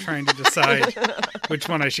 I'm trying to decide which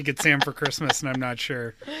one I should get Sam for Christmas, and I'm not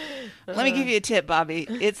sure. Let me give you a tip, Bobby.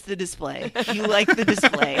 It's the display. You like the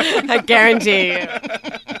display. I guarantee you.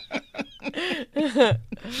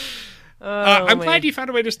 I'm glad you found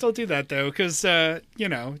a way to still do that, though, because,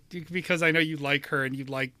 because I know you like her and you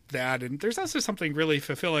like that. And there's also something really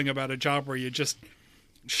fulfilling about a job where you just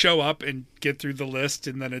show up and get through the list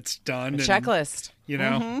and then it's done. Checklist.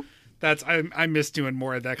 That's I miss doing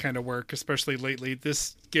more of that kind of work, especially lately.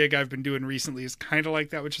 This gig I've been doing recently is kind of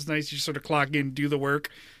like that, which is nice. You sort of clock in, do the work,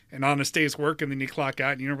 and on a day's work, and then you clock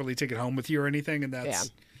out and you don't really take it home with you or anything. And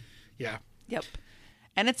that's, yeah. Yep.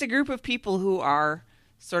 And it's a group of people who are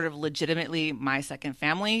sort of legitimately my second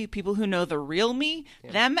family, people who know the real me.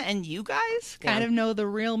 Them and you guys kind of know the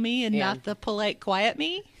real me and not the polite, quiet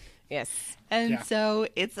me. Yes. And so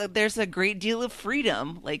there's a great deal of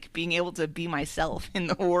freedom, like being able to be myself in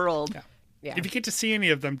the world. Yeah. Yeah. If you get to see any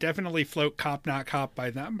of them, definitely float Cop Not Cop by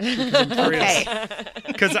them. Because I'm curious.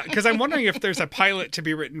 Because I'm wondering if there's a pilot to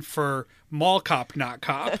be written for Mall Cop Not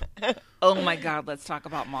Cop. Oh my God, let's talk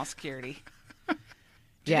about mall security.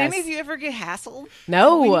 Did any of you ever get hassled?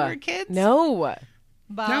 No. When you were kids? No.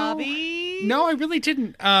 Bobby? No, I really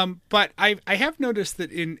didn't. But I have noticed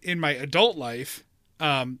that in my adult life,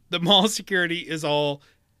 the mall security is all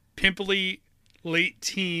pimply, late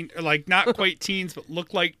teen, or like not quite teens, but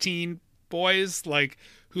look like teen boys, like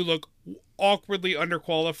who look awkwardly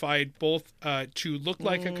underqualified, both to look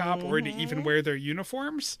like a cop or to even wear their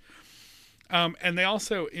uniforms. And they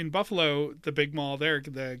also, in Buffalo, the big mall there,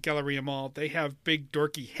 the Galleria Mall, they have big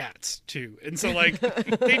dorky hats too. And so like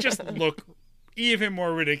they just look even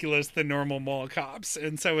more ridiculous than normal mall cops.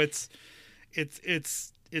 And so it's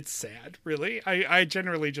sad, really. I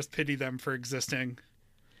generally just pity them for existing.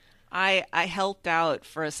 I helped out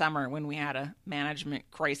for a summer when we had a management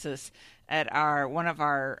crisis at one of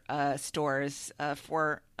our stores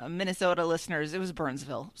for Minnesota listeners. It was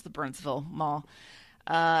Burnsville. It was the Burnsville Mall.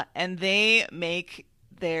 And they make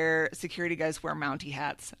their security guys wear Mountie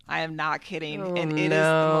hats. I am not kidding. And it is the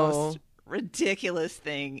most ridiculous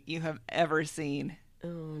thing you have ever seen. Oh,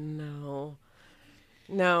 no.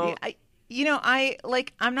 No.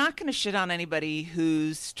 I'm not going to shit on anybody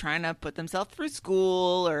who's trying to put themselves through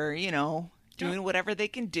school or, doing whatever they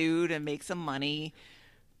can do to make some money.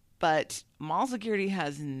 But mall security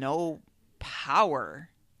has no power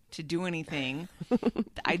to do anything.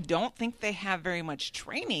 I don't think they have very much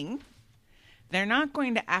training. They're not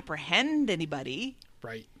going to apprehend anybody.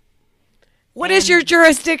 Right. What is your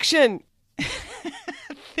jurisdiction?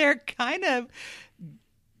 They're kind of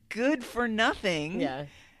good for nothing. Yeah.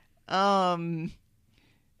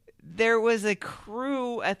 There was a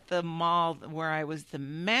crew at the mall where I was the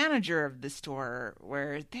manager of the store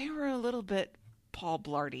where they were a little bit Paul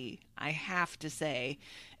Blarty, I have to say,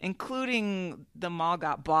 including the mall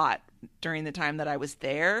got bought during the time that I was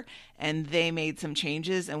there, and they made some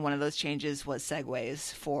changes, and one of those changes was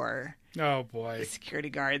Segways for Oh boy, the security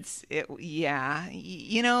guards. There's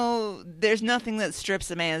nothing that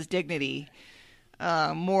strips a man's dignity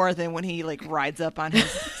more than when he rides up on his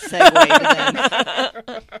Segway to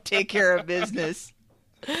then take care of business.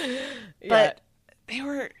 But they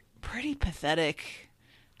were pretty pathetic.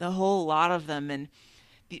 The whole lot of them, and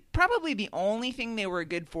probably the only thing they were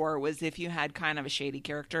good for was if you had kind of a shady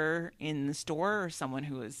character in the store or someone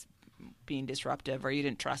who was being disruptive or you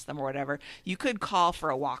didn't trust them or whatever, you could call for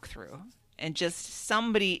a walkthrough, and just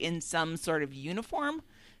somebody in some sort of uniform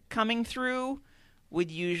coming through would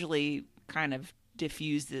usually kind of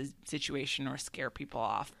diffuse the situation or scare people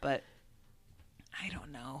off. But I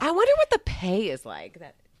don't know. I wonder what the pay is like.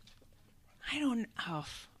 I don't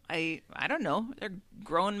know. They're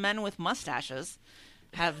grown men with mustaches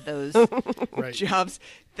have those right. jobs.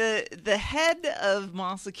 The head of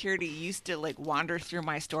mall security used to wander through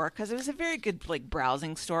my store because it was a very good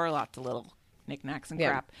browsing store, lots of little knickknacks and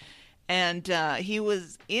crap. And he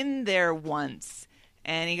was in there once,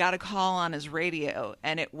 and he got a call on his radio,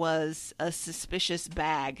 and it was a suspicious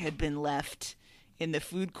bag had been left in the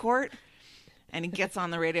food court. And he gets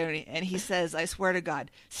on the radio and he says, I swear to God,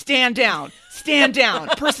 stand down,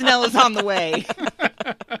 personnel is on the way.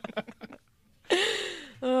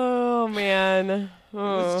 Oh, man. Oh.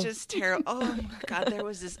 It was just terrible. Oh, my God, there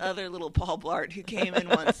was this other little Paul Blart who came in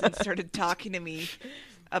once and started talking to me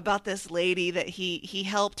about this lady that he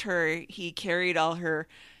helped her. He carried all her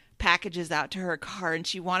packages out to her car, and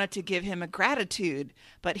she wanted to give him a gratitude,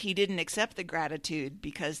 but he didn't accept the gratitude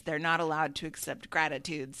because they're not allowed to accept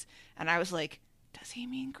gratitudes. And I was like, does he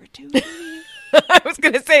mean gratuity? I was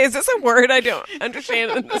going to say, is this a word I don't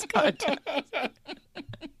understand in this context?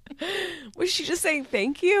 Was she just saying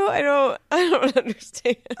thank you? I don't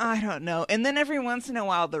understand. I don't know. And then every once in a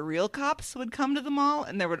while, the real cops would come to the mall,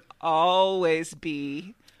 and there would always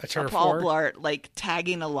be a Paul Blart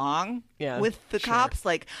tagging along with the cops.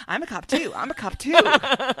 I'm a cop too. I'm a cop too.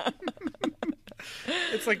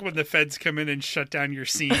 It's like when the feds come in and shut down your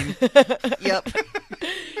scene. Yep.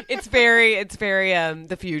 It's very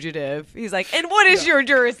The Fugitive. He's like, and what is your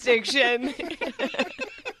jurisdiction?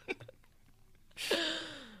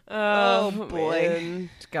 Oh boy. Man.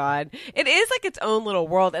 God. It is its own little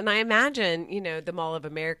world. And I imagine, the Mall of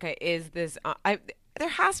America is this, there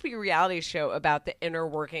has to be a reality show about the inner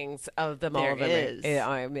workings of the Mall of America.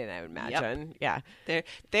 I would imagine. Yep. Yeah.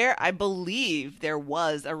 There, I believe there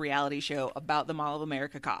was a reality show about the Mall of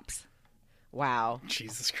America cops. Wow.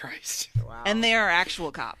 Jesus Christ. Wow. And they are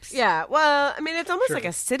actual cops. Yeah. Well, it's almost like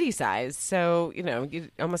a city size. So, you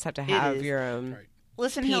almost have to have your own. Right.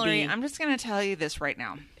 Listen, PD. Hillary, I'm just going to tell you this right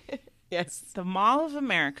now. Yes. The Mall of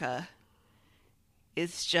America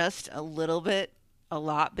is just a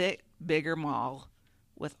lot bigger mall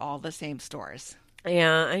with all the same stores.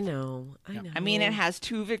 Yeah, I know. I mean, it has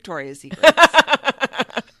 2 Victoria's Secrets.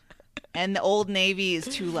 and the Old Navy is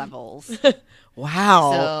 2 levels.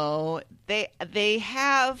 Wow. So they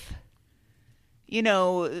have,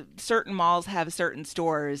 certain malls have certain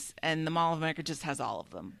stores, and the Mall of America just has all of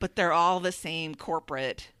them. But they're all the same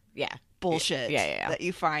corporate bullshit that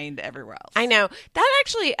you find everywhere else. I know. That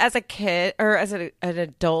actually, as a kid or as an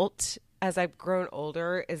adult, as I've grown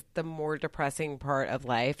older, is the more depressing part of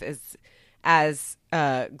life is as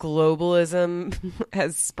globalism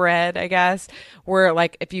has spread, I guess, where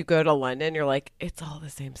like if you go to London, you're like, it's all the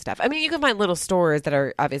same stuff. I mean, you can find little stores that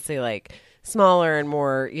are obviously like smaller and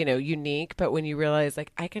more, unique. But when you realize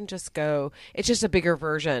like I can just go, it's just a bigger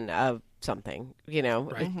version of something, Right.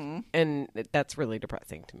 Mm-hmm. And that's really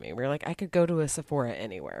depressing to me. We're like, I could go to a Sephora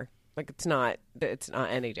anywhere. Like it's not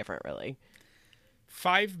any different really.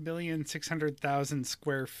 5,600,000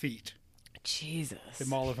 square feet. Jesus. The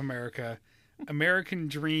Mall of America. American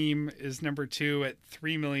Dream is number 2 at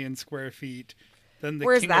 3 million square feet. Then the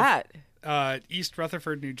Where's that? East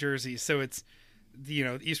Rutherford, New Jersey. So it's,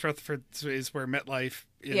 East Rutherford is where MetLife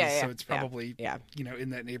is. Yeah. So it's probably, Yeah.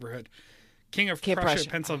 In that neighborhood. King of King of Prussia, Prussia.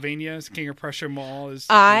 Pennsylvania. King of Prussia Mall is.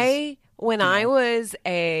 I when I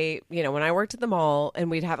worked at the mall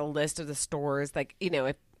and we'd have a list of the stores, like,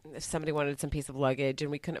 if somebody wanted some piece of luggage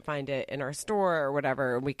and we couldn't find it in our store or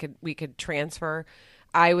whatever, and we could transfer.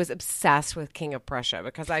 I was obsessed with King of Prussia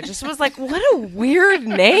because I just was like, what a weird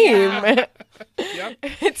name. Yep.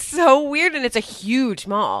 It's so weird, and it's a huge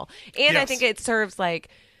mall. And I Yes. think it serves like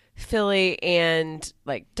Philly and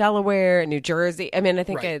like Delaware and New Jersey. I mean, I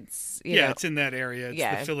think Right. it's it's in that area. It's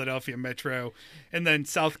Yeah. the Philadelphia Metro. And then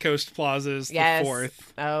South Coast Plaza is yes. the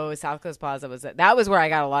 4th. Oh, South Coast Plaza was it? That was where I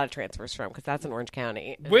got a lot of transfers from because that's in Orange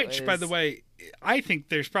County. And Which, by the way, I think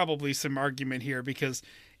there's probably some argument here because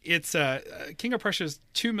it's King of Prussia's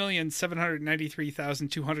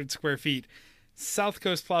 2,793,200 square feet. South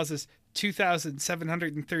Coast Plaza's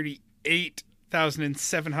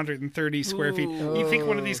 2,738,730 square feet. You think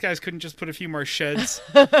one of these guys couldn't just put a few more sheds,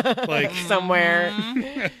 like somewhere.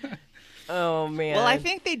 Oh man. Well, I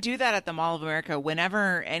think they do that at the Mall of America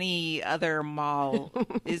whenever any other mall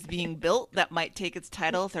is being built that might take its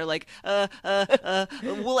title. They're like,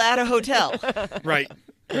 we'll add a hotel, right?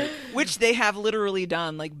 which they have literally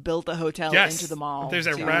done, like built a hotel Yes, into the mall. there's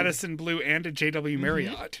a too. Radisson Blue and a JW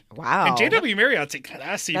Marriott. Wow. And JW Marriott's a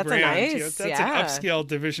classy That's a brand. nice, That's yeah. an upscale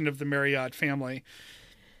division of the Marriott family.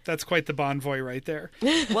 That's quite the bonvoy right there.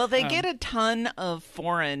 Well, they get a ton of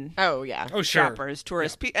foreign Oh yeah. Oh, sure. shoppers,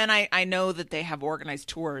 tourists, and I know that they have organized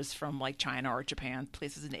tours from like China or Japan,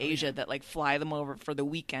 places in Asia that like fly them over for the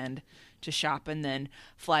weekend to shop and then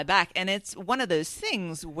fly back. And it's one of those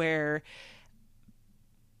things where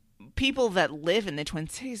people that live in the Twin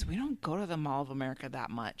Cities, we don't go to the Mall of America that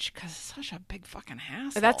much because it's such a big fucking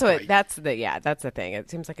hassle. That's what. Right. That's the thing. It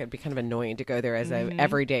seems like it'd be kind of annoying to go there as an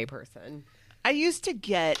everyday person. I used to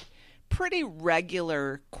get pretty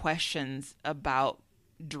regular questions about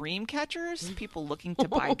dream catchers, people looking to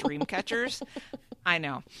buy dream catchers. I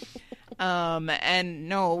know. And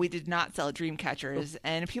no, we did not sell dream catchers.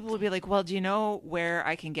 And people would be like, well, do you know where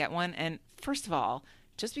I can get one? And first of all,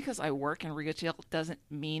 just because I work in retail doesn't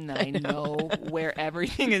mean that I know where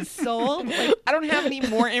everything is sold. Like, I don't have any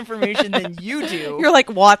more information than you do. You're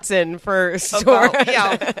like Watson for store.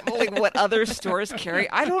 About, like what other stores carry.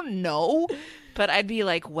 I don't know, but I'd be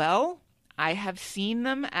like, well, I have seen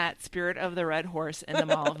them at Spirit of the Red Horse in the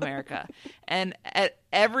Mall of America, and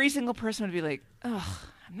every single person would be like, ugh,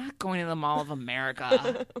 I'm not going to the Mall of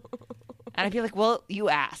America. And I'd be like, well, you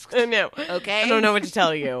asked. I know. Okay. I don't know what to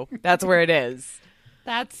tell you. That's where it is.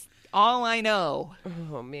 That's all I know.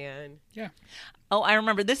 Oh man. Yeah. Oh, I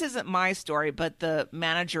remember. This isn't my story, but the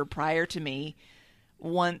manager prior to me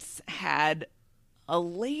once had a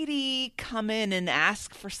lady come in and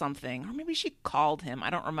ask for something, or maybe she called him. I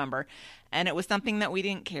don't remember. And it was something that we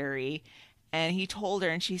didn't carry. And he told her,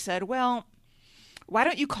 and she said, well, why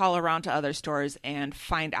don't you call around to other stores and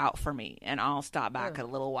find out for me, and I'll stop back in a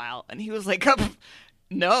little while. And he was like,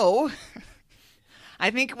 no. I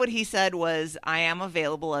think what he said was, I am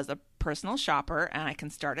available as a personal shopper, and I can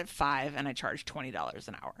start at $5, and I charge $20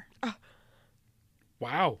 an hour.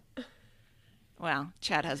 Wow. Well,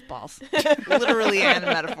 Chad has balls, literally and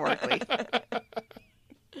metaphorically.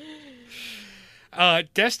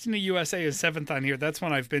 Destiny USA is 7th on here. That's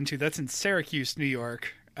one I've been to. That's in Syracuse, New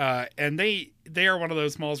York. And they are one of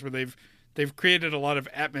those malls where they've created a lot of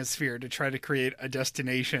atmosphere to try to create a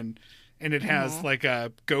destination, and it has like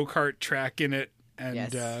a go-kart track in it, and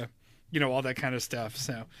Yes. all that kind of stuff.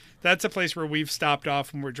 So that's a place where we've stopped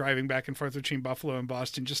off when we're driving back and forth between Buffalo and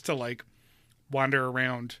Boston just to like wander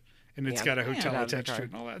around, and it's Yeah. got a hotel Get out of the attached to car.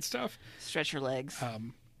 it and all that stuff. Stretch your legs.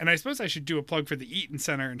 And I suppose I should do a plug for the Eaton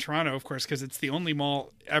Center in Toronto, of course, because it's the only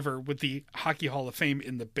mall ever with the Hockey Hall of Fame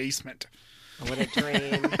in the basement. What a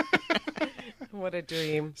dream. What a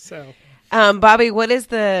dream. So, Bobby, what is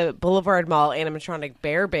the Boulevard Mall animatronic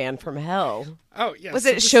bear band from hell? oh, yeah. Was so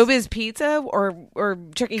it this- Showbiz Pizza or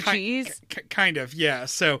Chuck E. Cheese? Kind of, yeah.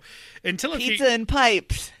 So until Pizza and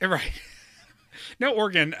pipes. right. No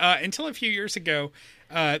organ. Until a few years ago,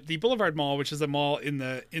 the Boulevard Mall, which is a mall in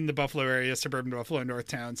the Buffalo area, suburban Buffalo, North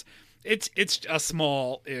Towns, it's a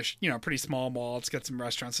small-ish, pretty small mall. It's got some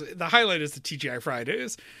restaurants. The highlight is the TGI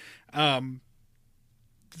Fridays. The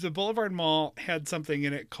Boulevard Mall had something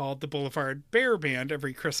in it called the Boulevard Bear Band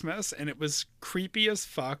every Christmas, and it was creepy as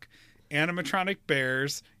fuck. Animatronic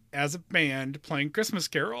bears as a band playing Christmas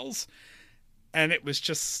carols. And it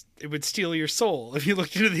would steal your soul if you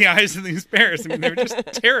looked into the eyes of these bears. I mean, they were just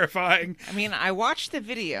terrifying. I mean, I watched the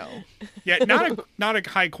video. Yeah, not a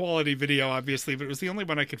high quality video, obviously, but it was the only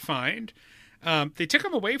one I could find. They took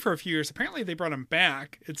them away for a few years. Apparently, they brought them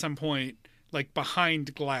back at some point, like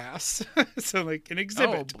behind glass. So, like an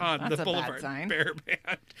exhibit on the Boulevard Bear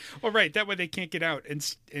Band. Well, right, that way they can't get out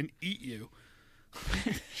and eat you.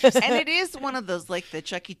 And it is one of those, like the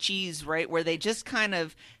Chuck E. Cheese, right, where they just kind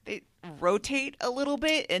of they rotate a little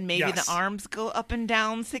bit and maybe Yes. the arms go up and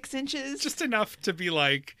down 6 inches. Just enough to be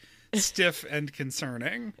like stiff and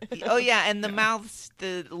concerning. Oh yeah, and the mouth,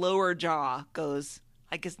 the lower jaw goes,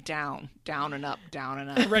 I guess, down and up, down and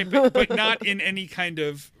up. Right, but not in any kind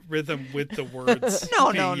of rhythm with the words.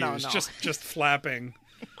 No, being no. used. Just flapping.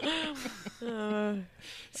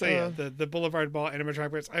 So yeah, the Boulevard Mall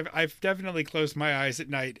animatronic bears. I've definitely closed my eyes at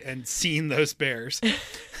night and seen those bears.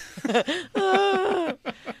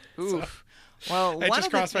 Oof. Well, It one just of the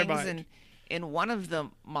crossed my things mind. in one of the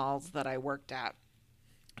malls that I worked at,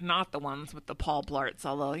 not the ones with the Paul Blarts,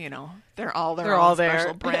 although they're all their They're own all there.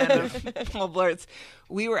 special brand of Paul Blarts.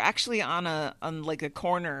 We were actually on like a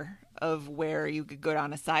corner of where you could go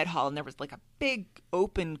down a side hall, and there was like a big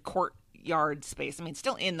open courtyard space. I mean,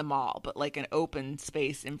 still in the mall, but like an open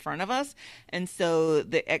space in front of us. And so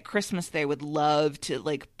at Christmas they would love to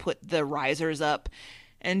like put the risers up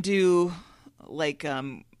and do like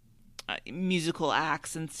musical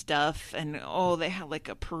acts and stuff, and they had like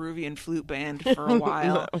a Peruvian flute band for a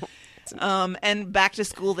while. And back to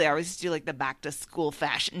school, they always do like the back to school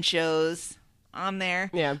fashion shows on there.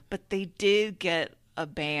 Yeah. But they did get a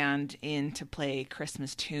band in to play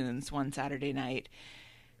Christmas tunes one Saturday night,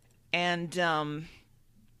 and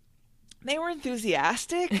they were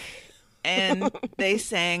enthusiastic, and they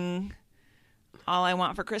sang All I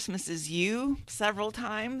Want for Christmas Is You several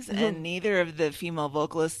times, and neither of the female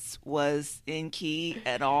vocalists was in key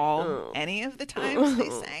at all any of the times they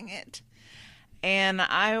sang it. And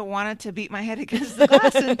I wanted to beat my head against the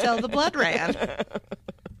glass until the blood ran.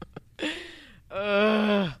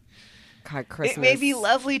 God, Christmas. It may be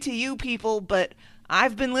lovely to you people, but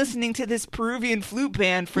I've been listening to this Peruvian flute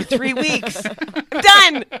band for 3 weeks.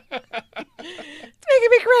 Done. It's making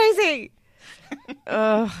me crazy.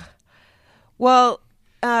 Well,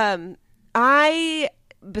 I,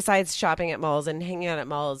 besides shopping at malls and hanging out at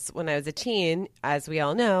malls when I was a teen, as we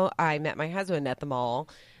all know, I met my husband at the mall.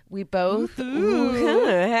 We both,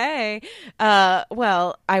 hey.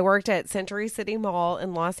 Well, I worked at Century City Mall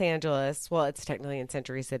in Los Angeles. Well, it's technically in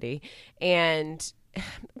Century City. And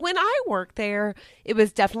when I worked there, it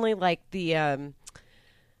was definitely like the,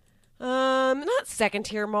 not second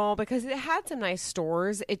tier mall, because it had some nice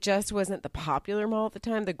stores. It just wasn't the popular mall at the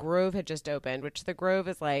time. The Grove had just opened, which the Grove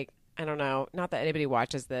is like, I don't know, not that anybody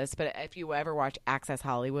watches this, but if you ever watch Access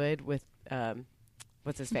Hollywood with,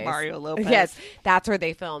 what's his face? Mario Lopez. Yes, that's where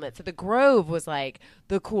they film it. So the Grove was like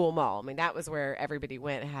the cool mall. I mean, that was where everybody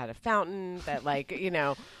went. It had a fountain that, like,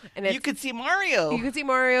 and You could see Mario. you could see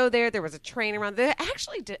Mario there. There was a train around. They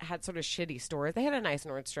actually had sort of shitty stores. They had a nice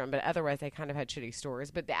Nordstrom, but otherwise they kind of had shitty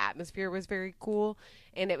stores. But the atmosphere was very cool,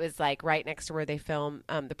 and it was like right next to where they film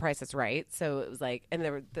The Price is Right. So it was like, and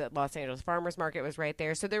the Los Angeles Farmers Market was right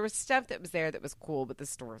there. So there was stuff that was there that was cool, but the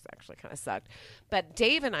stores actually kind of sucked. But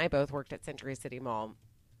Dave and I both worked at Century City Mall.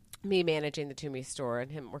 Me managing the Toomey store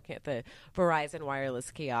and him working at the Verizon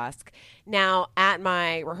wireless kiosk. Now, at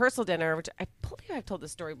my rehearsal dinner, which I believe I've told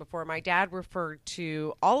this story before, my dad referred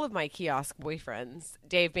to all of my kiosk boyfriends,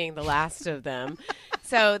 Dave being the last of them.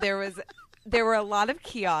 So there were a lot of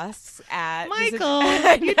kiosks at Michael,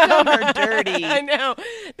 you done her dirty. I know.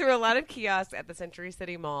 There were a lot of kiosks at the Century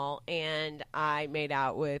City Mall, and I made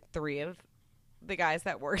out with 3 of the guys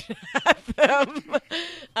that worked at them.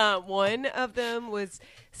 One of them was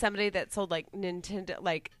somebody that sold like Nintendo,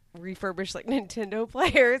 like refurbished like Nintendo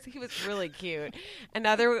players. He was really cute.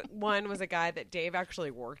 Another one was a guy that Dave actually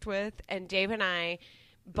worked with, and Dave and I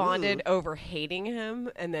bonded over hating him,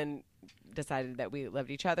 and then decided that we loved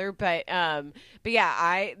each other. But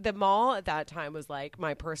yeah, the mall at that time was like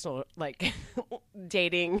my personal like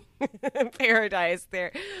dating paradise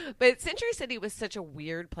there. But Century City was such a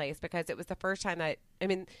weird place because it was the first time I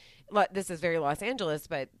mean, this is very Los Angeles,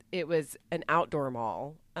 but it was an outdoor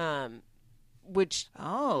mall. Which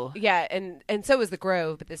yeah, and so was the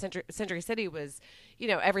Grove, but the Century City was,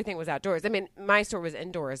 everything was outdoors. I mean, my store was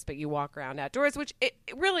indoors, but you walk around outdoors, which it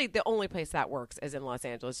really the only place that works is in Los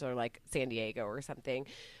Angeles or like San Diego or something.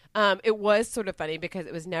 It was sort of funny because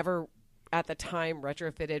it was never at the time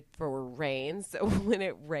retrofitted for rain, so when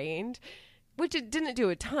it rained, which it didn't do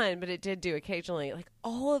a ton, but it did do occasionally, like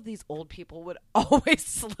all of these old people would always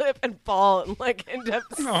slip and fall and like end up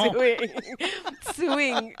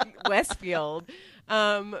suing Westfield.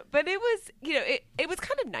 But it was, it was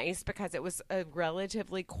kind of nice because it was a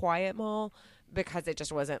relatively quiet mall because it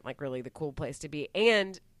just wasn't like really the cool place to be.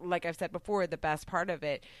 And like I've said before, the best part of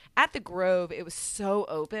it at the Grove, it was so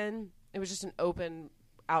open. It was just an open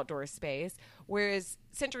outdoor space, whereas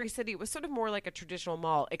Century City was sort of more like a traditional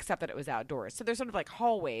mall, except that it was outdoors. So there's sort of like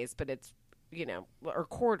hallways, but it's, or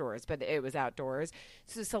corridors, but it was outdoors.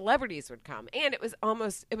 So celebrities would come, and it was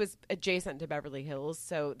adjacent to Beverly Hills.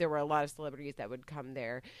 So there were a lot of celebrities that would come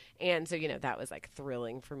there. And so, that was like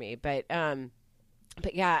thrilling for me. But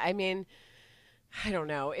yeah, I mean, I don't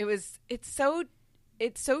know. It's so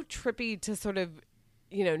trippy to sort of,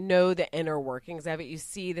 know the inner workings of it. You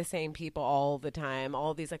see the same people all the time,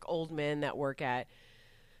 all these like old men that work at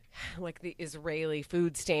like the Israeli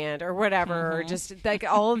food stand or whatever, or just like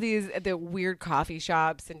all of the weird coffee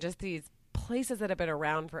shops and just these places that have been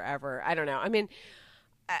around forever. I don't know. I mean,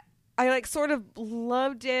 I like sort of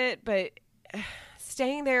loved it, but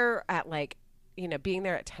staying there at like, being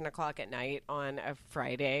there at 10 o'clock at night on a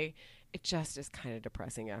Friday, it just is kind of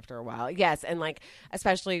depressing after a while. Yes, and like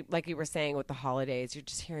especially like you were saying with the holidays, you're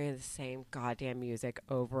just hearing the same goddamn music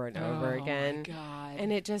over and over again. Oh my God.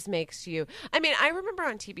 And it just makes you. I mean, I remember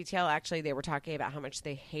on TBTL actually they were talking about how much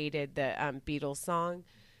they hated the Beatles song.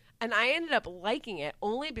 And I ended up liking it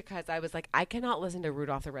only because I was like, I cannot listen to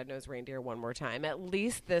Rudolph the Red-Nosed Reindeer one more time. At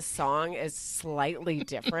least this song is slightly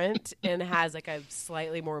different and has like a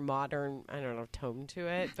slightly more modern, I don't know, tone to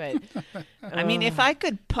it. But I mean, if I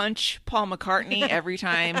could punch Paul McCartney every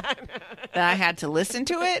time that I had to listen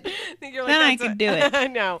to it, then I could do it. I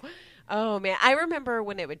know. Oh, man. I remember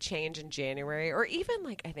when it would change in January or even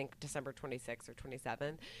like I think December 26th or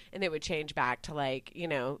 27th, and it would change back to like,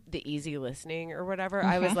 the easy listening or whatever.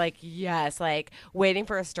 I was like, yes, like waiting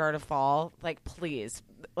for a start of fall. Like, please,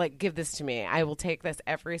 like give this to me. I will take this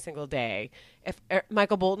every single day. If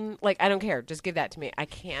Michael Bolton, like, I don't care. Just give that to me. I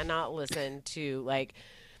cannot listen to like,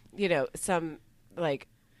 some like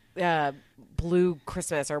Blue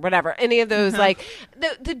Christmas or whatever, any of those like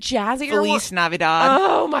the jazzier Feliz Navidad.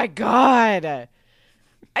 Oh my God,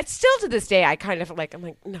 it's still to this day I kind of like, I'm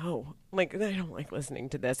like, no, like I don't like listening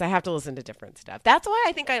to this. I have to listen to different stuff. That's why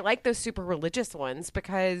I think I like those super religious ones,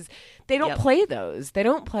 because they don't play those. They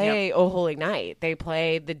don't play Oh Holy Night. They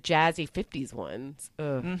play the jazzy 50s ones.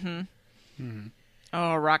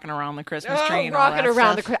 Oh, rocking around the Christmas tree. And rocking all that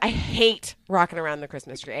around stuff. I hate rocking around the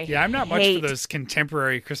Christmas tree. Yeah, I'm not much for those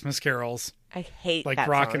contemporary Christmas carols. I hate like that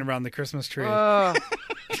rocking song. around the Christmas tree. Oh.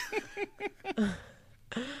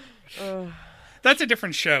 That's a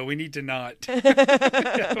different show. We need to not. In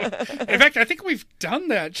fact, I think we've done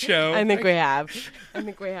that show. I think we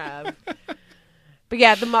have. But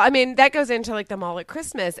yeah, the mall, I mean, that goes into like the mall at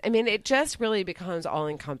Christmas. I mean, it just really becomes all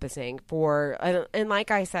encompassing and like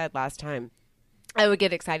I said last time, I would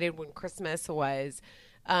get excited when Christmas was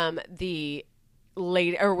the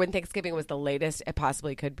late, or when Thanksgiving was the latest it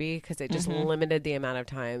possibly could be, because it just limited the amount of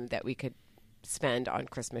time that we could spend on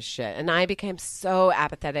Christmas shit. And I became so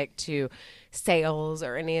apathetic to sales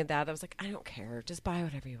or any of that. I was like, I don't care. Just buy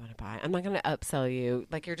whatever you want to buy. I'm not going to upsell you.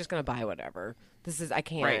 Like, you're just going to buy whatever. I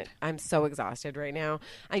can't. Right. I'm so exhausted right now.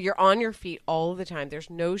 You're on your feet all the time. There's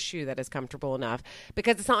no shoe that is comfortable enough,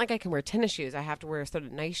 because it's not like I can wear tennis shoes. I have to wear sort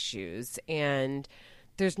of nice shoes, and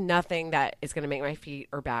there's nothing that is going to make my feet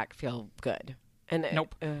or back feel good. And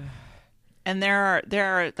nope. And there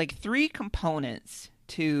are like three components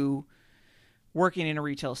to working in a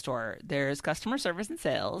retail store. There's customer service and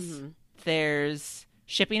sales. There's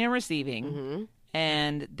shipping and receiving,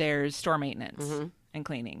 and there's store maintenance and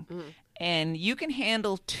cleaning. And you can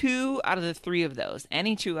handle 2 out of the 3 of those,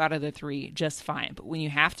 any 2 out of the 3, just fine. But when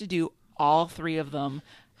you have to do all 3 of them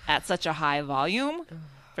at such a high volume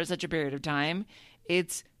for such a period of time,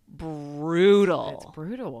 it's brutal. It's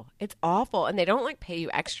brutal. It's awful. And they don't like pay you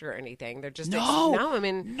extra or anything. They're just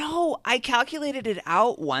No, I calculated it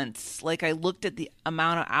out once. Like I looked at the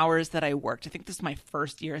amount of hours that I worked. I think this is my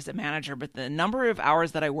first year as a manager, but the number of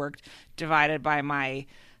hours that I worked divided by my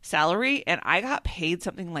salary, and I got paid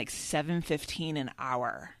something like $7.15 an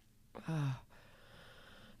hour.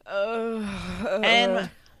 And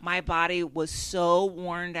my body was so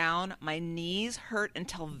worn down. My knees hurt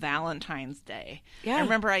until Valentine's Day. Yeah. I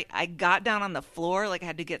remember I got down on the floor, like I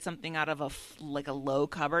had to get something out of a low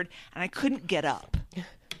cupboard, and I couldn't get up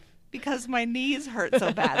because my knees hurt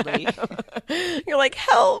so badly. You're like,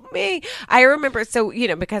 help me. I remember, so,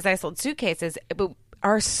 because I sold suitcases, but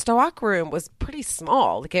our stock room was pretty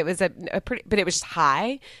small. Like it was a pretty, but it was just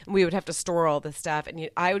high. And we would have to store all this stuff. And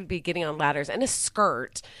I would be getting on ladders and a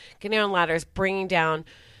skirt, getting on ladders, bringing down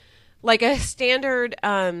like a standard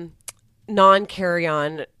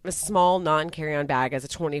non-carry-on, a small non-carry-on bag as a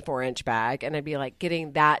 24-inch bag. And I'd be like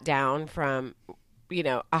getting that down from,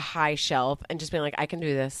 a high shelf and just being like, I can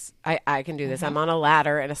do this. I can do this. I'm on a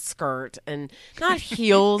ladder and a skirt and not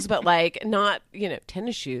heels, but like not,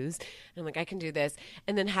 tennis shoes. And I'm like, I can do this.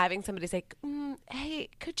 And then having somebody say, hey,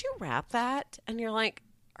 could you wrap that? And you're like,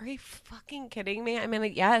 are you fucking kidding me? I mean,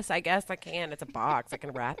 like, yes, I guess I can. It's a box. I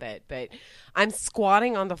can wrap it. But I'm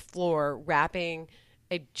squatting on the floor wrapping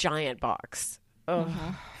a giant box.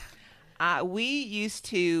 We used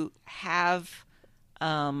to have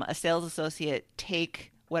a sales associate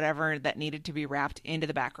take whatever that needed to be wrapped into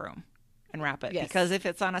the back room and wrap it. Yes. Because if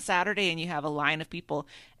it's on a Saturday and you have a line of people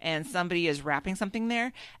and somebody is wrapping something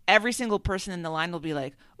there, every single person in the line will be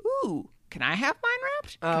like, ooh, can I have mine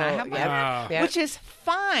wrapped? Can I have mine wrapped? Yeah. Which is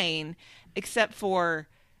fine, except for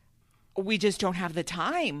we just don't have the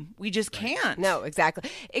time. We just can't. No, exactly.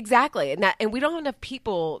 And we don't have enough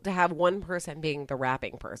people to have one person being the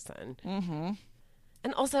wrapping person. Mm-hmm.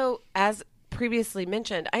 And also, as previously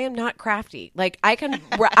mentioned, I am not crafty. Like I can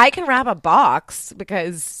wrap a box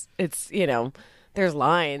because it's, there's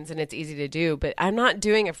lines and it's easy to do, but I'm not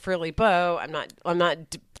doing a frilly bow. I'm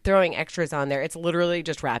not throwing extras on there. It's literally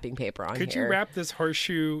just wrapping paper on Could here. you wrap this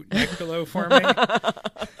horseshoe neck pillow for me?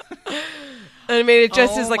 I mean, it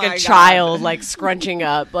just is like a child, like scrunching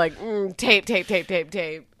up, like tape.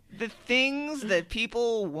 The things that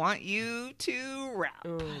people want you to wrap.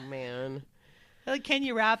 Oh man. Like, can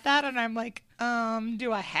you wrap that? And I'm like,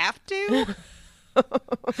 do I have to?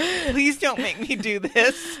 Please don't make me do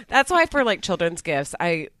this. That's why for like children's gifts,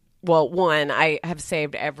 I have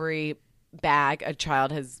saved every bag a child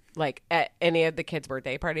has, like at any of the kids'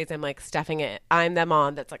 birthday parties, I'm like stuffing it. I'm the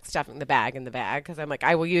mom that's like stuffing the bag in the bag because I'm like,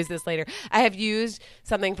 I will use this later. I have used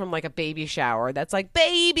something from like a baby shower that's like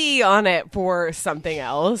baby on it for something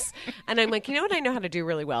else. And I'm like, what I know how to do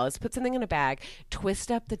really well is put something in a bag, twist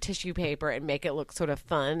up the tissue paper and make it look sort of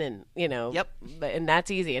fun and, Yep. And that's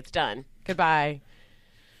easy. It's done. Goodbye.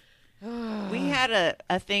 We had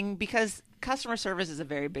a thing because customer service is a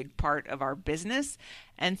very big part of our business.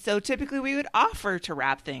 And so typically we would offer to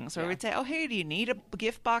wrap things or we'd say, oh, hey, do you need a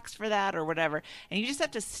gift box for that or whatever? And you just have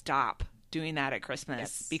to stop doing that at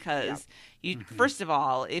Christmas because first of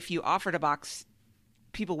all, if you offered a box,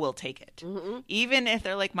 people will take it. Mm-hmm. Even if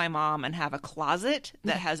they're like my mom and have a closet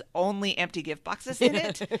that has only empty gift boxes in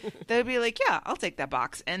it, they'll be like, yeah, I'll take that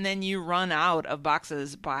box. And then you run out of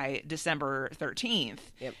boxes by December 13th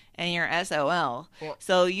and you're SOL. Yep.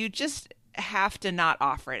 So you just have to not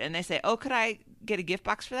offer it. And they say, oh, could I get a gift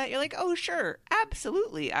box for that? You're like, oh, sure.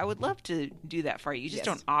 Absolutely. I would love to do that for you. You just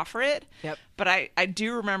don't offer it. Yep. But I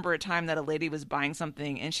do remember a time that a lady was buying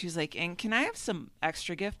something and she was like, and can I have some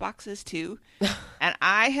extra gift boxes too? And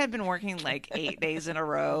I had been working like 8 days in a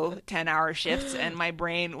row, 10-hour shifts, and my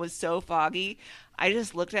brain was so foggy. I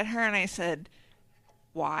just looked at her and I said,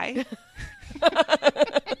 why?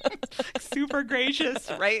 Super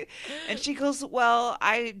gracious, right? And she goes, well,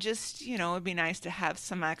 I just, it'd be nice to have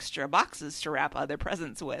some extra boxes to wrap other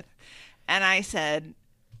presents with. And I said,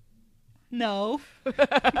 no.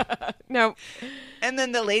 No. And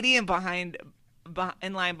then the lady in line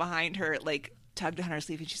behind her, like, tugged on her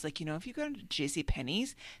sleeve and she's like, if you go to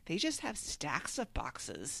JCPenney's, they just have stacks of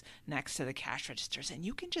boxes next to the cash registers and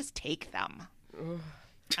you can just take them.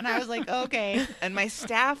 And I was like, okay. And my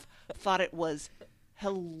staff thought it was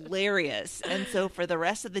hilarious. And so for the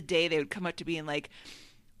rest of the day, they would come up to me and like,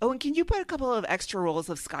 oh, and can you put a couple of extra rolls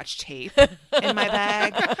of Scotch tape in my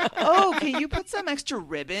bag? Oh, can you put some extra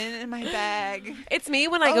ribbon in my bag? It's me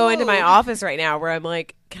when I go into my office right now where I'm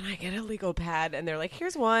like, can I get a legal pad? And they're like,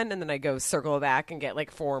 here's one. And then I go circle back and get like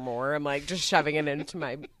 4 more. I'm like just shoving it into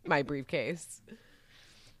my briefcase.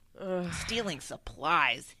 Stealing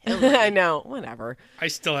supplies. I know. Whatever. I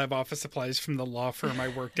still have office supplies from the law firm I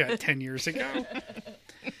worked at 10 years ago.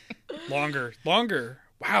 Longer.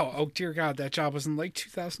 Wow. Oh, dear God. That job was in like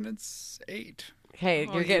 2008. Hey,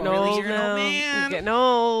 you're getting really old getting old, now. man. You're getting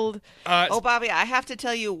old. Bobby, I have to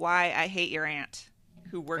tell you why I hate your aunt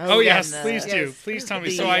who works Oh, in yes. the, Please do. yes. Please tell me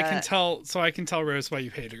The, so I can tell Rose why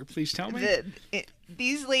you hate her. Please tell me.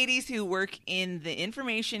 These ladies who work in the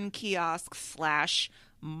information kiosk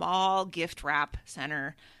 / mall gift wrap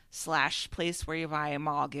center / place where you buy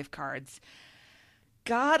mall gift cards.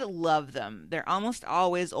 God love them. They're almost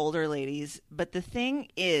always older ladies. But the thing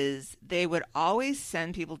is, they would always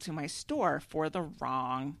send people to my store for the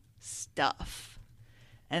wrong stuff.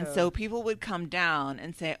 And so people would come down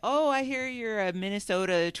and say, "Oh, I hear you're a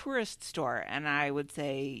Minnesota tourist store." And I would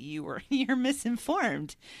say, you're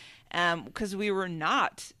misinformed. Because we were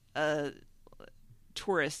not a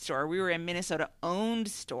tourist store. We were a Minnesota-owned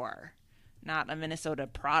store, not a Minnesota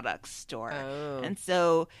products store. Oh. And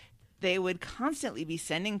so they would constantly be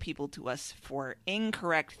sending people to us for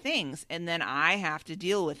incorrect things, and then I have to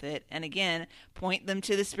deal with it and, again, point them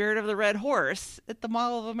to the Spirit of the Red Horse at the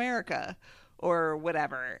Mall of America or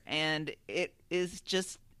whatever. And it is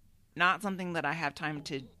just not something that I have time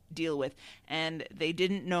to deal with. And they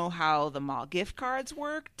didn't know how the mall gift cards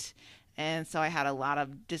worked. And so I had a lot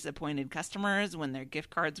of disappointed customers when their gift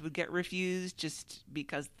cards would get refused just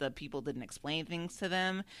because the people didn't explain things to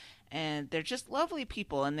them. And they're just lovely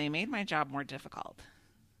people, and they made my job more difficult.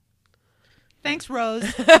 Thanks, Rose.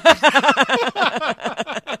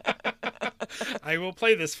 I will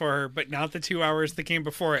play this for her, but not the 2 hours that came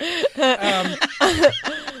before it.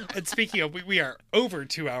 And speaking of, we are over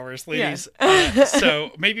 2 hours, ladies.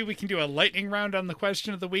 So maybe we can do a lightning round on the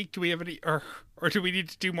question of the week. Do we have any, or do we need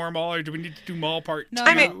to do more mall, or do we need to do mall part 2?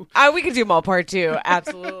 I mean, we could do mall part 2,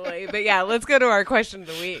 absolutely. But yeah, let's go to our question of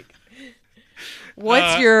the week.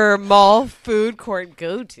 What's your mall food court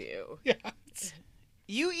go-to? Yeah.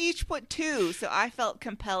 You each put 2, so I felt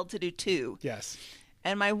compelled to do 2. Yes.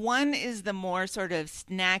 And my 1 is the more sort of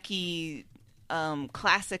snacky,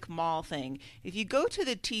 classic mall thing. If you go to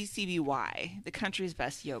the TCBY, the country's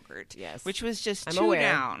best yogurt, Yes. which was just I'm 2 aware.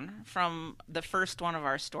 down from the first one of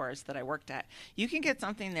our stores that I worked at, you can get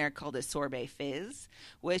something there called a sorbet fizz,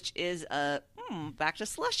 which is back to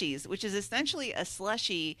slushies, which is essentially a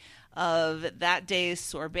slushie of that day's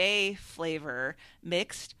sorbet flavor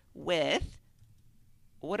mixed with,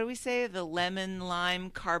 what do we say? The lemon lime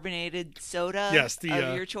carbonated soda Yes,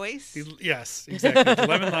 of your choice? Yes, exactly. The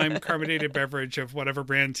lemon lime carbonated beverage of whatever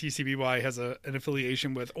brand TCBY has an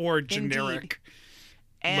affiliation with, or generic,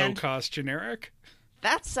 And low-cost generic.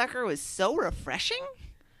 that sucker was so refreshing.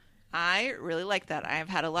 I really like that. I've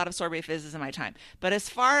had a lot of sorbet fizzes in my time. But as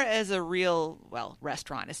far as a real,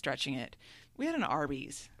 restaurant is stretching it, we had an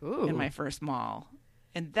Arby's in my first mall.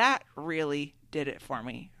 And that really did it for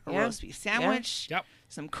me. A roast beef sandwich, Yep.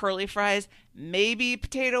 some curly fries, maybe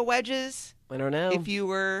potato wedges. I don't know. If you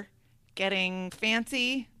were getting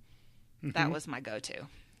fancy, that was my go-to.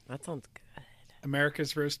 That sounds good.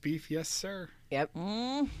 America's roast beef, yes, sir. Yep.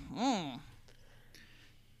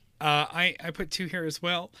 I put 2 here as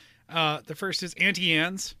well. The first is Auntie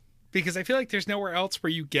Anne's, because I feel like there's nowhere else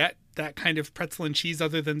where you get that kind of pretzel and cheese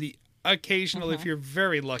other than the occasional, if you're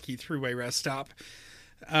very lucky, throughway rest stop.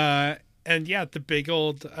 And yeah, the big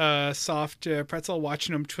old soft pretzel,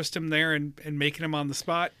 watching them twist them there and making them on the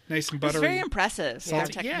spot, nice and buttery. It's very impressive. Their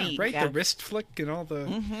Salty. Yeah, technique. right. Yeah. The wrist flick and all the.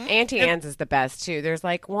 Auntie Anne's is the best too. There's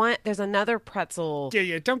like one. There's another pretzel.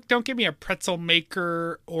 Yeah. Don't give me a pretzel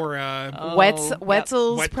maker or a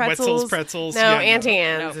Wetzel's pretzels. pretzels. No, Yeah, Auntie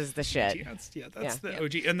Anne's No. is the shit. Yeah, that's Yeah. the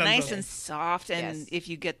OG. And then Nice the, and soft, and Yes. if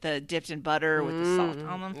you get the dipped in butter with the salt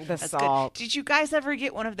on them, the that's salt. good. Did you guys ever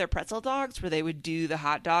get one of their pretzel dogs where they would do the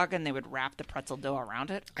hot dog and they would wrap the pretzel dough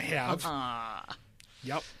around it? I have. Ah,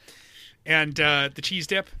 Yep. And the cheese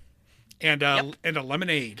dip and Yep. and a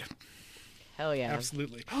lemonade. Hell yeah.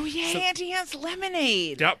 Absolutely. oh yeah, So- Auntie Anne's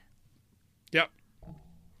lemonade. Yep. Yep.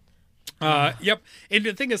 And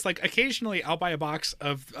the thing is, like, occasionally I'll buy a box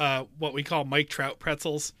of what we call Mike Trout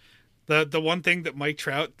pretzels. The one thing that Mike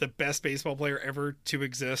Trout, the best baseball player ever to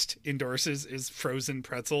exist, endorses is frozen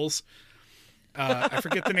pretzels. I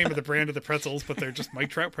forget the name of the brand of the pretzels, but they're just Mike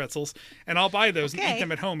Trout pretzels. And I'll buy those and eat Okay.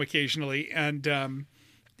 them at home occasionally. And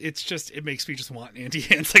it makes me just want Auntie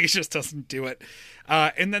Anne's. Like, it just doesn't do it.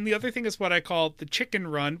 And then the other thing is what I call the chicken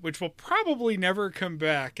run, which will probably never come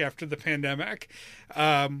back after the pandemic.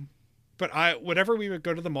 But whenever we would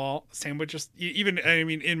go to the mall, Sam would just,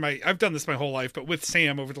 I've done this my whole life, but with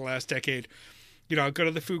Sam over the last decade, I'll go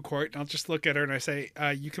to the food court and I'll just look at her and I say,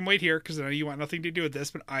 you can wait here because I know you want nothing to do with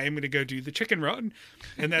this, but I am going to go do the chicken run.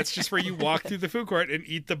 And that's just where you walk through the food court and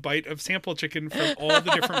eat the bite of sample chicken from all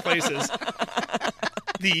the different places.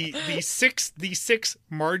 The six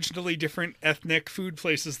marginally different ethnic food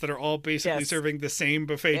places that are all basically serving the same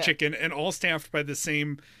buffet chicken and all staffed by the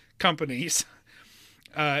same companies.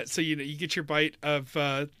 So you get your bite of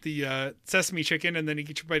the sesame chicken, and then you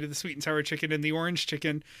get your bite of the sweet and sour chicken and the orange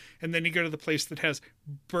chicken, and then you go to the place that has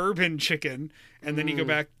bourbon chicken, and then you go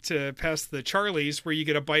back to past the Charlie's where you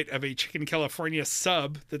get a bite of a chicken California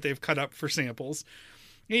sub that they've cut up for samples.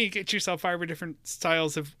 And you get yourself 5 different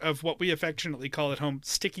styles of what we affectionately call at home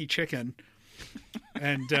sticky chicken.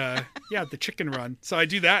 And the chicken run. So I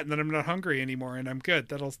do that, and then I'm not hungry anymore, and I'm good.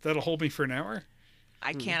 That'll hold me for an hour.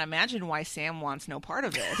 I can't imagine why Sam wants no part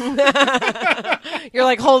of it. You're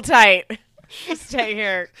like, hold tight. Stay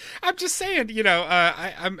here. I'm just saying,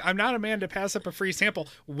 I'm not a man to pass up a free sample.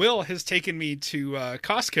 Will has taken me to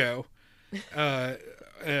Costco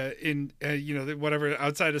in whatever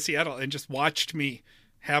outside of Seattle and just watched me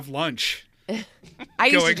have lunch. I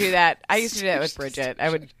used to do that. I used to do that with Bridget. I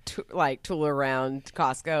would tool around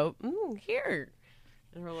Costco. Here.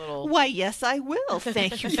 And her little... Why, yes, I will.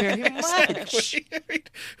 Thank you very much.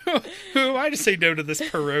 Who am I to say no to this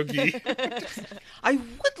pierogi? I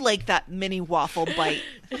would like that mini waffle bite.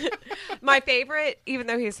 My favorite, even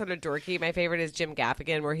though he's sort of dorky, my favorite is Jim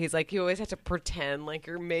Gaffigan, where he's like, you always have to pretend like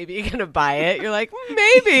you're maybe going to buy it. You're like,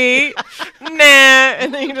 maybe. Nah.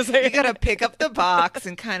 And then you just like... You got to pick up the box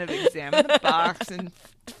and kind of examine the box and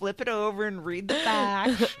flip it over and read the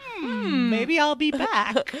back. Maybe I'll be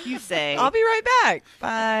back, you say. I'll be right back.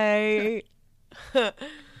 Bye.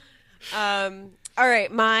 All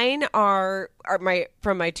right, mine are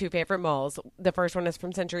from my 2 favorite malls. The first one is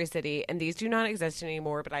from Century City, and these do not exist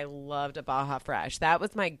anymore, but I loved a Baja Fresh. That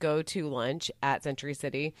was my go-to lunch at Century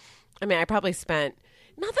City. I mean, I probably spent,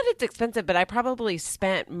 not that it's expensive, but I probably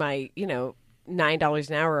spent my, $9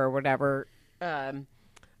 an hour or whatever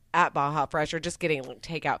at Baja Fresh or just getting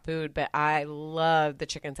takeout food. But I loved the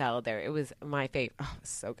chicken salad there. It was my favorite. Oh, it was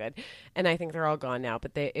so good. And I think they're all gone now,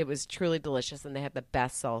 but it was truly delicious, and they had the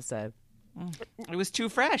best salsa. It was too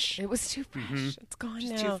fresh. It was too fresh. It's gone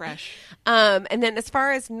now. It's too fresh. And then as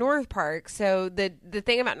far as North Park, so the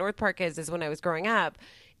thing about North Park is when I was growing up,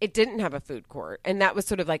 it didn't have a food court, and that was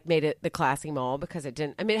sort of like made it the classy mall because it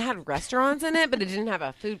didn't. I mean, it had restaurants in it, but it didn't have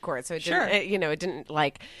a food court, so it didn't. It didn't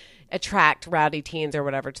like attract rowdy teens or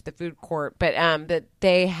whatever to the food court. But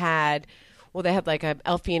they had. Well, they had like a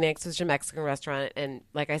El Phoenix, which is a Mexican restaurant, and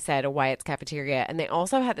like I said, a Wyatt's cafeteria. And they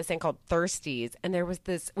also had this thing called Thirsties, and there was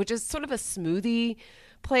this, which is sort of a smoothie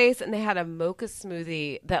place, and they had a mocha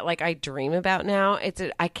smoothie that like I dream about now.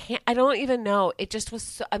 I don't even know. It just was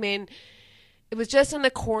so, I mean, it was just in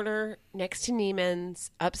the corner next to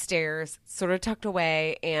Neiman's upstairs, sort of tucked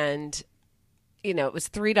away, and it was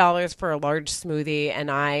 $3 for a large smoothie,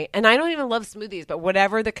 and I don't even love smoothies, but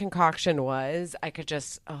whatever the concoction was, I could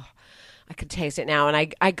just I could taste it now. And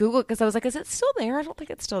I Googled because I was like, is it still there? I don't think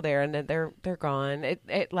it's still there. And then they're gone.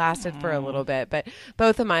 It lasted for a little bit, but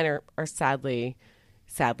both of mine are sadly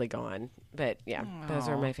gone. But yeah, those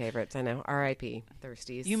are my favorites. I know. R.I.P.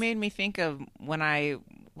 Thirsties. You made me think of when I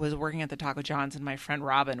was working at the Taco John's and my friend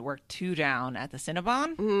Robin worked 2 down at the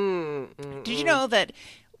Cinnabon. Did you know that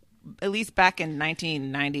at least back in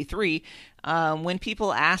 1993, when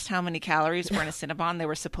people asked how many calories were in a Cinnabon, they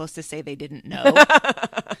were supposed to say they didn't know.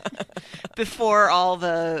 Before all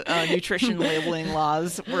the nutrition labeling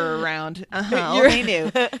laws were around. They knew.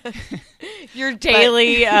 Your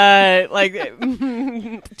daily,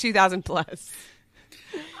 2,000 plus.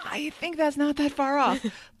 I think that's not that far off.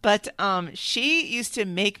 But she used to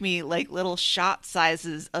make me like little shot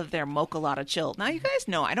sizes of their Mocha Lotta Chill. Now, you guys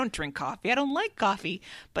know I don't drink coffee. I don't like coffee.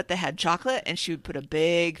 But they had chocolate, and she would put a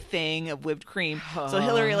big thing of whipped cream. So,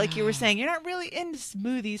 Hillary, like you were saying, you're not really into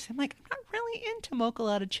smoothies. I'm like, I'm not really into Mocha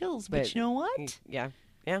Lotta Chills. But you know what? Yeah.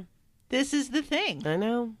 This is the thing. I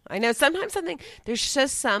know. Sometimes there's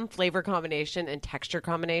just some flavor combination and texture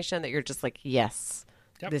combination that you're just like, yes,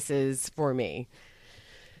 This is for me.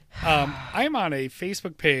 I'm on a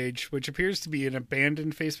Facebook page, which appears to be an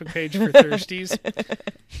abandoned Facebook page for Thirsties.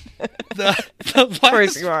 The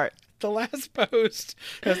last post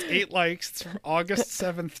has 8 likes. It's from August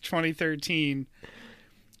 7th, 2013.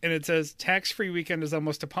 And it says, tax-free weekend is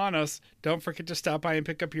almost upon us. Don't forget to stop by and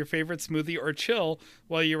pick up your favorite smoothie or chill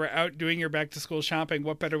while you are out doing your back-to-school shopping.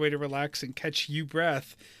 What better way to relax and catch you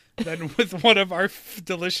breath than with one of our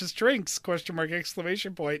delicious drinks, ! And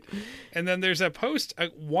then there's a post,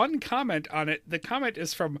 one comment on it. The comment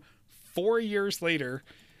is from 4 years later.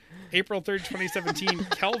 April 3rd, 2017,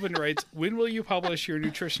 Kelvin writes, when will you publish your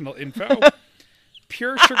nutritional info?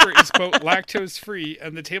 Pure sugar is, quote, lactose free,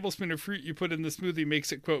 and the tablespoon of fruit you put in the smoothie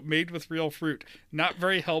makes it, quote, made with real fruit. Not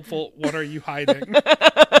very helpful. What are you hiding?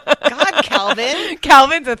 God, Calvin.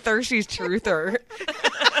 Calvin's a thirsty truther.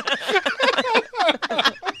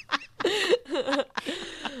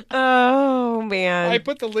 Oh, man. I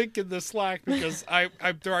put the link in the Slack because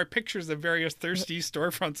there are pictures of various thirsty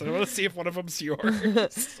storefronts, and I want to see if one of them's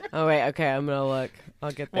yours. Oh, wait. Okay, I'm going to look.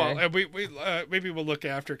 I'll get there. Well, maybe we'll look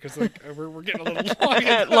after because we're getting a little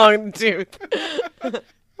long. Long in the tooth.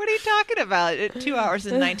 What are you talking about? 2 hours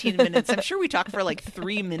and 19 minutes. I'm sure we talked for like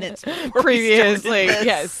 3 minutes before Previously, we started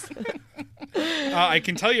this. yes. I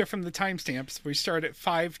can tell you from the timestamps, we start at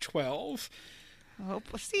 5:12. Oh,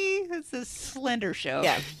 see, it's a slender show.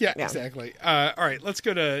 Yeah, exactly. All right, let's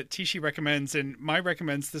go to TSHE Recommends. And my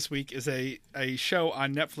recommends this week is a show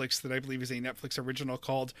on Netflix that I believe is a Netflix original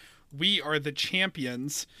called We Are the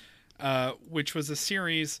Champions, which was a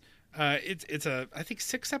series. It's I think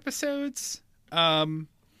 6 episodes.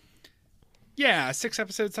 6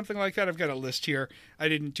 episodes, something like that. I've got a list here. I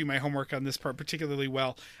didn't do my homework on this part particularly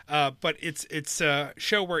well, but it's a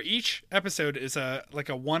show where each episode is like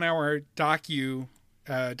a 1 hour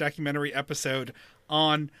documentary episode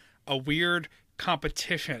on a weird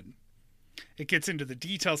competition. It gets into the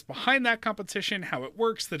details behind that competition, how it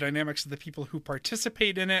works, the dynamics of the people who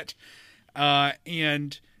participate in it,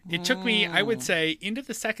 and it took me, I would say, into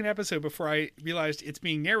the second episode before I realized it's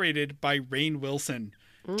being narrated by Rainn Wilson,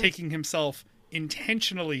 taking himself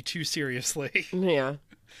intentionally too seriously. Yeah.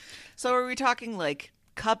 So are we talking like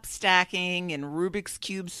cup stacking and Rubik's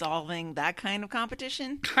Cube solving, that kind of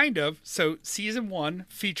competition? Kind of. So season 1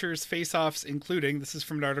 features face-offs including, this is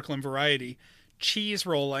from an article in Variety, cheese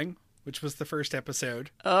rolling, which was the first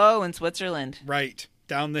episode. Oh, in Switzerland. Right.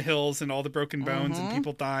 Down the hills and all the broken bones and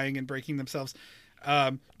people dying and breaking themselves.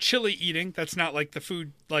 Chili eating, that's not like the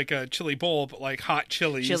food like a chili bowl, but like hot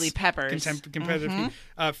chilies. Chili peppers. Competitive.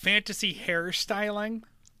 Fantasy hairstyling,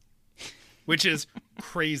 which is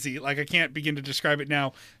crazy. Like, I can't begin to describe it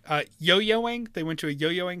now. Yo-yoing, they went to a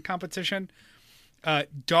yo-yoing competition.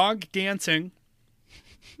 Dog dancing,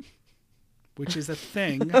 which is a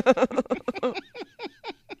thing.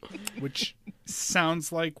 Which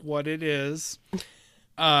sounds like what it is.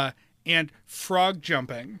 And frog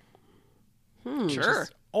jumping. Sure.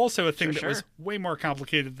 Also a thing that was way more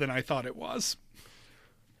complicated than I thought it was.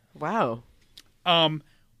 Wow.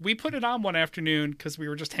 We put it on one afternoon because we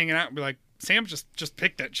were just hanging out and we're like, Sam just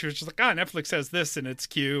picked it. She was just like, Netflix has this in its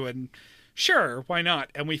queue, and sure, why not?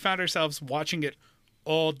 And we found ourselves watching it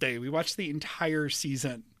all day. We watched the entire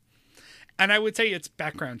season. And I would say it's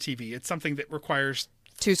background TV. It's something that requires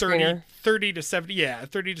 30 to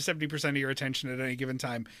 70% of your attention at any given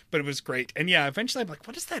time. But it was great. And yeah, eventually I'm like,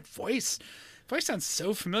 what is that voice? Voice sounds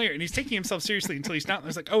so familiar. And he's taking himself seriously until he's not. And I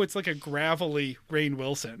was like, oh, it's like a gravelly Rainn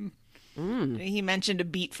Wilson. He mentioned a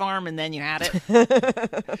beet farm and then you had it.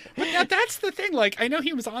 But now that's the thing. Like, I know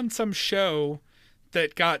he was on some show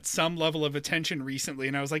that got some level of attention recently.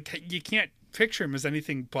 And I was like, you can't picture him as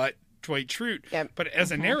anything but Dwight Schrute. Yep. But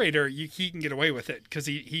as a narrator, he can get away with it because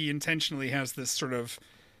he intentionally has this sort of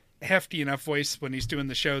hefty enough voice when he's doing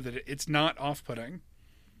the show that it's not off-putting.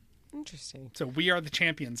 Interesting. So We Are the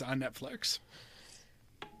Champions on Netflix.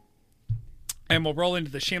 And we'll roll into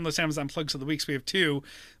the shameless Amazon plugs of the week. So we have 2.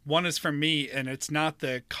 One is from me, and it's not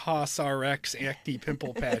the COSRX acne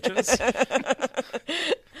pimple patches.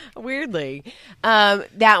 Weirdly.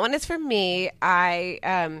 That one is from me. I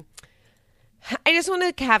just want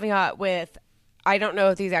to caveat with, I don't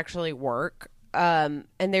know if these actually work. And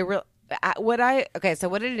they so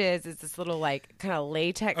what it is this little like kind of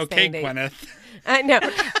latex thing. Okay, Gwyneth. I know.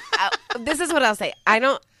 This is what I'll say.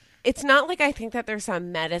 It's not like I think that there's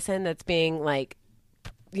some medicine that's being like,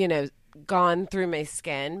 gone through my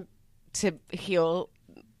skin to heal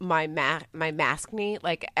my maskne.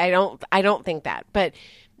 Like I don't think that. But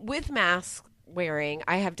with mask wearing,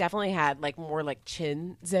 I have definitely had like more like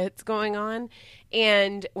chin zits going on.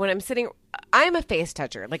 And when I'm a face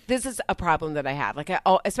toucher. Like this is a problem that I have. Like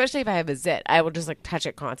especially if I have a zit, I will just like touch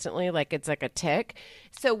it constantly. Like it's like a tick.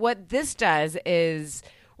 So what this does is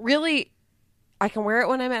really, I can wear it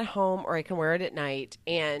when I'm at home or I can wear it at night,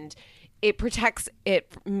 and it protects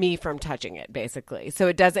me from touching it basically. So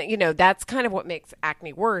it doesn't, that's kind of what makes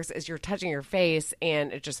acne worse is you're touching your face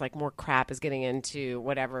and it's just like more crap is getting into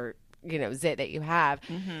whatever, zit that you have.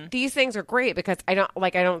 Mm-hmm. These things are great because I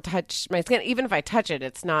don't touch my skin. Even if I touch it,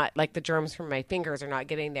 it's not like the germs from my fingers are not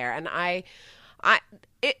getting there. And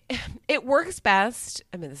It works best.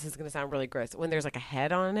 I mean, this is going to sound really gross when there's like a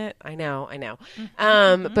head on it. I know.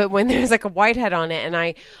 But when there's like a white head on it, and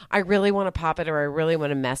I really want to pop it or I really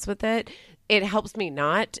want to mess with it, it helps me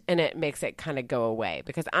not, and it makes it kind of go away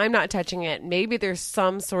because I'm not touching it. Maybe there's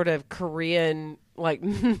some sort of Korean like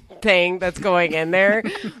thing that's going in there,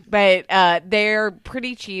 but they're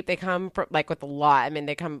pretty cheap. They come from like with a lot. I mean,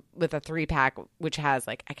 they come with a 3-pack, which has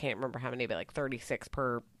like, I can't remember how many, but like 36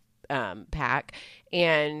 per pack.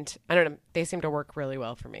 And I don't know, they seem to work really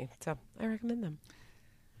well for me. So I recommend them.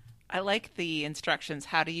 I like the instructions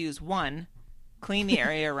how to use. 1, clean the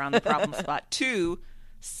area around the problem spot. 2,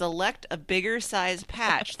 select a bigger size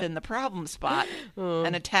patch than the problem spot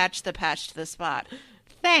and attach the patch to the spot.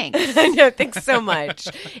 Thanks. I know, thanks so much.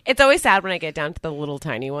 It's always sad when I get down to the little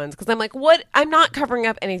tiny ones because I'm like, what? I'm not covering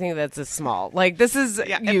up anything that's this small. Like, this is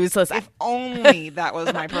useless. If only that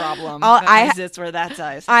was my problem. It's were that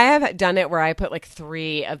size. I have done it where I put like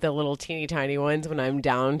 3 of the little teeny tiny ones when I'm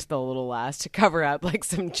down to the little last to cover up like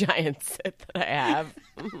some giant sit that I have.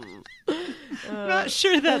 I'm not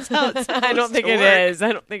sure that's how it's supposed I don't think to it work. is.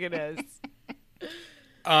 I don't think it is.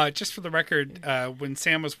 Just for the record, when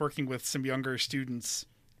Sam was working with some younger students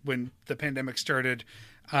when the pandemic started,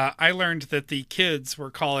 I learned that the kids were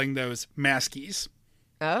calling those maskies.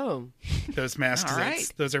 Oh. Those masks. All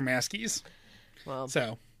right. Those are maskies. Well,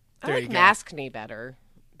 So I there like you go. mask-knee better,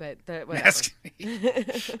 but whatever.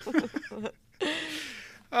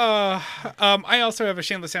 I also have a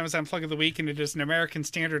shameless Amazon plug of the week, and it is an American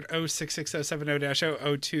Standard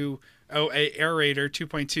 066070-020A aerator,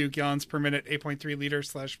 2.2 gallons per minute, 8.3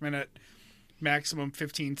 liters/minute, maximum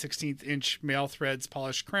 15/16 inch male threads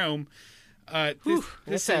polished chrome.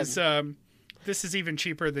 This is even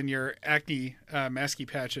cheaper than your Acne masky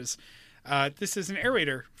patches. This is an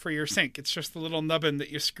aerator for your sink. It's just the little nubbin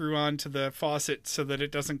that you screw onto the faucet so that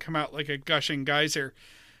it doesn't come out like a gushing geyser.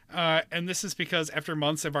 And this is because after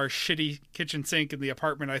months of our shitty kitchen sink in the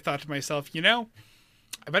apartment, I thought to myself, I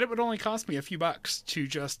bet it would only cost me a few bucks to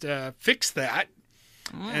just fix that.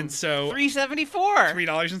 And so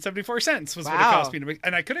 $3.74 was what it cost me to make.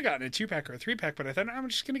 And I could have gotten a 2-pack or a 3-pack, but I thought, I'm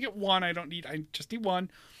just going to get one. I just need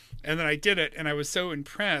one. And then I did it, and I was so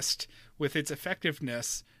impressed with its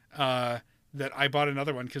effectiveness that I bought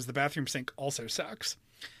another one because the bathroom sink also sucks.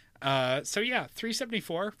 So yeah,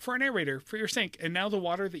 $3.74 for an aerator for your sink. And now the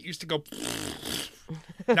water that used to go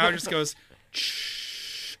now it just goes.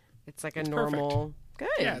 It's like a normal.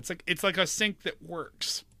 Perfect. Good. Yeah, it's like a sink that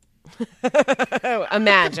works.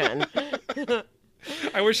 Imagine.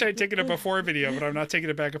 I wish I had taken a before video, but I'm not taking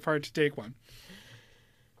it back apart to take one.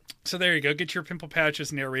 So there you go. Get your pimple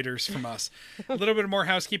patches and aerators from us. A little bit more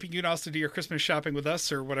housekeeping. You can also do your Christmas shopping with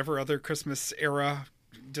us or whatever other Christmas era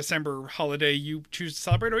December holiday you choose to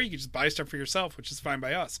celebrate, or you can just buy stuff for yourself, which is fine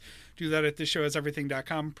by us. Do that at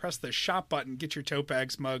thisshowhaseverything.com. Press the shop button, get your tote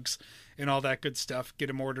bags, mugs, and all that good stuff. Get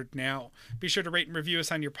them ordered now. Be sure to rate and review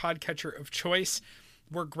us on your podcatcher of choice.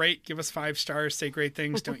 We're great. Give us 5 stars. Say great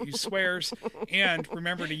things. Don't use swears. And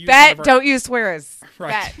remember to use don't use swears.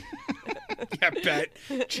 Right. Bet.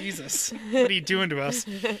 Jesus. What are you doing to us?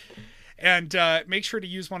 And make sure to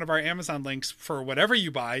use one of our Amazon links for whatever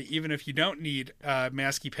you buy, even if you don't need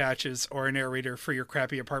masky patches or an aerator for your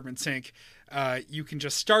crappy apartment sink. You can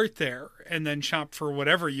just start there and then shop for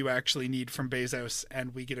whatever you actually need from Bezos,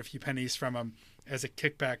 and we get a few pennies from them as a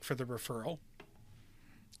kickback for the referral.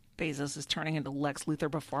 Bezos is turning into Lex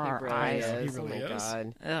Luthor before our Really eyes. is. He really Oh my is.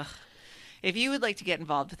 God. Ugh. If you would like to get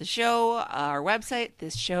involved with the show, our website,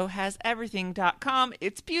 thisshowhaseverything.com.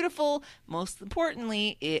 It's beautiful. Most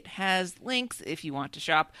importantly, it has links if you want to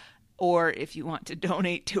shop or if you want to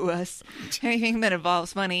donate to us. Anything that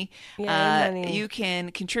involves money. Money. You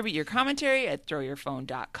can contribute your commentary at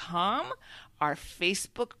throwyourphone.com. Our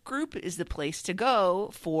Facebook group is the place to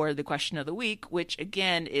go for the question of the week, which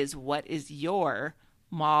again is, what is your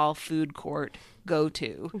mall food court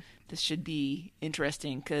go-to? This should be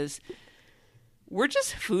interesting because we're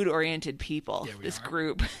just food-oriented people, Yeah, we this are.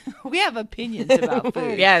 group. We have opinions about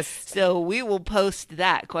food. Yes. So we will post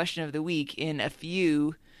that question of the week in a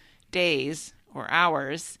few days or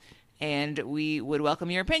hours, and we would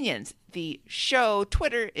welcome your opinions. The show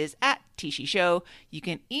Twitter is at TSHE Show. You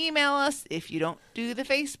can email us if you don't do the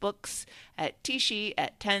Facebooks at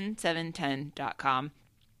tshe@10710.com.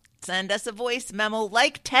 Send us a voice memo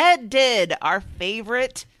like Ted did, our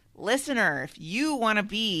favorite listener. If you want to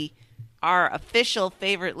be our official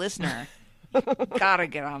favorite listener, you gotta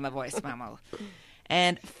get on the voice memo.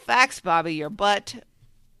 And fax Bobby your butt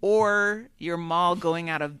or your mall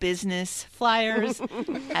going out of business flyers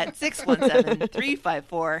at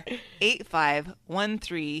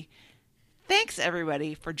 617-354-8513. Thanks,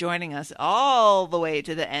 everybody, for joining us all the way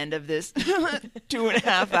to the end of this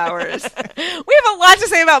 2.5 hours. We have a lot to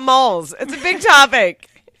say about moles. It's a big topic.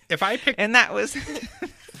 If I pick, And that was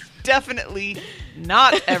definitely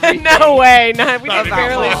not everything. No way. No, we Not did even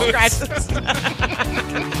barely close. scratch this. Let's go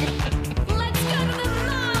to the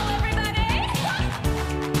mall, everybody.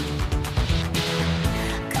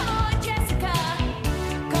 Come on, Jessica.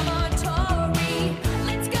 Come on, Tori.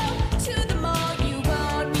 Let's go to the mall. You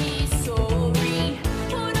won't be sorry.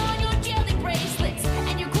 Put on your jelly bracelets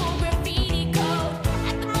and your cool graffiti coat.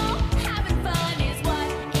 At the mall, having fun is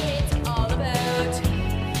what it's all about.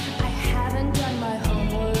 I haven't done my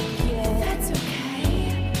homework yet. That's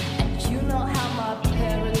okay. And you know how my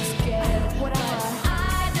parents get. Whatever.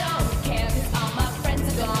 I don't care 'cause all my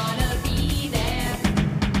friends are gonna be there.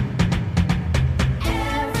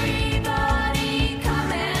 Everybody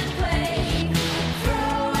come and play.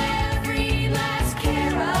 Throw every last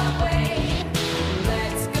care away.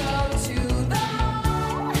 Let's go to the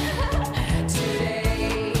mall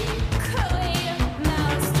today. Chloe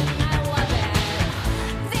Mouse, I love it.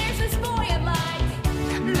 There's this boy I like,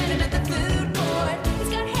 met him at the food court. He's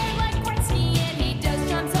got hair like Gretzky and he does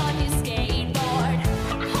jumps on his skateboard.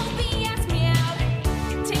 I hope he asks me out,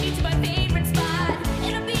 take me to my favorite spot.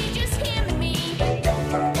 It'll be just him and me.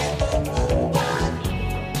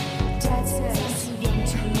 Dad says I'm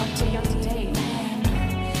too young to date.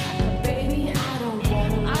 Baby, I don't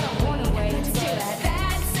wanna wait. Let's do that.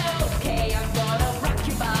 That's okay. I'm gonna rock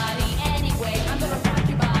your body anyway. I'm gonna rock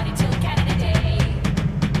your body till Canada Day.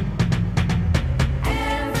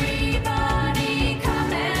 Everybody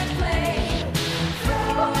come and play.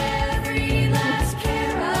 Throw every last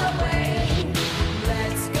care away.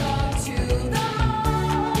 Let's go to the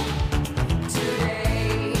mall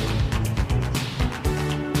today.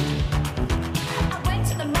 I went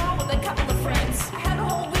to the mall with a couple of friends. I had a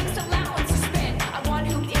whole week's allowance to spend. I want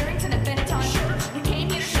hoop earrings and a Benetton shirt. We came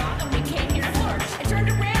here to shop and we came here to flirt. I turned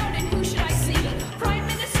around and who should I see? Prime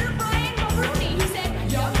Minister Brian Mulroney. He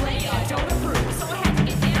said, "Young lady, I don't approve." So I had to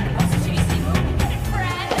get down to post a JC movie. Get it,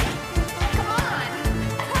 Fred? Come on.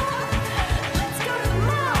 Let's go to the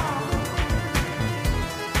mall.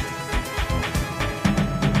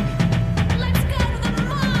 Let's go to the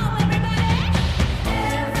mall, everybody.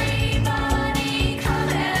 Everybody come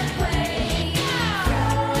and play.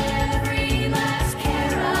 Throw every last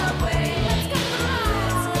care away.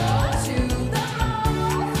 Let's go to the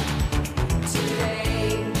mall today.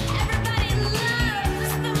 Everybody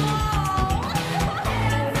loves the mall.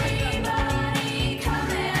 Everybody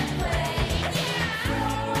come and play.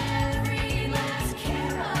 Throw every last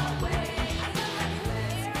care away.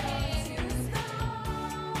 Let's go to the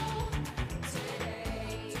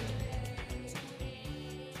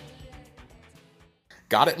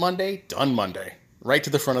Got it Monday? Done Monday. Right to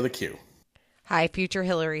the front of the queue. Hi, future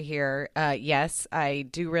Hillary here. Yes, I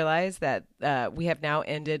do realize that we have now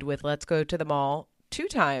ended with Let's Go to the Mall 2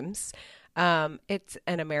 times. It's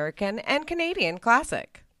an American and Canadian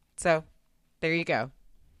classic. So there you go.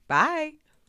 Bye.